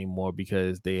that anymore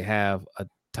because they have a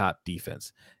top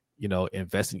defense.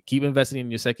 Keep investing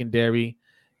in your secondary.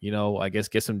 I guess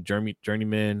get some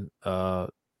journeyman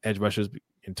edge rushers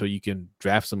until you can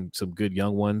draft some good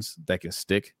young ones that can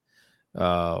stick.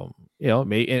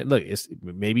 It's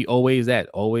maybe always that.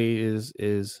 Always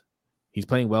is he's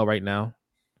playing well right now.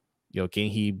 Can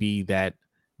he be that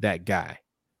guy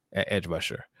at edge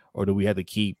rusher, or do we have to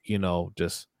keep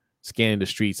just scanning the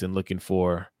streets and looking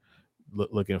for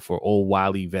old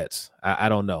wily vets? I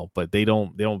don't know, but they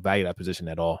don't value that position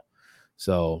at all.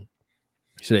 So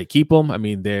should they keep them?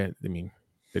 They're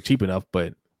cheap enough,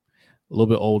 but a little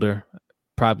bit older,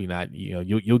 probably not.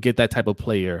 You'll get that type of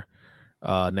player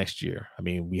next year.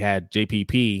 We had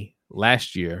JPP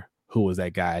last year, who was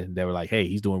that guy. They were like, hey,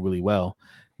 he's doing really well.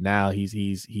 Now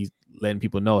he's letting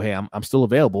people know, hey, I'm still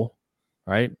available,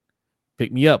 right?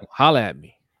 Pick me up, holla at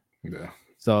me. Yeah.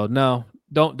 So no,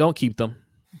 don't keep them.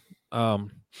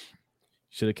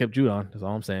 Should have kept Judon. That's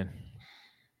all I'm saying.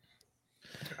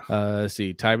 Let's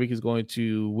see. Tyreek is going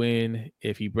to win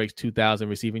if he breaks 2,000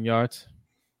 receiving yards.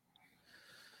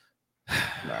 Nah,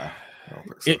 I don't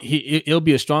think so. It'll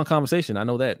be a strong conversation. I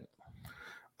know that.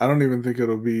 I don't even think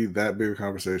it'll be that big a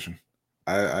conversation.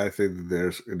 I think that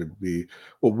there's going to be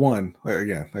one. Like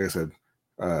I said,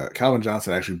 Calvin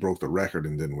Johnson actually broke the record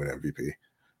and didn't win MVP.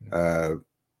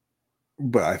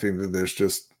 But I think that there's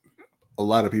just a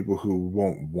lot of people who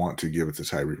won't want to give it to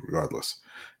Tyreek regardless.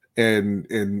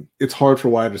 And it's hard for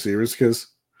wide receivers because,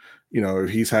 if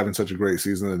he's having such a great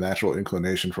season, the natural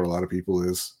inclination for a lot of people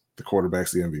is the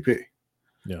quarterback's the MVP.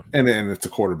 Yeah. And it's a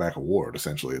quarterback award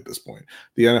essentially at this point.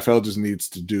 The NFL just needs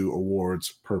to do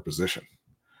awards per position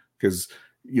because,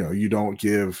 you don't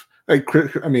give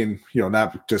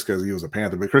not just because he was a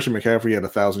Panther, but Christian McCaffrey had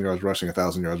 1,000 yards rushing,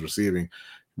 1,000 yards receiving,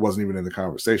 wasn't even in the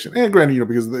conversation. And granted,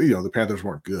 because the Panthers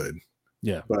weren't good.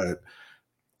 Yeah. But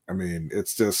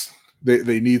it's just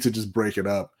they need to just break it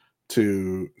up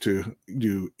to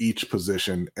do each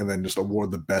position and then just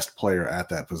award the best player at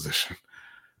that position.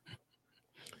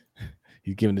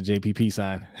 He's giving the JPP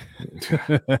sign.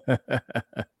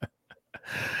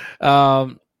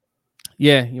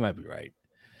 Yeah, you might be right.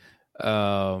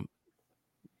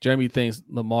 Jeremy thinks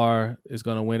Lamar is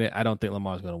going to win it. I don't think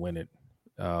Lamar's going to win it.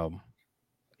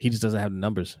 He just doesn't have the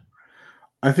numbers.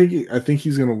 I think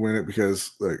he's going to win it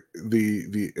because the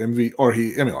MV or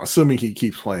assuming he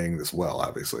keeps playing this well,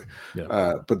 obviously.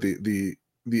 Yeah. But the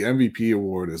MVP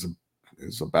award is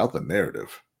about the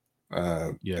narrative.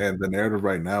 And the narrative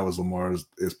right now is Lamar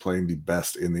is playing the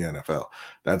best in the NFL.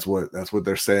 That's what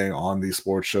they're saying on these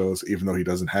sports shows. Even though he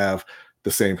doesn't have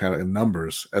the same kind of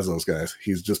numbers as those guys,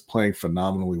 he's just playing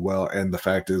phenomenally well. And the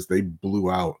fact is, they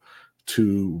blew out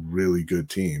two really good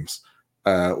teams.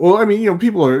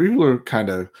 People are kind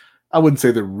of, I wouldn't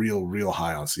say they're real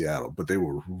high on Seattle, but they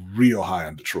were real high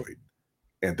on Detroit.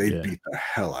 and they beat the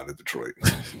hell out of Detroit.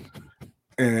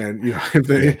 And you know,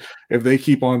 if they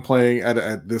keep on playing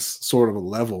at this sort of a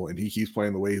level, and he keeps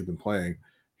playing the way he's been playing,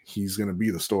 he's going to be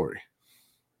the story.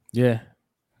 Yeah.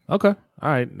 Okay. All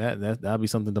right. That'll be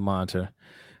something to monitor.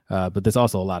 But there's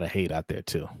also a lot of hate out there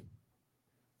too.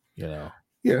 You know.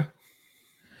 Yeah.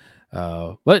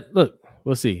 But look,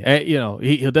 we'll see. You know,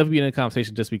 he'll definitely be in the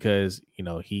conversation just because, you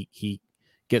know, he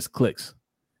gets clicks.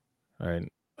 All right.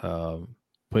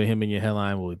 Putting him in your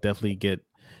headline will definitely get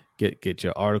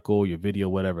your article, your video,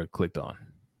 whatever clicked on.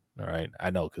 All right. I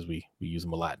know because we use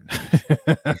them a lot.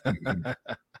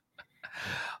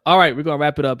 All right, we're gonna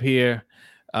wrap it up here.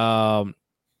 We're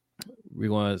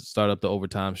gonna start up the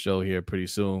overtime show here pretty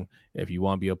soon. If you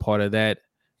want to be a part of that,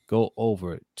 go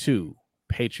over to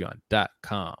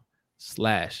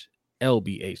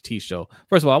patreon.com/LBHT show.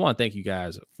 First of all, I want to thank you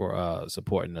guys for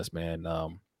supporting us, man. A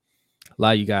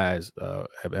lot of you guys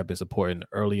have been supporting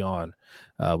early on.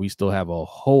 We still have a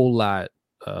whole lot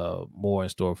more in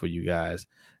store for you guys.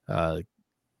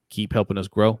 Keep helping us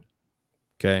grow.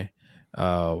 Okay.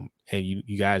 And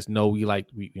you guys know we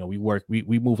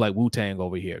move like Wu-Tang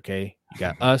over here. Okay. You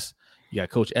got us, you got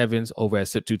Coach Evans over at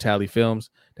Sip 2 Tally Films.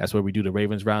 That's where we do the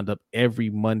Ravens Roundup every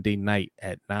Monday night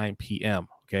at 9 p.m.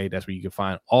 Okay. That's where you can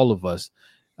find all of us.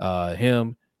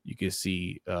 Him, you can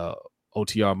see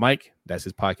OTR Mike. That's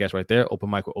his podcast right there. Open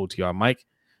Mic with OTR Mike.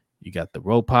 You got the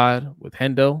Road Pod with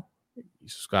Hendo. You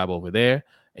subscribe over there.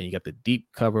 And you got the Deep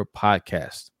Cover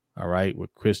Podcast. All right.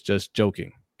 With Chris Just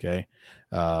Joking. Okay.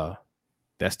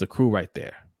 That's the crew right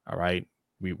there. All right.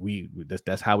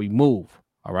 That's how we move.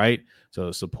 All right.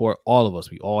 So support all of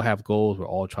us. We all have goals. We're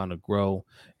all trying to grow.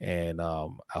 And I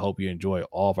hope you enjoy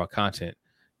all of our content.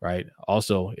 Right.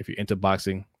 Also, if you're into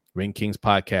boxing, Ring Kings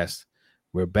Podcast,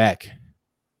 we're back.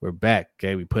 We're back.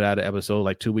 Okay. We put out an episode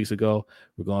like 2 weeks ago.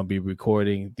 We're going to be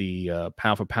recording the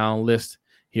pound for pound list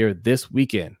here this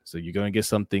weekend. So you're going to get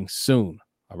something soon.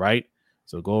 All right.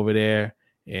 So go over there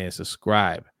and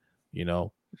subscribe, you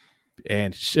know.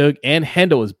 And Suge and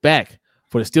Hendo is back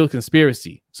for the Steel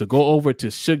Conspiracy. So go over to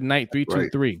Suge Knight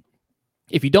 323. Right.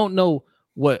 If you don't know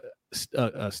what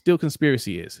a Steel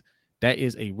Conspiracy is, that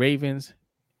is a Ravens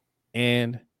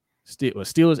and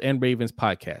Steelers and Ravens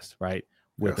podcast, right?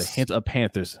 With a hint of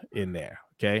Panthers in there.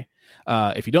 Okay.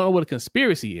 If you don't know what a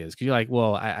conspiracy is, because you're like,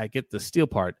 well, I get the Steel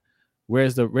part.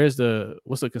 What's the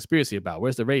conspiracy about?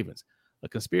 Where's the Ravens? A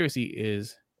conspiracy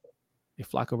is a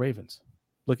flock of ravens.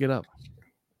 Look it up.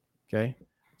 Okay,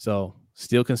 so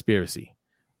Steel Conspiracy.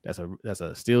 That's a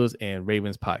Steelers and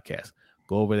Ravens podcast.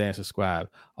 Go over there and subscribe.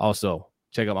 Also,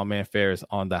 check out my man Ferris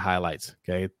on the highlights.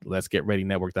 Okay, Let's Get Ready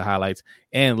Network, the highlights,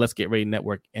 and Let's Get Ready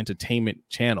Network Entertainment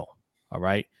channel. All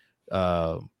right,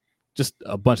 just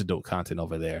a bunch of dope content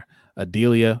over there.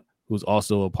 Adelia, who's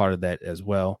also a part of that as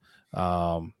well.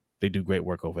 They do great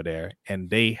work over there, and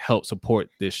they help support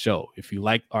this show. If you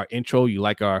like our intro, you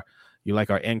like our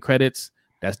end credits.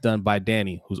 That's done by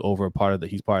Danny, who's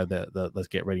he's part of the Let's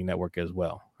Get Ready Network as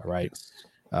well. All right.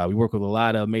 We work with a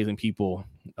lot of amazing people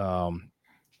in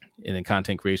the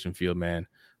content creation field, man.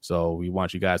 So we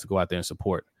want you guys to go out there and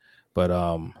support. But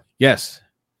yes,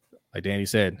 like Danny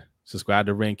said, subscribe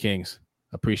to Ring Kings.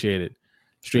 Appreciate it.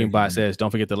 Streambot says,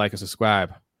 don't forget to like and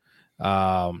subscribe.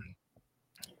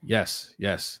 Yes.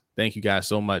 Thank you guys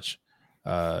so much.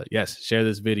 Yes, share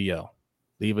this video.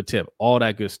 Leave a tip. All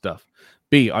that good stuff.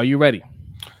 B, are you ready?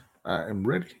 I am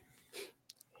ready.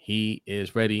 He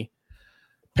is ready.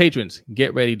 Patrons,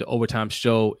 get ready. The overtime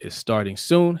show is starting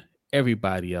soon.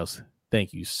 Everybody else,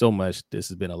 thank you so much. This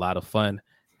has been a lot of fun.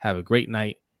 Have a great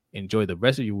night. Enjoy the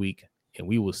rest of your week, and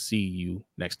we will see you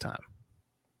next time.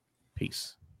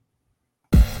 Peace.